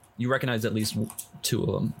recognize at least 2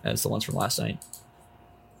 of them as the ones from last night.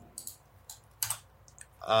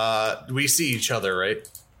 We see each other, right?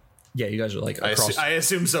 Yeah, you guys are like across. I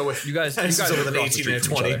assume so. With you guys I assume are so with an across the 18 and a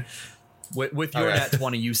street from each 20. other. With your Okay. nat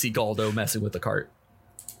 20, you see Galdo messing with the cart.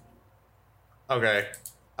 Okay.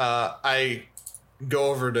 I go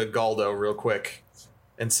over to Galdo real quick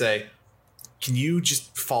and say, "Can you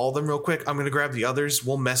just follow them real quick? I'm going to grab the others.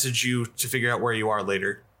 We'll message you to figure out where you are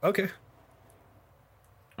later." Okay.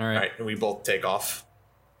 All All right. right, and we both take off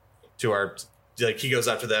to our. Like he goes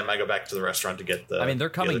after them. I go back to the restaurant to get the. I mean, they're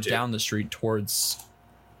the coming other two. down the street towards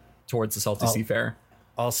the Salty Oh. Seafarer.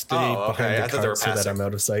 I'll stay Oh, okay. behind I the thought they were cart so that passing. I'm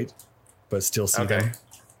out of sight, but still see Okay. them.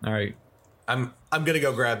 All right. I'm gonna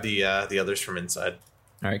go grab the others from inside.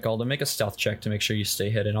 All right, Galdo, make a stealth check to make sure you stay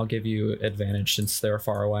hidden. I'll give you advantage since they're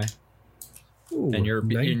far away. Ooh, And you're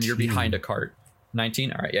 19. behind a cart.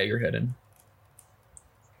 19? All right, yeah, you're hidden.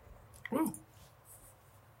 Woo.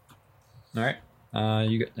 All right.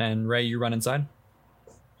 And Ray, you run inside?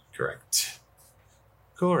 Correct.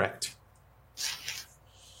 All right,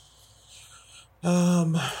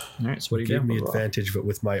 so what do you Give do? me advantage, but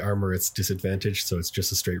with my armor, it's disadvantage, so it's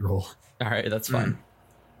just a straight roll. All right, that's fine.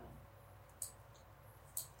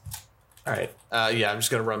 All right. Yeah, I'm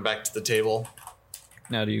just gonna run back to the table.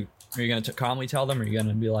 Now, are you going to calmly tell them, or are you going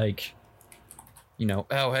to be like,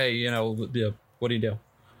 oh, hey, what do you do?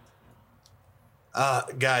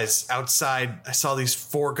 Guys, outside, I saw these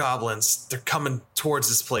 4 goblins. They're coming towards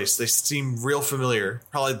this place. They seem real familiar.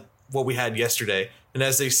 Probably what we had yesterday. And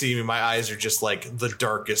as they see me, my eyes are just like the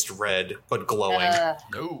darkest red, but glowing.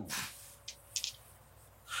 No.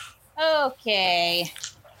 Okay.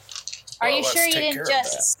 Are Well, you let's sure you take didn't care of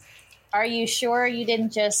just? Are you sure you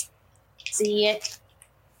didn't just see it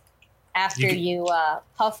after you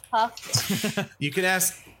puffed? You can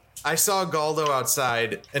ask. I saw Galdo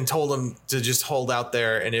outside and told him to just hold out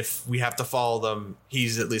there. And if we have to follow them,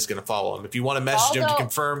 he's at least going to follow them. If you want to message him to Galdo-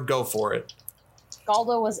 confirm, go for it.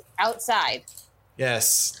 Galdo was outside.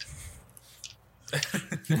 Yes.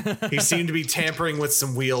 He seemed to be tampering with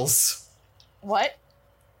some wheels. What?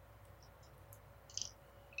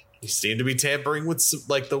 He seemed to be tampering with some,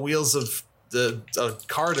 like the wheels of a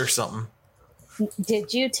cart or something.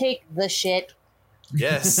 Did you take the shit?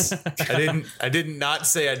 Yes. I didn't not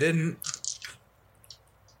say I didn't.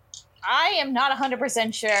 I am not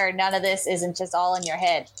 100% sure none of this isn't just all in your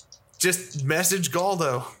head. Just message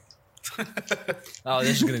Galdo. Oh,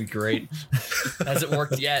 this is going to be great. Hasn't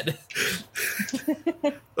worked yet.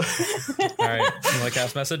 All right, you want to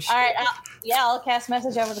cast message? All right, I'll cast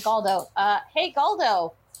message over to Galdo. Hey,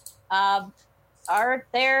 Galdo, are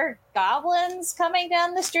there goblins coming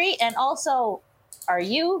down the street? And also, are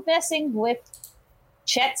you messing with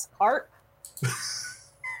Chet's cart?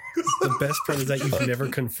 The best part is that you've never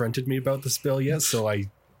confronted me about the spell yet, so I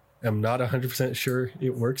am not 100% sure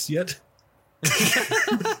it works yet.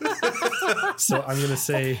 So I'm going to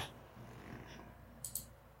say,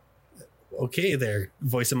 okay there,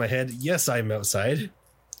 voice in my head. Yes, I'm outside.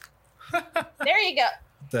 There you go.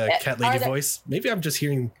 The cat lady there- voice. Maybe I'm just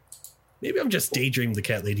daydreaming the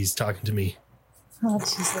cat lady's talking to me. Oh,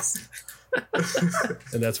 Jesus.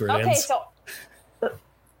 And that's where it Okay, ends. so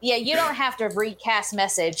yeah, you don't have to recast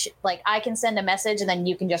message. Like, I can send a message and then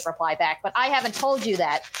you can just reply back. But I haven't told you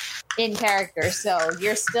that in character, so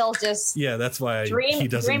you're still just Yeah, that's why he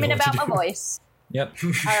doesn't dreaming know what about to my do. voice. Yep.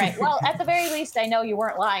 All right. Well, at the very least, I know you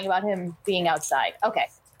weren't lying about him being outside. Okay.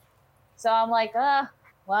 So I'm like,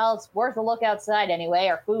 well, it's worth a look outside anyway.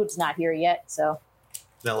 Our food's not here yet, so.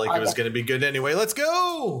 Not like it was going to be good anyway. Let's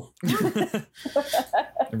go.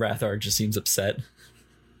 Rathar just seems upset.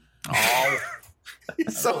 Oh,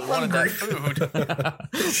 He's so I wanted that hungry. food.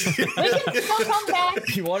 We can still come back.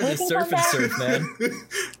 He wanted We to can surf come and back. surf,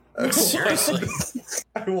 man. Seriously?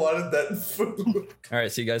 I wanted that food. All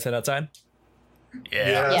right, so you guys head outside?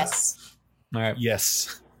 Yeah. Yes. All right.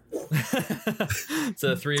 Yes. So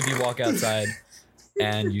the three of you walk outside,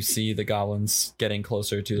 and you see the goblins getting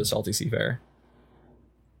closer to the Salty Seafarer.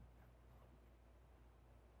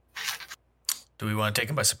 Do we want to take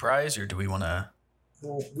him by surprise, or do we want to?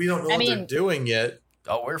 Well, we don't know what they're doing yet.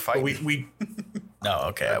 Oh, we're But fighting. we No,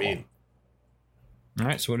 okay. I won't. All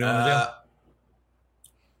right, so what do you want to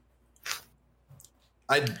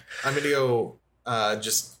I'm gonna go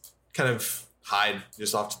just kind of hide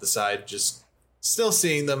just off to the side, just still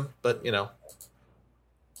seeing them, but you know.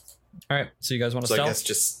 do? All right, so you guys want to So I stealth? guess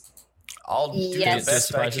just I'll do Yes. the best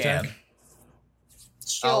I Surprise can. attack?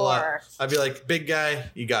 Sure. I'd be like, big guy,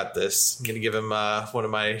 you got this. I'm gonna give him one of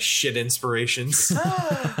my shit inspirations.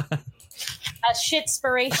 A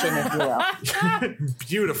shitspiration, if you will.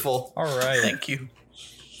 Beautiful. All right. Thank you.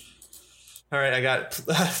 All right, I got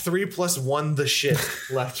 3 + 1 the shit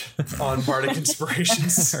left on Bardic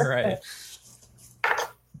Inspirations. All right.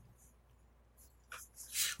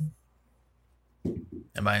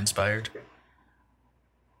 Am I inspired?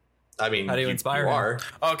 I mean, How do you inspire him? are.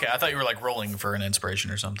 Okay, I thought you were like rolling for an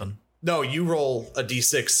inspiration or something. No, you roll a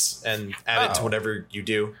d6 and add it to Oh. whatever you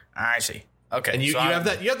do. I see. Okay, And you so have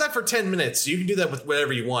that. You have that for 10 minutes. So you can do that with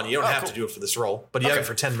whatever you want. You don't Oh, have cool. to do it for this roll, but you have Okay. it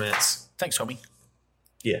for 10 minutes. Thanks, homie.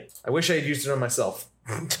 Yeah, I wish I had used it on myself.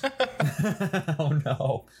 Oh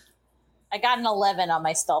no. I got an 11 on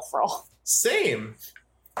my stealth roll. Same.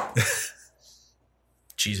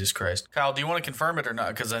 Jesus Christ, Kyle, do you want to confirm it or not?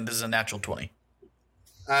 Because this is a natural 20.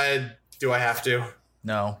 Do I have to?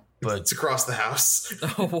 No, but It's across the house.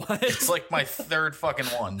 What? it's like my third fucking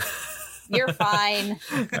one. You're fine.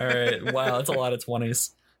 All right. Wow, that's a lot of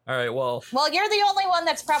 20s. All right. Well. Well, you're the only one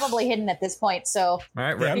that's probably hidden at this point, so All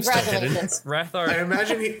right. Yeah, I'm still hidden. congratulations. I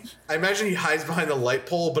Rathar. imagine he hides behind the light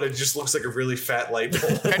pole, but it just looks like a really fat light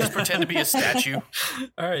pole. Can I just pretend to be a statue?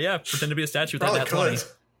 All right. Yeah. Pretend to be a statue with Probably that 20. could.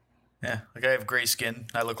 Yeah, like I have gray skin.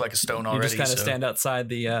 I look like a stone You already. just kind of so- stand outside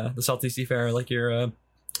the Salty Seafarer like you're a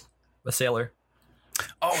sailor.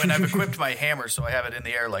 Oh, and I've equipped my hammer, so I have it in the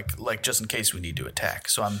air, like just in case we need to attack.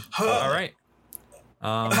 So I'm. All right.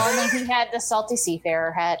 If only he had the salty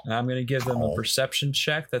seafarer hat. I'm going to give them a perception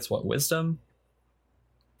check. That's what, wisdom?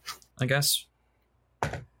 I guess.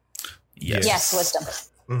 Yes. Yes, wisdom.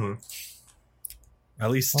 Mm-hmm. At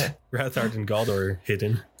least Rathard and Galdor are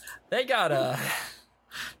hidden. They got a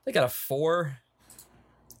 4.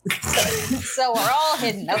 So we're all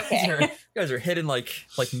hidden. Okay. You guys are hidden like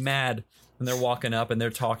mad, and they're walking up and they're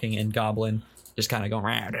talking in Goblin, just kind of going.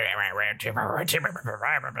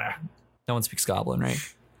 No one speaks Goblin, right?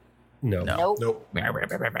 No. No. Nope.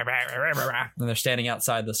 And they're standing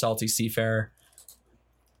outside the Salty Seafarer.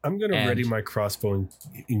 I'm going to And- ready my crossbow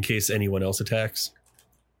in case anyone else attacks.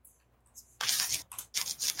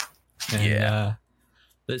 And, Yeah.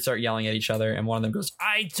 they start yelling at each other, and one of them goes,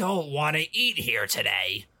 "I don't want to eat here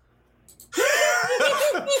today.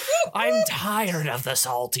 I'm tired of the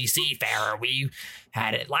Salty Seafarer. We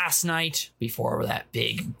had it last night before that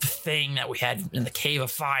big thing that we had in the Cave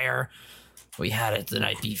of Fire. We had it the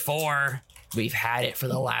night before. We've had it for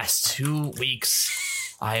the last 2 weeks.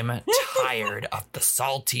 I'm tired of the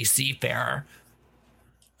Salty Seafarer.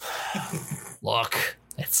 Look,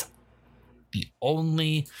 it's the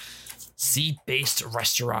only sea-based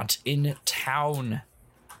restaurant in town.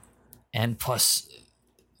 And plus,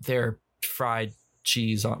 their fried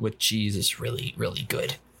cheese with cheese is really, really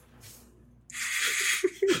good."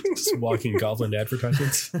 Just walking goblin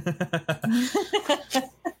advertisements.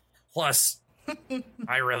 Plus,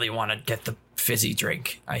 I really want to get the fizzy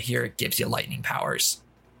drink. I hear it gives you lightning powers.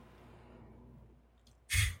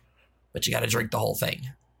 but you got to drink the whole thing.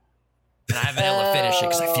 And I haven't been able to finish it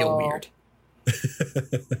because I feel weird.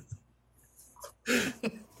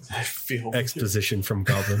 I feel Exposition from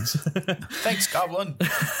goblins. Thanks, Goblin.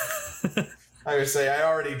 I would say I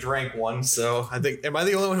already drank one, so I think. Am I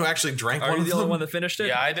the only one who actually drank Are one? you of the only them? one that finished it?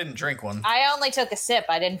 Yeah, I didn't drink one. I only took a sip.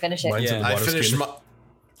 I didn't finish it. Mine's in the I water finished skin.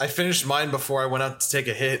 I finished mine before I went out to take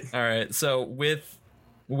a hit. All right. So with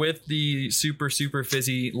the super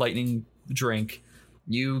fizzy lightning drink,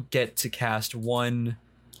 you get to cast one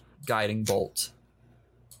guiding bolt.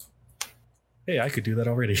 Hey, I could do that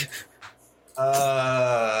already.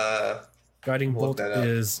 Guiding Look bolt that up.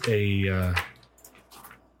 is a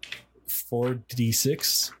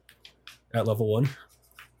 4d6 at level 1 of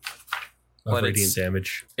But radiant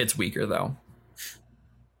damage. It's weaker though.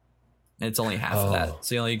 And it's only half of Oh. that,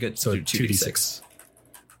 so you only get So to do 2d6.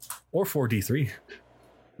 or 4d3.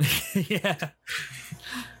 Yeah.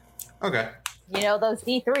 Okay. You know those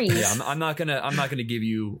D3s. Yeah, I'm not gonna give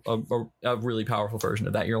you a really powerful version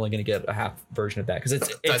of that. You're only gonna get a half version of that because it's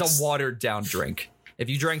That's- a watered down drink. If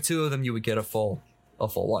you drank 2 of them, you would get a full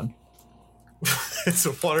one. It's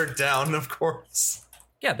watered down, of course.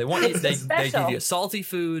 Yeah, they want you, they Special. give you salty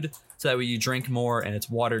food so that way you drink more and it's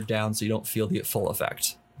watered down so you don't feel the full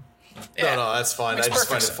effect. Yeah. No, that's fine. I Makes just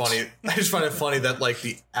find it perfect funny. I just find it funny that like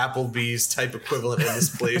the Applebee's type equivalent in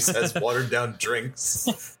this place has watered down drinks.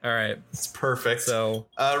 All right, It's perfect. so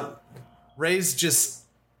Ray's just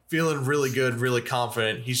feeling really good, really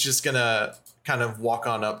confident. He's just gonna kind of walk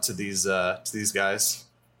on up to these guys.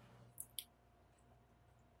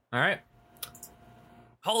 all right.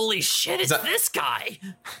 Holy shit! It's that- this guy.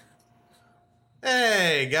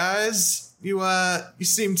 Hey guys, you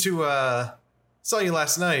seem to saw you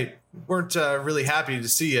last night. Weren't really happy to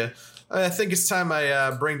see you. I think it's time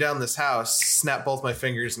I bring down this house. Snap both my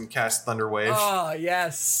fingers and cast Thunderwave. Oh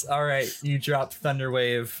yes. All right, you drop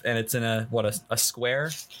Thunderwave and it's in a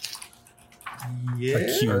square, Yeah,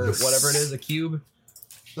 A cube. whatever it is, a cube.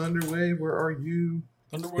 Thunderwave, where are you?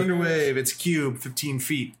 Thunderwave, it's cube, 15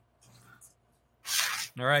 feet.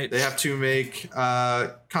 All right. They have to make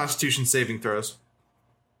Constitution saving throws.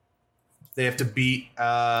 They have to beat.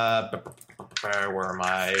 Where am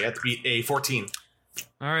I? They have to beat a 14.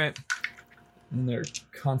 All right. And their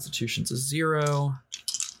constitution's a 0.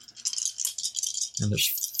 And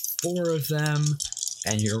there's 4 of them.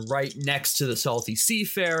 And you're right next to the salty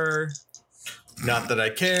seafarer. Not that I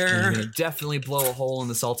And care. you're gonna definitely blow a hole in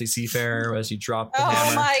the salty seafarer as you drop the Oh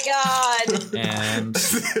hammer. my god. And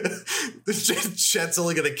Chet's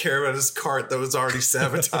only going to care about his cart that was already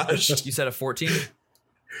sabotaged. you said a 14?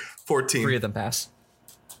 14. 3 of them pass.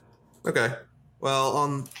 Okay. Well,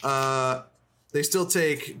 on they still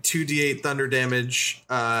take 2d8 thunder damage.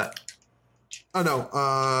 They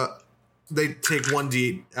take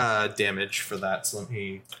 1d8 damage for that. So let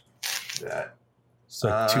me do that. So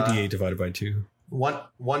 2d8 divided by 2.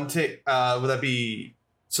 One take. Would that be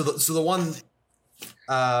so? The one.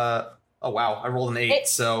 Oh wow! I rolled an 8.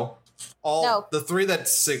 So No. the 3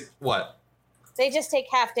 that's what? They just take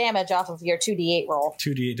half damage off of your 2d8 roll.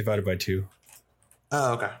 2d8 divided by 2.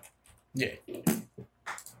 Oh, okay. Yeah. All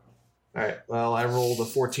right. Well, I rolled a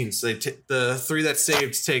 14, so the 3 that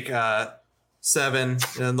saved take 7,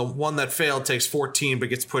 and the one that failed takes 14, but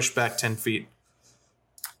gets pushed back 10 feet.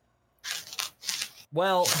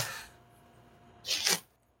 Well,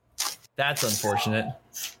 that's unfortunate.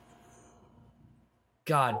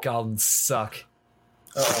 God, goblins suck.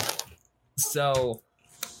 So,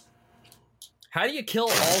 how do you kill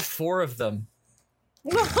all 4 of them?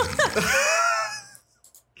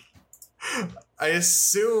 I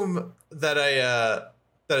assume that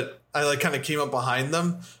I like kind of came up behind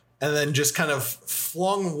them and then just kind of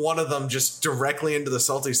flung one of them just directly into the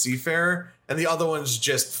salty seafarer, and the other one's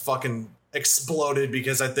just fucking exploded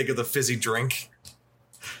because I think of the fizzy drink.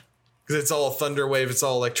 Because it's all thunder wave, it's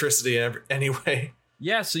all electricity anyway.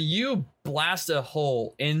 Yeah, so you blast a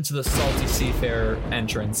hole into the salty seafarer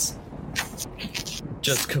entrance.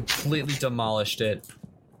 Just completely demolished it.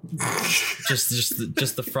 just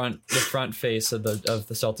the front face of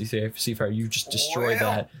the salty seafarer. You just destroyed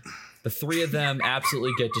that. The 3 of them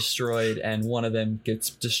absolutely get destroyed, and one of them gets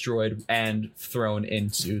destroyed and thrown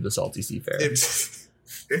into the salty seafarer.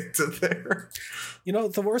 Into there. You know,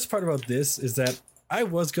 the worst part about this is that I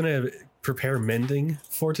was going to prepare mending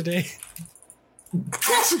for today. And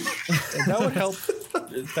that would help.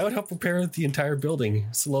 That would help prepare the entire building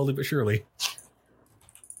slowly but surely.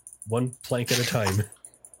 One plank at a time.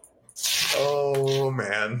 Oh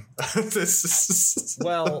man. This is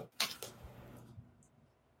Well,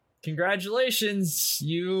 congratulations,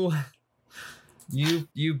 you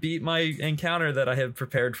beat my encounter that I had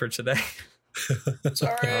prepared for today. It's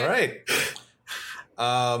all right.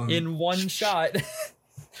 All right. In one shot.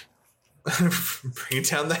 Bring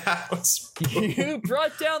down the house. You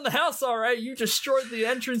brought down the house, all right. You destroyed the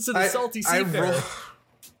entrance to the Salty Seafarer.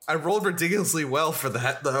 I rolled ridiculously well for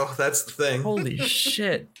that, though. That's the thing. Holy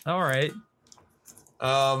shit. All right.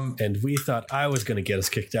 And we thought I was going to get us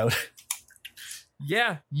kicked out.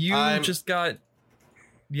 Yeah, you just got...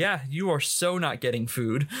 Yeah, you are so not getting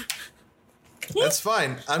food. That's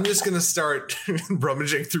fine. I'm just going to start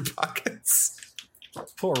rummaging through pockets.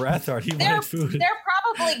 Poor Rathard, he wanted food. They're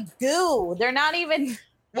probably goo. They're not even...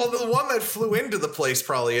 Well, the one that flew into the place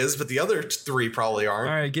probably is, but the other three probably aren't.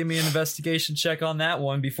 All right, give me an investigation check on that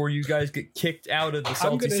one before you guys get kicked out of the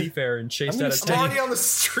Salty Seafarer and chased out of I'm town. already on the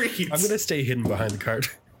street. I'm going to stay hidden behind the cart.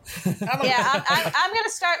 Yeah, I'm going to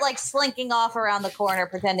start like slinking off around the corner,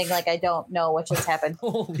 pretending like I don't know what just happened.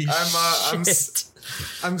 Holy shit.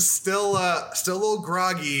 I'm still a little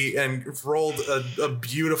groggy and rolled a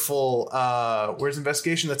beautiful where's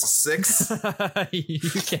investigation? That's a 6. You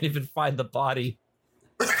can't even find the body.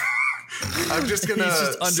 I'm just gonna He's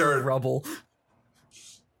just under rubble.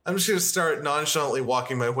 I'm just gonna start nonchalantly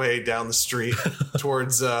walking my way down the street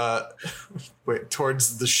towards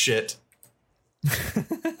towards the shit.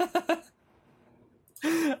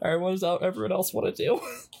 Alright, what does everyone else want to do?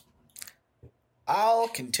 I'll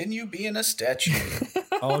continue being a statue.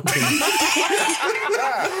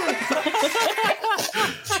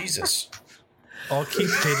 Jesus. I'll keep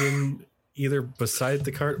hidden either beside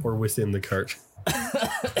the cart or within the cart.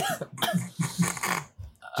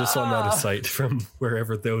 Just so I'm out of sight from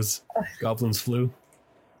wherever those goblins flew.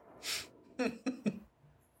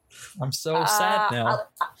 I'm so sad now.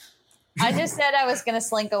 I just said I was going to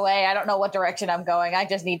slink away. I don't know what direction I'm going. I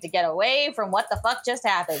just need to get away from what the fuck just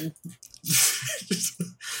happened.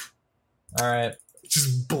 All right.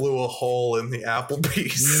 Just blew a hole in the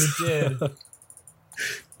Applebee's. You did.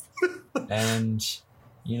 And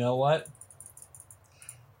you know what?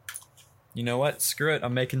 Screw it.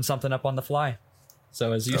 I'm making something up on the fly.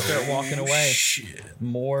 So as you start walking away,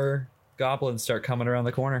 more goblins start coming around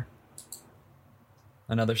the corner.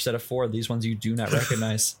 Another set of 4. These ones you do not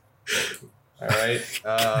recognize. All right.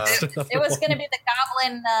 It was going to be the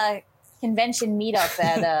goblin convention meetup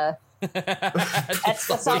at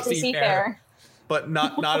the Salty Seafarer. But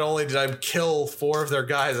not only did I kill 4 of their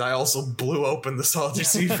guys, I also blew open the Salty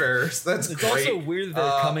Seafarers. That's it's great. It's also weird that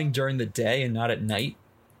they're coming during the day and not at night.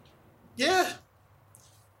 Yeah.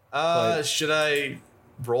 Should I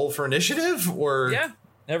roll for initiative or? Yeah.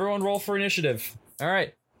 Everyone roll for initiative. All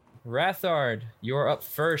right. Rathard, you're up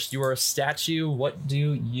first. You are a statue. What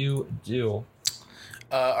do you do?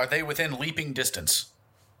 Are they within leaping distance?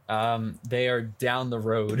 They are down the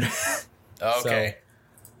road. Okay. So,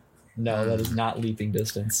 no, that is not leaping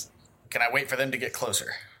distance. Can I wait for them to get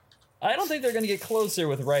closer? I don't think they're going to get closer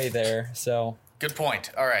with Ray there, so... Good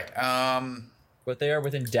point. All right. But they are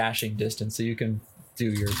within dashing distance, so you can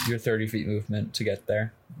do your 30 feet movement to get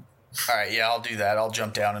there. All right, yeah, I'll do that. I'll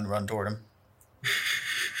jump down and run toward him.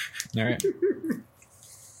 All right.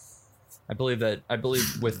 I believe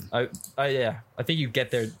I think you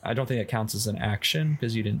get there. I don't think that counts as an action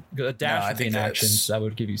because you didn't. A dash would be an action, so that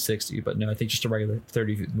would give you 60. But no, I think just a regular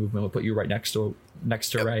 30 feet movement would put you right next to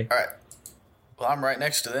Ray. All right. Well, I'm right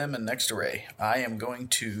next to them and next to Ray. I am going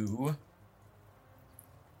to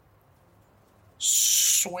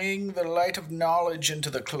swing the light of knowledge into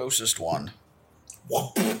the closest one.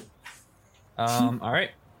 All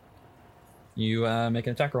right. You make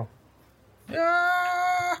an attack roll. What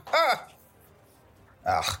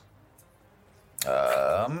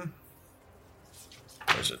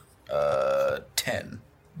is it? 10.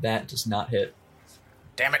 That does not hit.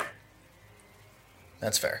 Damn it.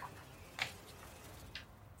 That's fair.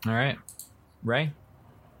 All right. Ray,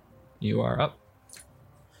 you are up.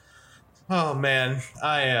 Oh man,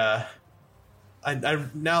 I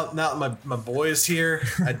now my boy is here.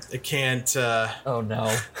 I can't. Oh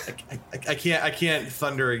no. I can't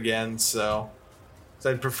thunder again. So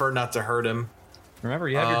I'd prefer not to hurt him. Remember,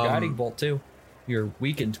 you have your guiding bolt too. Your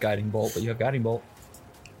weakened guiding bolt, but you have guiding bolt.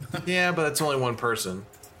 Yeah, but that's only one person.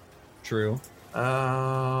 True.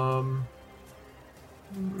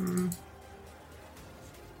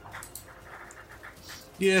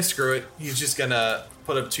 Yeah, screw it. He's just gonna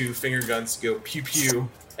put up 2 finger guns, go pew pew,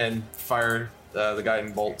 and fire the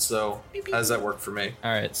guiding bolt. So how does that work for me?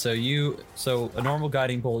 All right. So a normal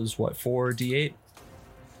guiding bolt is what, 4d8?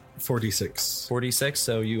 4d6. 4d6.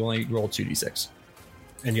 So you only roll 2d6.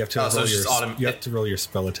 And you have to roll your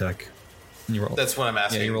spell attack. And you roll. That's what I'm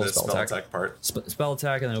asking. Yeah, you roll the spell attack part. Spell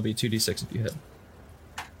attack, and then it'll be 2d6 if you hit.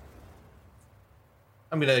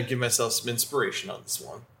 I'm gonna give myself some inspiration on this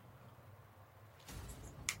one.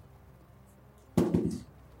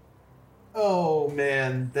 Oh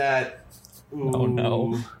man, that. Ooh. Oh,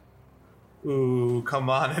 no. Ooh, come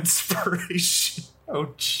on, inspiration.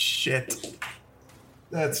 Oh shit.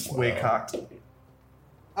 That's way cocked.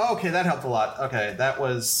 Oh, okay, that helped a lot. Okay, that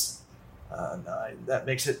was 9. That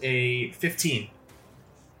makes it a 15.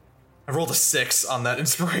 I rolled a 6 on that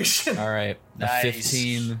inspiration. All right, a Nice.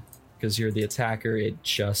 15 because you're the attacker. It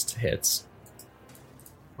just hits.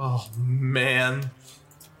 Oh man.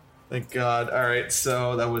 Thank God. All right,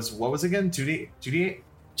 so that was what was it again? 2d8?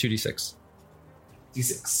 2d6.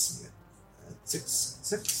 D6.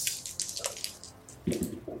 6.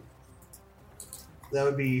 That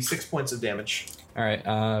would be 6 points of damage. All right,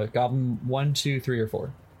 goblin 1, 2, 3, or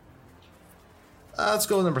 4. Let's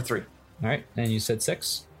go with number 3. All right, and you said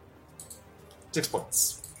 6. 6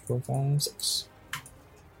 points. 4, 5, 6.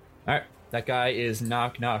 All right, that guy is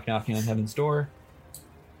knocking on heaven's door.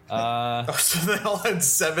 Oh, so they all had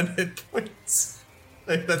 7 hit points.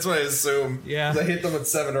 Like, that's what I assume. Yeah. 'Cause I hit them with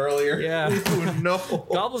 7 earlier. Yeah. Ooh, no.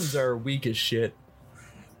 Goblins are weak as shit.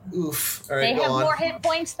 Oof. All right, They go have on. more hit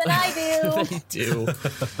points than I do. They do.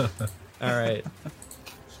 All right.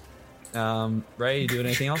 Ray, you doing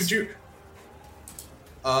anything else? Could you?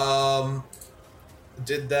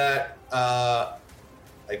 Did that? I'm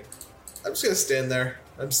just gonna stand there.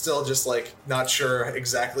 I'm still just like not sure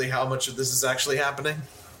exactly how much of this is actually happening.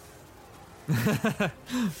 All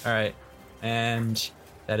right, and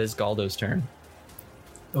that is Galdo's turn.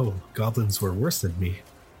 Oh, goblins were worse than me.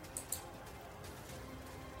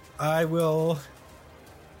 I will.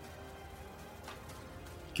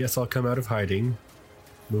 Guess I'll come out of hiding,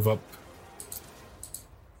 move up.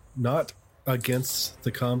 Not against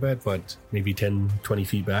the combat, but maybe 10, 20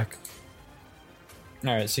 feet back.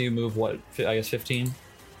 All right, so you move what? I guess 15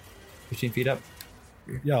 feet up.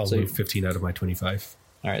 Yeah, I'll So move you- 15 out of my 25.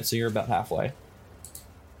 All right, so you're about halfway.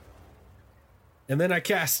 And then I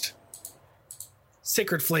cast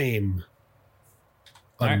Sacred Flame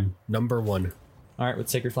on Alright. number 1. All right,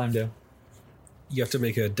 what's Sacred Flame do? You have to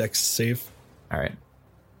make a dex save. All right,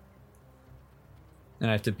 and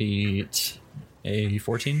I have to beat a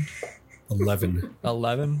 14, 11.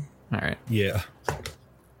 11. All right, Yeah.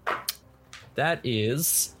 that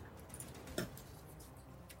is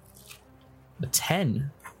a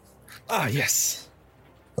 10. Ah, yes.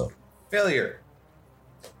 Failure.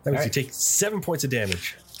 That means Alright. you take 7 points of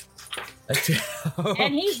damage.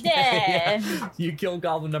 And he's dead. You kill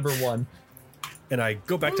Goblin number 1. And I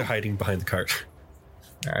go back to hiding behind the cart.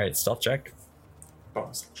 All right, stealth check.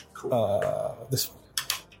 Bonus action. Cool. This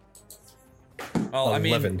Oh, I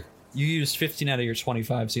mean, 11. you used 15 out of your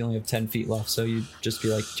 25, so you only have 10 feet left. So you'd just be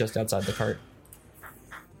like just outside the cart.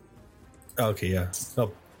 Okay, yeah.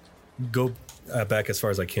 I'll go back as far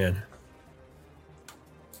as I can.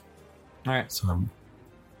 All right. So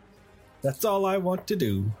that's all I want to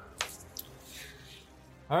do.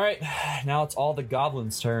 All right, now it's all the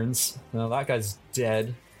goblins' turns. Now that guy's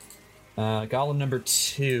dead. Goblin number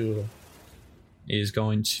 2 is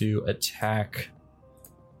going to attack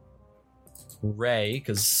Ray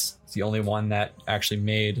because it's the only one that actually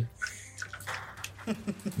made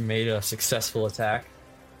a successful attack.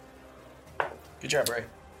 Good job, Ray.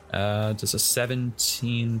 Does a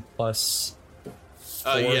 17 plus.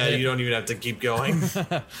 Yeah, hit. you don't even have to keep going.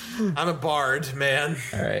 I'm a bard, man.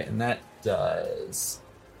 All right, and that does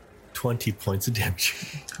 20 points of damage.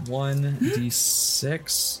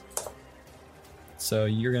 1d6. So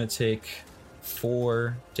you're gonna take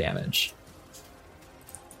 4 damage.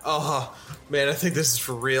 Oh, man, I think this is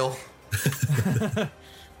for real.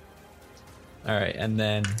 All right, and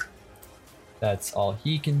then that's all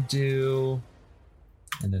he can do.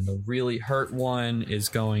 And then the really hurt one is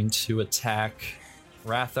going to attack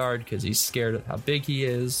Rathard because he's scared of how big he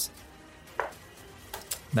is.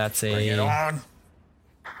 That's Bring it a on.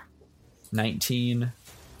 19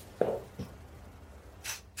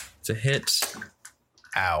 to hit,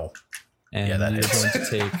 Ow. and Yeah, that you're hits. going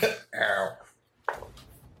to take Ow.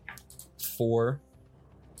 4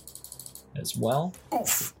 as well.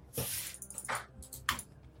 Oof.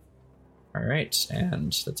 All right,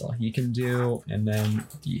 and that's all he can do. And then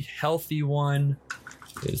the healthy one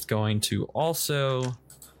is going to also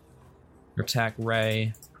attack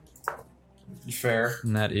Ray, Fair.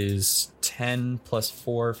 and that is 10 plus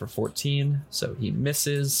 4 for 14, so he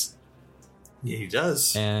misses. Yeah, he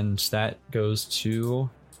does. And that goes to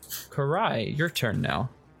Karai. Your turn now.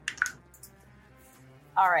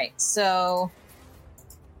 All right, so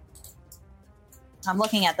I'm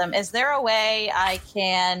looking at them. Is there a way I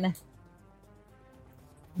can?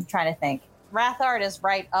 I'm trying to think. Rathard is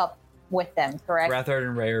right up with them, correct? Rathard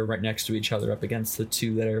and Ray are right next to each other, up against the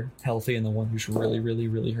 2 that are healthy and the one who's really, really,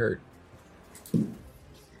 really hurt.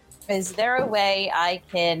 Is there a way I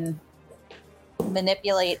can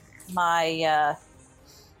manipulate my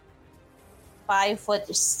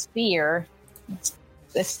 5-foot sphere?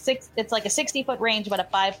 It's like a 60-foot range, but a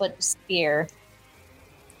 5-foot sphere,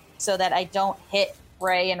 so that I don't hit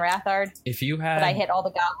Ray and Rathard. If you had, but I hit all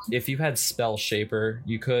the goblins. If you had Spell Shaper,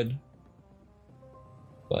 you could.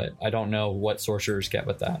 But I don't know what sorcerers get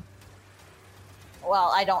with that.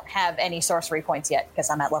 Well, I don't have any sorcery points yet because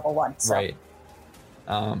I'm at level 1. So. Right.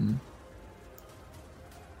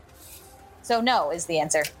 So no is the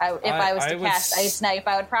answer. If I was to cast Ice Snipe,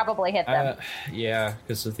 I would probably hit them. Yeah,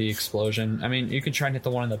 because of the explosion. I mean, you can try and hit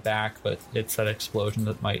the one in the back, but it's that explosion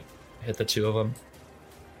that might hit the two of them.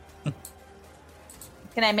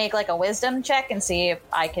 Can I make like a wisdom check and see if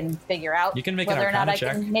I can figure out you can make whether an or not I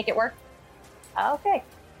check. can make it work? Okay,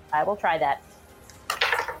 I will try that.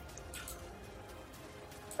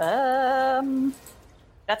 That's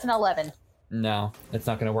an 11. No, it's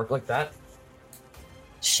not going to work like that.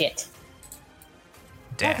 Shit.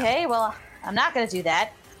 Damn. Okay, well, I'm not going to do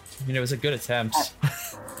that. I mean, it was a good attempt.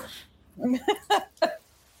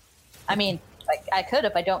 I mean, I could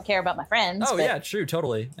if I don't care about my friends. Oh, but... yeah, true,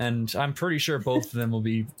 totally. And I'm pretty sure both of them will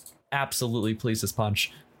be absolutely pleased as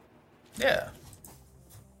punch. Yeah.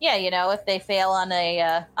 Yeah, you know, if they fail on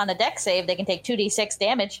a deck save, they can take 2d6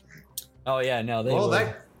 damage. Oh, yeah, no, they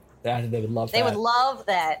would. They would love that. They would love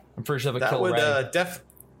that. I'm pretty sure that would That kill would Ray.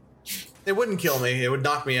 It wouldn't kill me. It would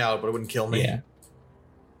knock me out, but it wouldn't kill me. Yeah.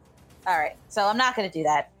 All right, so I'm not going to do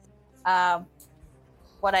that.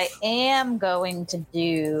 What I am going to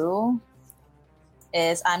do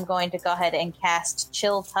is I'm going to go ahead and cast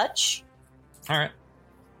Chill Touch. All right.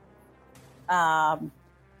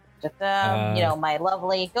 You know, my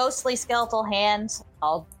lovely ghostly skeletal hand.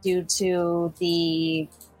 I'll do to the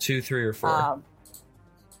 2, 3, or 4.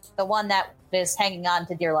 The one that is hanging on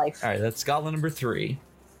to dear life. All right, that's goblin number 3.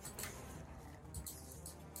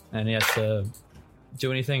 And he has to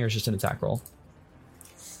do anything, or it's just an attack roll?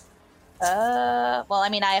 Well, I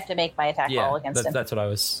mean, I have to make my attack roll against him. That's what I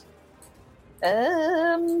was...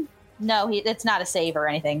 No, it's not a save or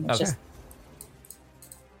anything. It's Okay. just...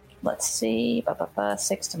 Let's see.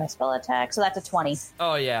 6 to my spell attack, so that's a 20.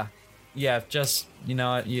 Oh, yeah. Yeah, just, you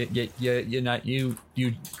know, you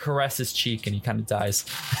caress his cheek and he kind of dies.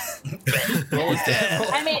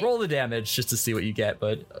 Roll the damage just to see what you get,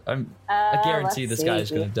 but I guarantee this guy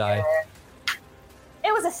is going to die.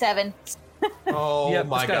 It was a 7. Oh Yep,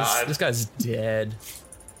 my god. This guy's dead.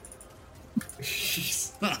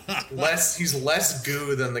 He's less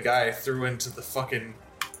goo than the guy I threw into the fucking...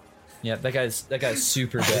 Yeah, that guy's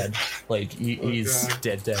super dead. Like, he's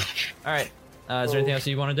dead. All right. Is there anything else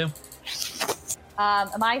you want to do?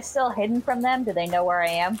 Am I still hidden from them? Do they know where I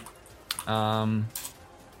am?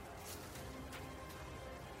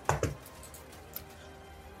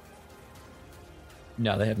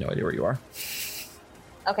 No, they have no idea where you are.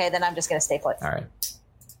 Okay, then I'm just going to stay put. All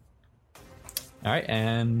right,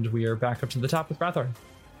 and we are back up to the top with Rathor.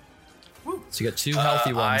 So you got 2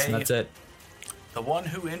 healthy ones, and that's it. The one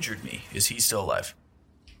who injured me, is he still alive?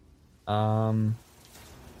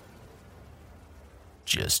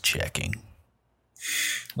 Just checking.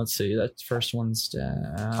 Let's see. That first one's down.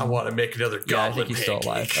 I want to make another goblin. Yeah, I think he's still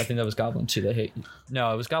alive. pancake. I think that was Goblin 2 that hate you.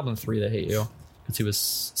 No, it was Goblin 3 that hate you because he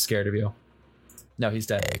was scared of you. No, he's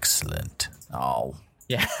dead. Excellent. Oh.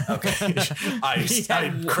 Yeah. Okay. I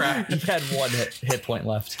cracked. He had 1 hit point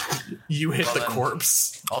left. You hit Well, the then-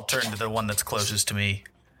 corpse. I'll turn to the one that's closest to me.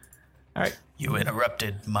 All right. You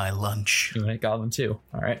interrupted my lunch. You want to hit Goblin 2.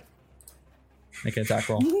 All right. Make an attack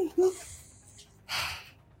roll.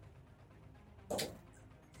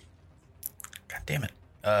 God damn it.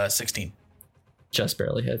 16. Just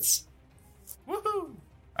barely hits. Woohoo!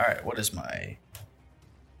 Alright, what is my...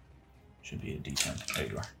 Should be a D10. There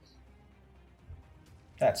you are.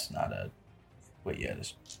 That's not a... Wait, yeah, it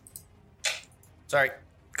is. Sorry.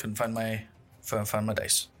 Couldn't find my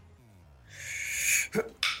dice. Oh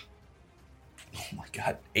my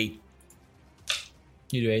god. 8.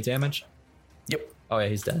 You do 8 damage? Yep. Oh, yeah,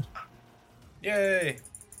 he's dead. Yay!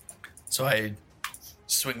 So I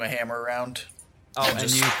swing my hammer around. Oh,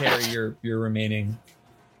 and you carry your remaining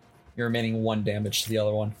 1 damage to the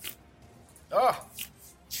other one. Oh!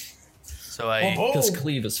 So I... Because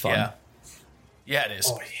cleave is fun. Yeah. Yeah, it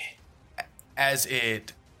is. Oh, yeah. As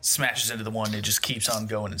it smashes into the one, it just keeps on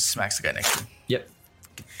going and smacks the guy next to him. Yep.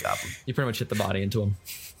 Goblin. You pretty much hit the body into him.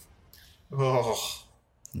 Oh.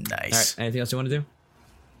 Nice. All right. Anything else you want to do?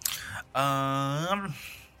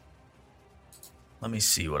 Let me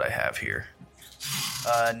see what I have here.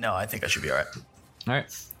 No, I think I should be all right. All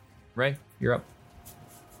right. Ray, you're up.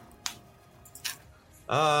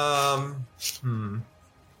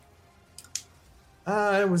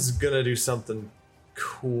 I was gonna do something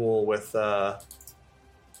cool with my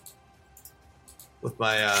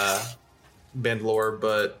Bandlore,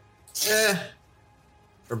 but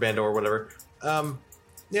or Bandor, whatever. I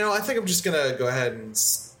think I'm just gonna go ahead and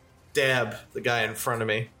stab the guy in front of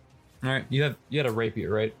me. All right, you had a rapier,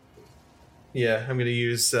 right? Yeah, I'm gonna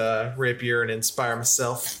use rapier and inspire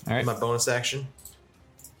myself. All right. In my bonus action.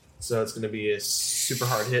 So it's gonna be a super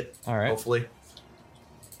hard hit. All right. Hopefully.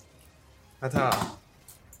 Ta-ta.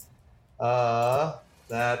 I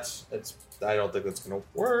don't think that's gonna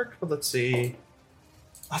work, but let's see.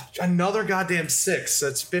 Another goddamn 6.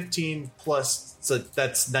 That's 15 plus. So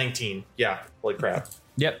that's 19. Yeah. Holy crap.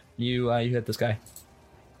 Yep. You hit this guy.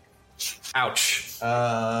 Ouch.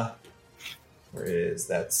 Where is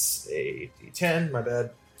that's a D10? My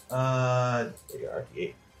bad. There you are,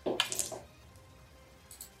 D8.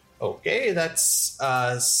 Okay, that's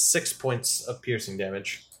 6 points of piercing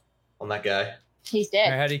damage on that guy. He's dead.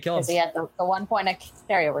 All right, how do you kill him? Because he had the 1 point of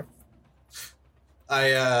carryover.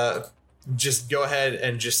 I just go ahead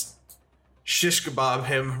and just shish kebab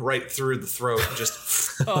him right through the throat.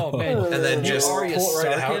 Just Oh man! and then just pull Arya it right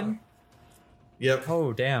Stark out. him? Yep.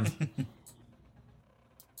 Oh damn!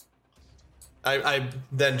 I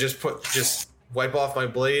then just wipe off my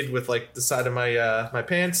blade with like the side of my my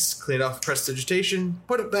pants, clean off prestidigitation,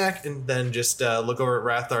 put it back, and then just look over at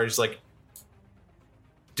Rathar. He's like,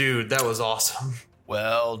 "Dude, that was awesome."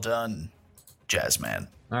 Well done, Jazzman.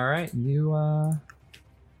 All right,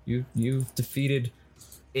 you've defeated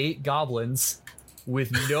 8 goblins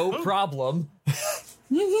with no problem.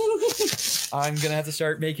 I'm gonna have to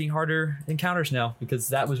start making harder encounters now because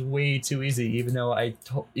that was way too easy. Even though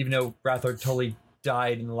Rathar totally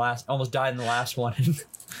almost died in the last one.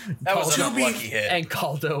 That was an unlucky hit. And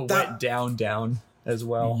Caldo went down as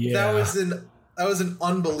well. Yeah. That was an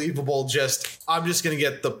unbelievable. I'm just gonna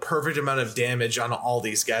get the perfect amount of damage on all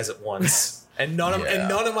these guys at once, and none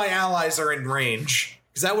of my allies are in range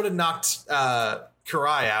because that would have knocked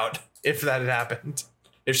Karai out if that had happened.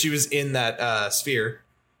 If she was in that sphere.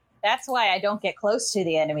 That's why I don't get close to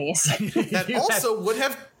the enemies. That also would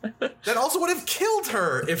have killed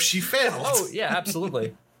her if she failed. Oh yeah,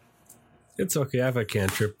 absolutely. It's okay. I have a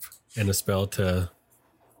cantrip and a spell to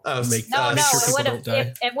make No, make sure it people would don't have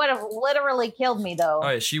die. it would have literally killed me though. Oh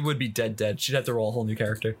yeah, she would be dead. She'd have to roll a whole new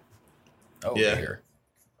character. Oh, Yeah. dear.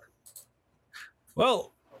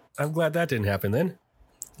 Well, I'm glad that didn't happen then.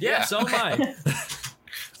 Yeah, so am I.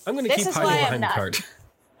 I'm going to This keep is why hiding I'm behind the not. cart.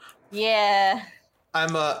 Yeah. I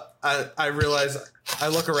realize I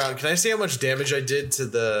look around. Can I see how much damage I did to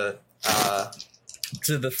the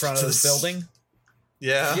To the front of the building.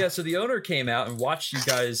 Yeah. Yeah, so the owner came out and watched you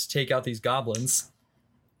guys take out these goblins.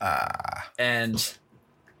 And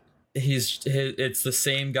it's the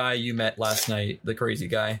same guy you met last night, the crazy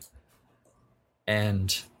guy.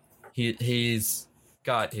 And he's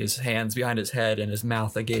got his hands behind his head and his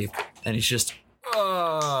mouth agape, and he's just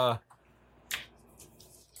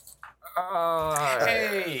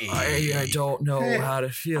Hey. I don't know how to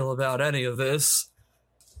feel about any of this.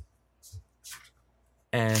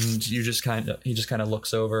 And he just kind of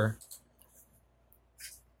looks over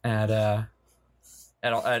at the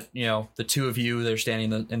two of you. They're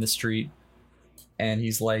standing in the street, and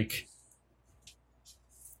he's like,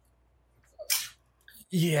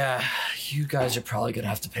 "Yeah, you guys are probably gonna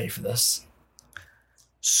have to pay for this."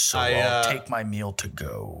 So I'll take my meal to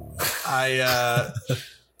go. I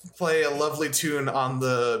play a lovely tune on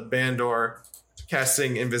the Bandor,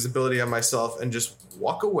 casting invisibility on myself, and just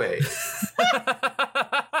walk away.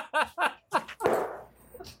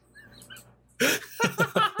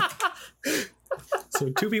 So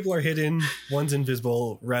 2 people are hidden, one's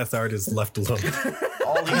invisible, Rathard is left alone.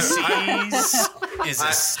 All he sees is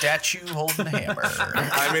a statue holding a hammer.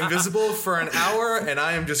 I'm invisible for an hour, and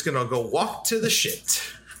I am just gonna go walk to the shit.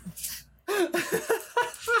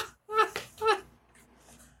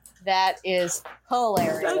 That is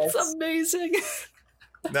hilarious. That's amazing.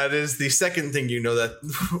 That is the second thing you know that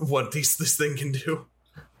what this thing can do.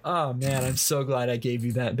 Oh man, I'm so glad I gave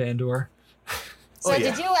you that, Bandor. So Oh,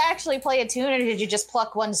 yeah. did you actually play a tune, or did you just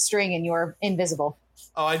pluck one string and you were invisible?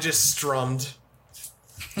 Oh, I just strummed.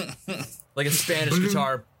 Like a Spanish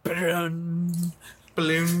guitar. Balloon.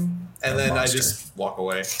 And then I just walk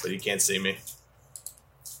away, but you can't see me.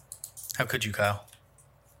 How could you, Kyle?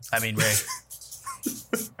 I mean, Ray.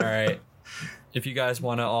 All right. If you guys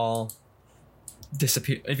want to all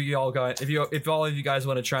disappear, if all of you guys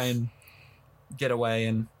want to try and get away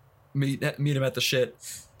and meet him at the shit.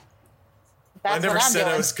 That's I never what I'm said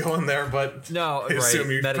doing. I was going there, but No, I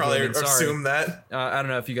assume you Metagaming, probably sorry. assume that. I don't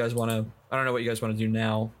know if you guys want to. I don't know what you guys want to do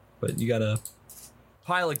now, but you gotta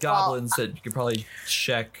pile of goblins that you could probably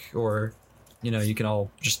check, or you can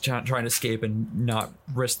all just try and escape and not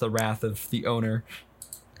risk the wrath of the owner.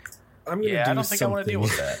 I'm gonna I don't think I want to deal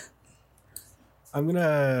with that. I'm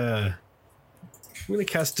gonna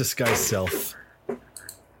cast Disguise Self.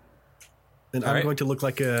 And I'm going to look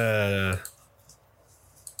like a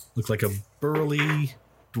burly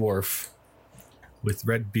dwarf with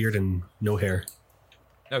red beard and no hair.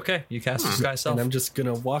 Okay, you cast Disguise Self. And I'm just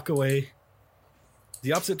gonna walk away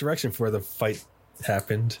the opposite direction from where the fight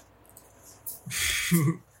happened.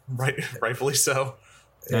 Rightfully so.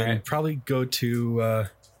 And probably go to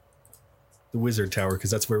the Wizard Tower,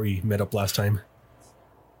 because that's where we met up last time.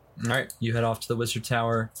 All right, you head off to the Wizard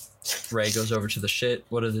Tower. Ray goes over to the shit.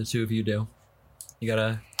 What do the two of you do? You got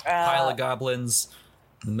a pile of goblins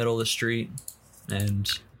in the middle of the street, and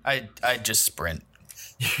I just sprint.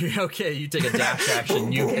 okay, you take a dash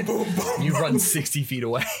action. You run 60 feet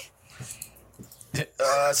away.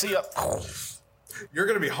 See ya. You're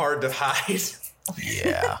going to be hard to hide.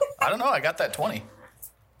 Yeah. I don't know. I got that 20.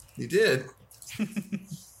 You did.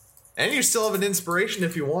 And you still have an inspiration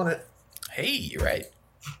if you want it. Hey, you're right.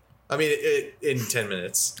 I mean, in 10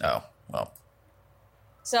 minutes. Oh, well.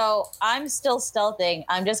 So I'm still stealthing.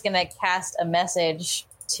 I'm just going to cast a message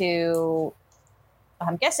to...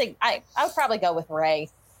 I'm guessing... I would probably go with Ray.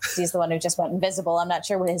 He's the one who just went invisible. I'm not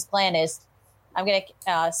sure what his plan is. I'm going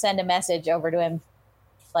to send a message over to him.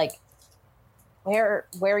 Like, where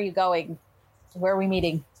are you going? Where are we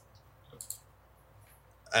meeting?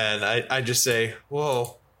 And I just say,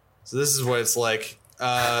 whoa. So this is what it's like.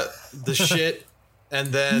 The shit, and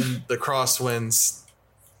then the crosswinds.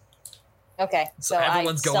 Okay, so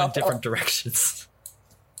everyone's going different directions.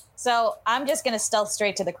 So I'm just going to stealth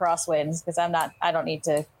straight to the crosswinds, because I don't need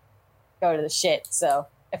to go to the shit. So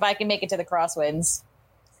if I can make it to the crosswinds.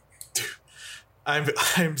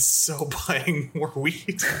 I'm so buying more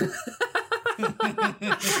weed.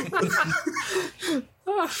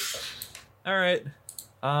 All right.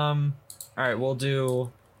 All right, we'll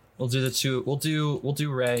do the two. We'll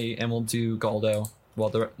do Ray and we'll do Galdo while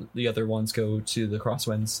the other ones go to the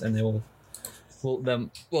crosswinds, and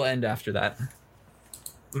we'll end after that.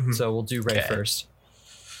 Mm-hmm. So we'll do Ray first.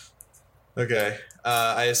 Okay.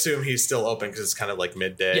 I assume he's still open because it's kind of like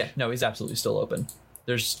midday. Yeah, no, he's absolutely still open.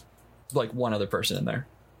 There's like one other person in there.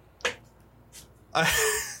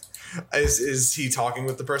 Is he talking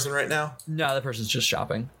with the person right now? No, the person's just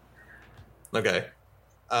shopping. Okay.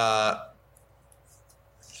 I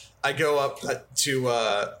go up to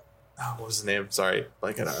what was his name? Sorry,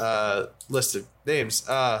 like a list of names. Did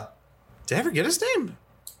I ever get his name?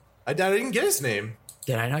 I didn't get his name.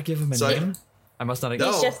 Did I not give him a name? I must not have.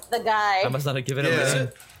 He's just the guy. I must not have given him a name.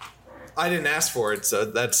 I didn't ask for it,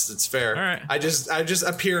 so it's fair. All right. I just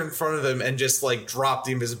appear in front of him and just like drop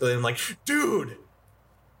the invisibility. I'm like, dude,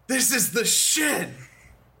 this is the shit.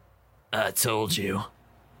 I told you,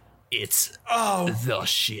 it's the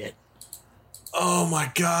shit. Oh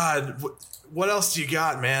my god, what else do you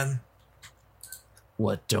got, man?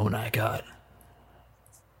 What don't I got?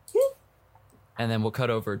 And then we'll cut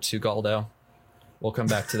over to Galdo. We'll come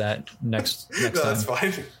back to that next time. That's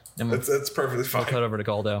fine. That's perfectly fine. We'll cut over to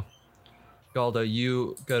Galdo. Galdo,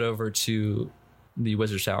 you got over to the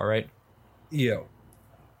Wizard's Tower, right? Yeah.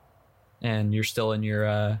 And you're still in your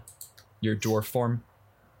dwarf form?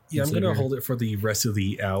 Yeah, I'm going to hold it for the rest of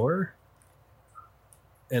the hour.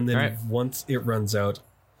 And then once it runs out,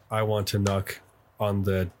 I want to knock on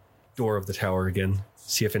the door of the tower again,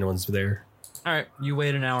 see if anyone's there. All right, you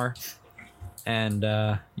wait an hour, and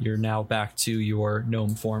you're now back to your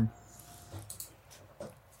gnome form.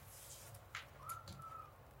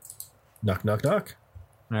 Knock, knock, knock.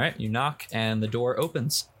 All right, you knock, and the door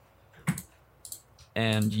opens.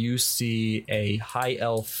 And you see a high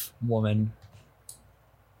elf woman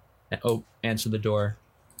answer the door.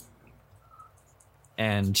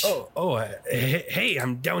 And hey,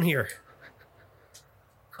 I'm down here.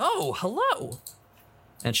 Oh, hello.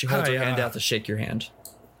 And she holds her hand out to shake your hand.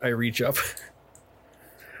 I reach up.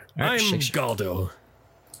 Right, I'm Galdo.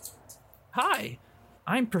 Hi,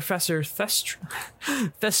 I'm Professor Therestria.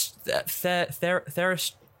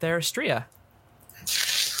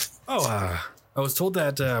 I was told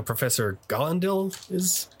that Professor Gallandil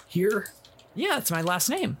is here. Yeah, it's my last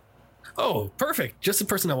name. Oh, perfect. Just the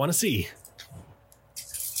person I want to see.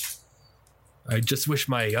 I just wish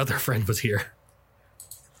my other friend was here.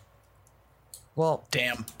 Well,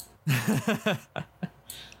 damn.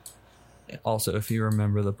 Also, if you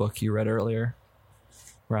remember the book you read earlier,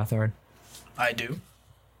 Rathard. I do.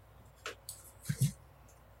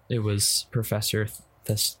 It was Professor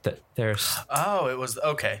Theris. Oh, it was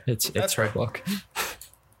okay. It's her book.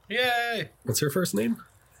 Yay! What's her first name?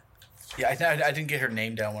 Yeah, I didn't get her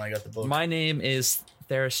name down when I got the book. My name is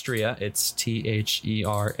Therastria. It's Therastria.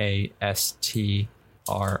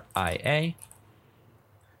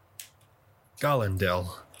 Gallandel.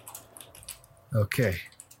 Okay.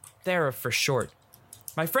 Thera for short.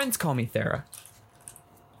 My friends call me Thera.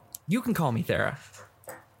 You can call me Thera.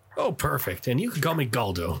 Oh, perfect. And you can call me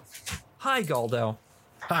Galdo. Hi, Galdo.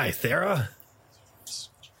 Hi, Thera.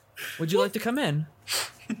 Would you like to come in?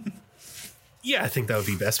 Yeah, I think that would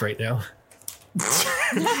be best right now.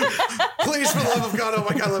 Please, for the love of God, oh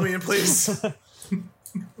my God, let me in, please.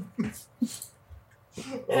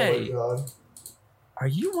 Hey, Oh my God. are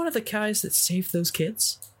you one of the guys that saved those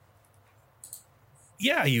kids?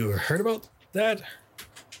 Yeah, you heard about that?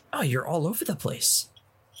 Oh, you're all over the place.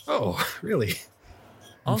 Oh, really?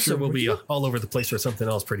 I'm Also, sure we'll were be you- all over the place for something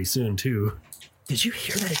else pretty soon, too. Did you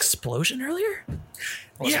hear that explosion earlier?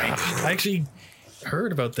 Yeah, I actually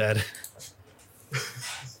heard about that.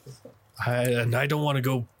 I don't want to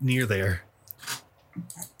go near there.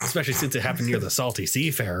 Especially since it happened near the salty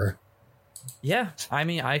Seafarer. Yeah, I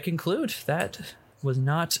mean, I conclude that was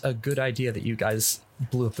not a good idea that you guys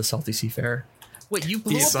blew up the Salty Seafarer. Wait, you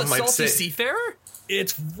blew up the Some might Salty say- Seafarer?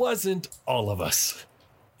 It wasn't all of us.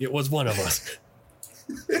 It was one of us.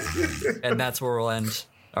 And that's where we'll end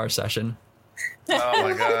our session. Oh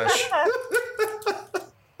my gosh.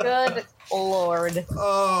 Good lord.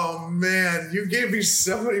 Oh man, you gave me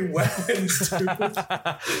so many weapons, dude.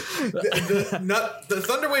 The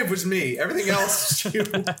Thunderwave was me. Everything else was you.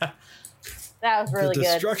 That was really The good.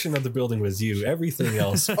 destruction of the building was you. Everything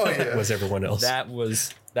else yeah. was everyone else. That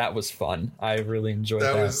was fun. I really enjoyed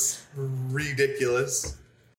That that. was ridiculous.